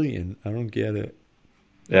 $1 million? I don't get it.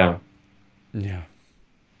 Yeah. Yeah.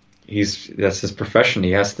 That's his profession.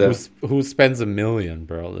 He has to. Who spends $1 million,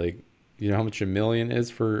 bro? Like, you know how much $1 million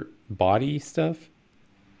is for body stuff?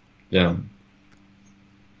 Yeah.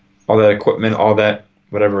 All that equipment, all that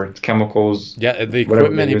whatever, it's chemicals. Yeah, the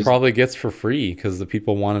equipment he probably gets for free because the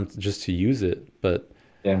people want him just to use it. But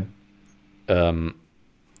yeah,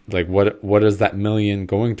 like what is that $1 million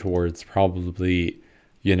going towards? Probably,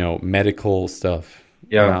 medical stuff.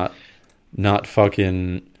 Yeah, not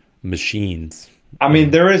fucking machines. I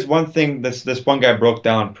mean, there is one thing this one guy broke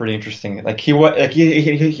down pretty interesting. Like he like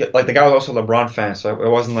the guy was also a LeBron fan, so it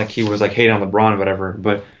wasn't like he was like hating on LeBron or whatever.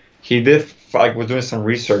 But he did was doing some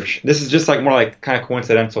research. This is just like more like kind of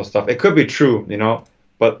coincidental stuff. It could be true,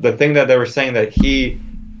 But the thing that they were saying that he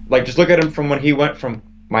just look at him from when he went from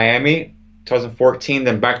Miami 2014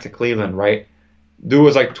 then back to Cleveland, right? Dude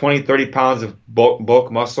was like 20-30 pounds of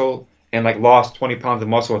bulk muscle and like lost 20 pounds of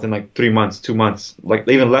muscle within like 3 months, 2 months, like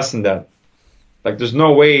even less than that. Like, there's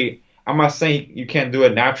no way. I'm not saying you can't do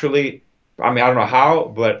it naturally. I mean, I don't know how,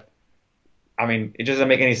 but I mean, it doesn't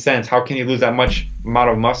make any sense. How can you lose that much amount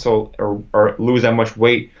of muscle or lose that much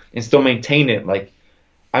weight and still maintain it? Like,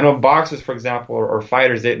 I know boxers, for example, or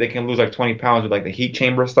fighters, they can lose like 20 pounds with like the heat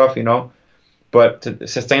chamber stuff, But to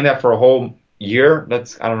sustain that for a whole year,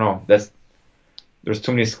 I don't know. There's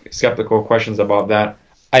too many skeptical questions about that.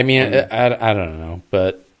 I mean, I don't know,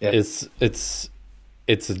 but yeah.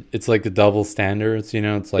 It's like the double standards,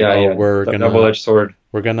 It's like we're gonna double-edged sword.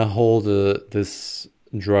 We're gonna hold this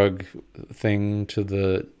drug thing to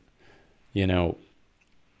the,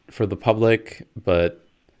 for the public, but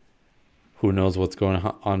who knows what's going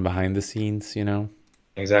on behind the scenes,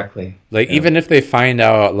 Exactly. Like even if they find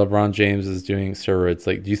out LeBron James is doing steroids,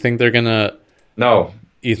 like, do you think they're gonna? No.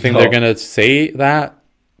 You think they're gonna say that?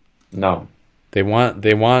 No. They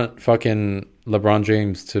want fucking LeBron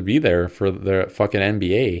James to be there for their fucking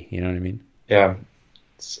NBA. You know what I mean? Yeah,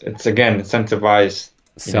 it's again incentivized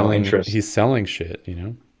selling interest. He's selling shit,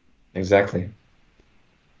 Exactly.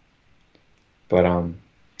 But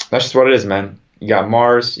that's just what it is, man. You got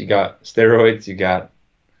Mars, you got steroids, you got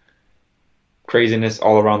craziness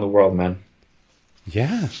all around the world, man.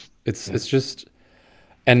 Yeah, it's just.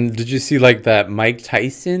 And did you see like that Mike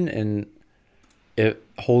Tyson and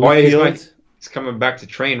Holyfield? He's coming back to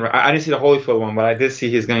train. Right? I didn't see the Holyfield one, but I did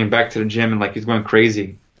see he's going back to the gym and like he's going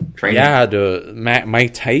crazy training. Yeah,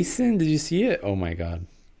 Mike Tyson. Did you see it? Oh my god.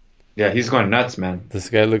 Yeah, he's going nuts, man. This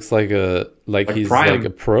guy looks like he's prime. Like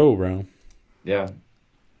a pro, bro. Yeah,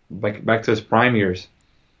 like back to his prime years.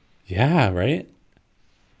 Yeah, right.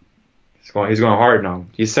 He's going hard now.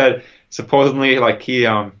 He said supposedly like he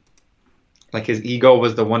like his ego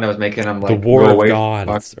was the one that was making him like the war of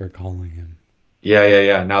gods are calling him.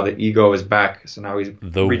 Yeah. Now the ego is back, so now he's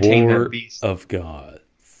retained that beast of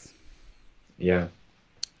gods. Yeah.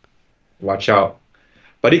 Watch out.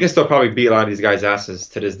 But he can still probably beat a lot of these guys' asses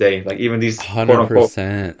to this day. Like even these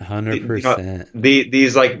 100%, 100%.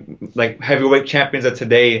 These like heavyweight champions of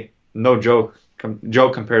today, no joke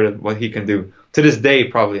compared to what he can do to this day,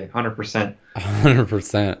 probably 100%.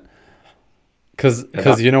 100%.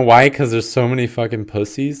 Because you know why? Because there's so many fucking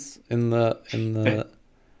pussies in the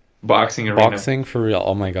boxing arena. Boxing for real.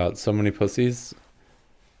 Oh my god, so many pussies.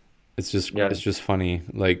 It's just funny.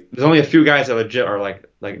 Like there's only a few guys that legit are like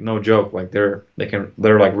no joke. Like they're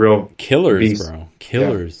like real killers, beasts. bro.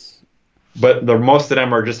 Killers. Yeah. But most of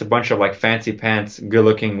them are just a bunch of like fancy pants, good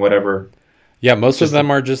looking, whatever. Yeah, most of them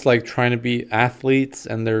are just like trying to be athletes,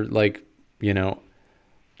 and they're like,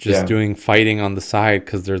 just doing fighting on the side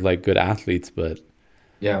because they're like good athletes. But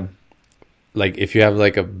like if you have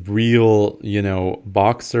like a real,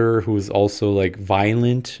 boxer who's also like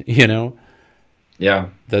violent, yeah,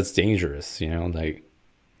 that's dangerous, like,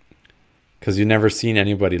 because you've never seen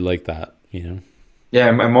anybody like that, Yeah,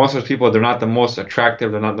 and most of those people, they're not the most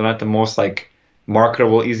attractive. They're not the most like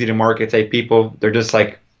marketable, easy to market type people. They're just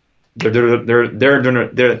like they're there to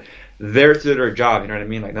do their job. You know what I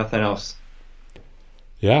mean? Like nothing else.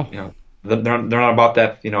 Yeah. They're not about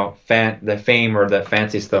that. The fame or that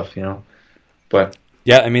fancy stuff. But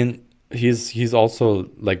yeah, I mean, he's also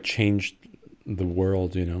like changed the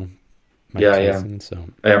world. Mike Tyson, so.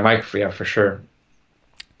 Mike, for sure.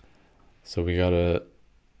 So we gotta,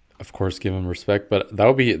 of course, give him respect. But that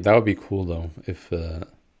would be cool though if. Of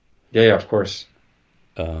course.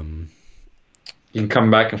 You can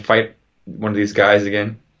come back and fight one of these guys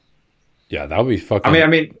again. Yeah, that would be fucking. I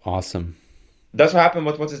mean, awesome. That's what happened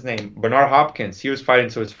with what's his name, Bernard Hopkins. He was fighting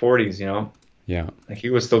to his 40s. Yeah. Like he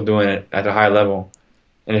was still doing it at a high level,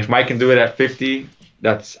 and if Mike can do it at 50,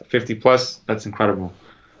 that's 50 plus. That's incredible.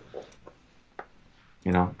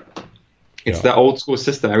 It's the old school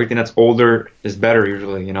system. Everything that's older is better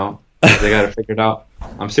usually, They got to figure it out.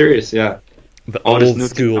 I'm serious, yeah. The old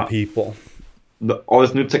school people. All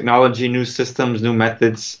this new technology, new systems, new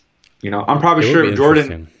methods. I'm probably sure if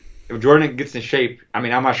Jordan gets in shape, I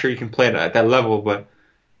mean, I'm not sure he can play at that level, but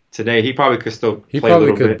today he probably could still play a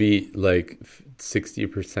little bit. He probably could beat like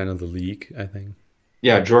 60% of the league, I think.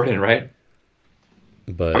 Yeah, Jordan, right?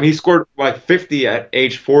 But I mean, he scored like 50 at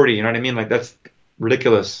age 40, you know what I mean? Like that's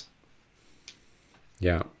ridiculous.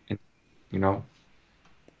 Yeah.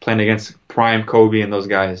 Playing against prime Kobe and those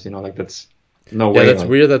guys, like that's no way. Yeah, that's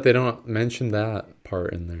weird that they don't mention that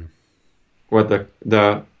part in there. What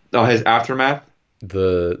his aftermath?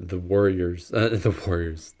 The Warriors, the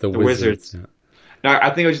Wizards. Yeah. No, I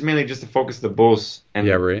think it was just mainly just to focus the Bulls, and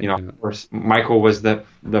of course, Michael was the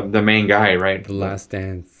main guy, right? The Last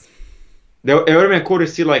Dance. It would have been cool to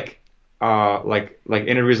see like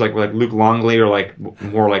interviews like Luke Longley or like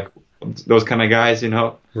more like those kind of guys,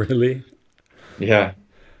 Really? Yeah.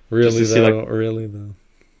 Really though.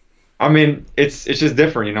 I mean, it's just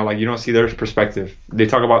different, like you don't see their perspective. They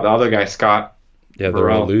talk about the other guy, Scott. Yeah, they're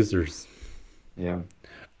all losers. Yeah.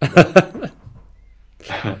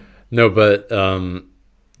 No, but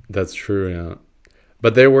that's true, yeah.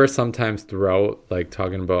 But they were sometimes throughout like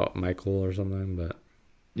talking about Michael or something, but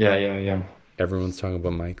yeah. Everyone's talking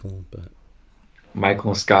about Michael, but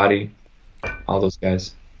Michael, Scotty, all those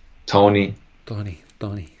guys. Tony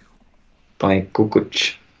Kukoc,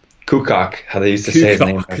 how they used to say his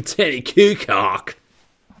name. Teddy Kukoc.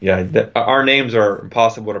 Yeah, our names are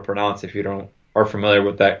impossible to pronounce if you are familiar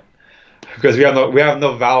with that, because we have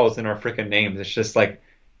no vowels in our freaking names. It's just like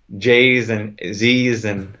J's and Z's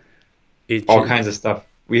and all kinds of stuff.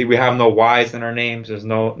 We have no Y's in our names. There's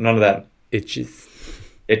none of that. Itches,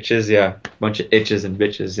 yeah, bunch of itches and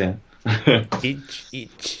bitches, yeah.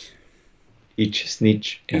 Each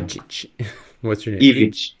sneech. Yeah. What's your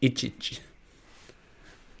name? Evich.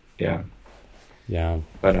 Yeah.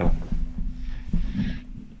 But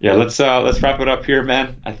yeah, let's wrap it up here,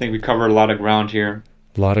 man. I think we covered a lot of ground here.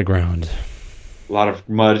 A lot of ground. A lot of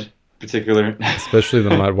mud, in particular. Especially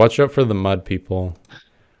the mud. Watch out for the mud people.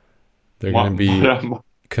 They're going to be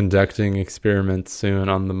conducting experiments soon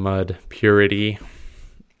on the mud purity.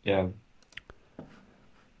 Yeah.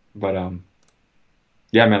 But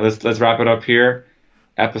yeah, man. Let's wrap it up here.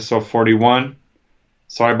 Episode 41.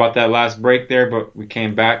 Sorry about that last break there, but we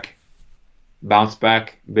came back, bounced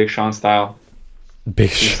back, Big Sean style. Big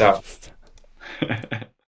Sean. Peace out.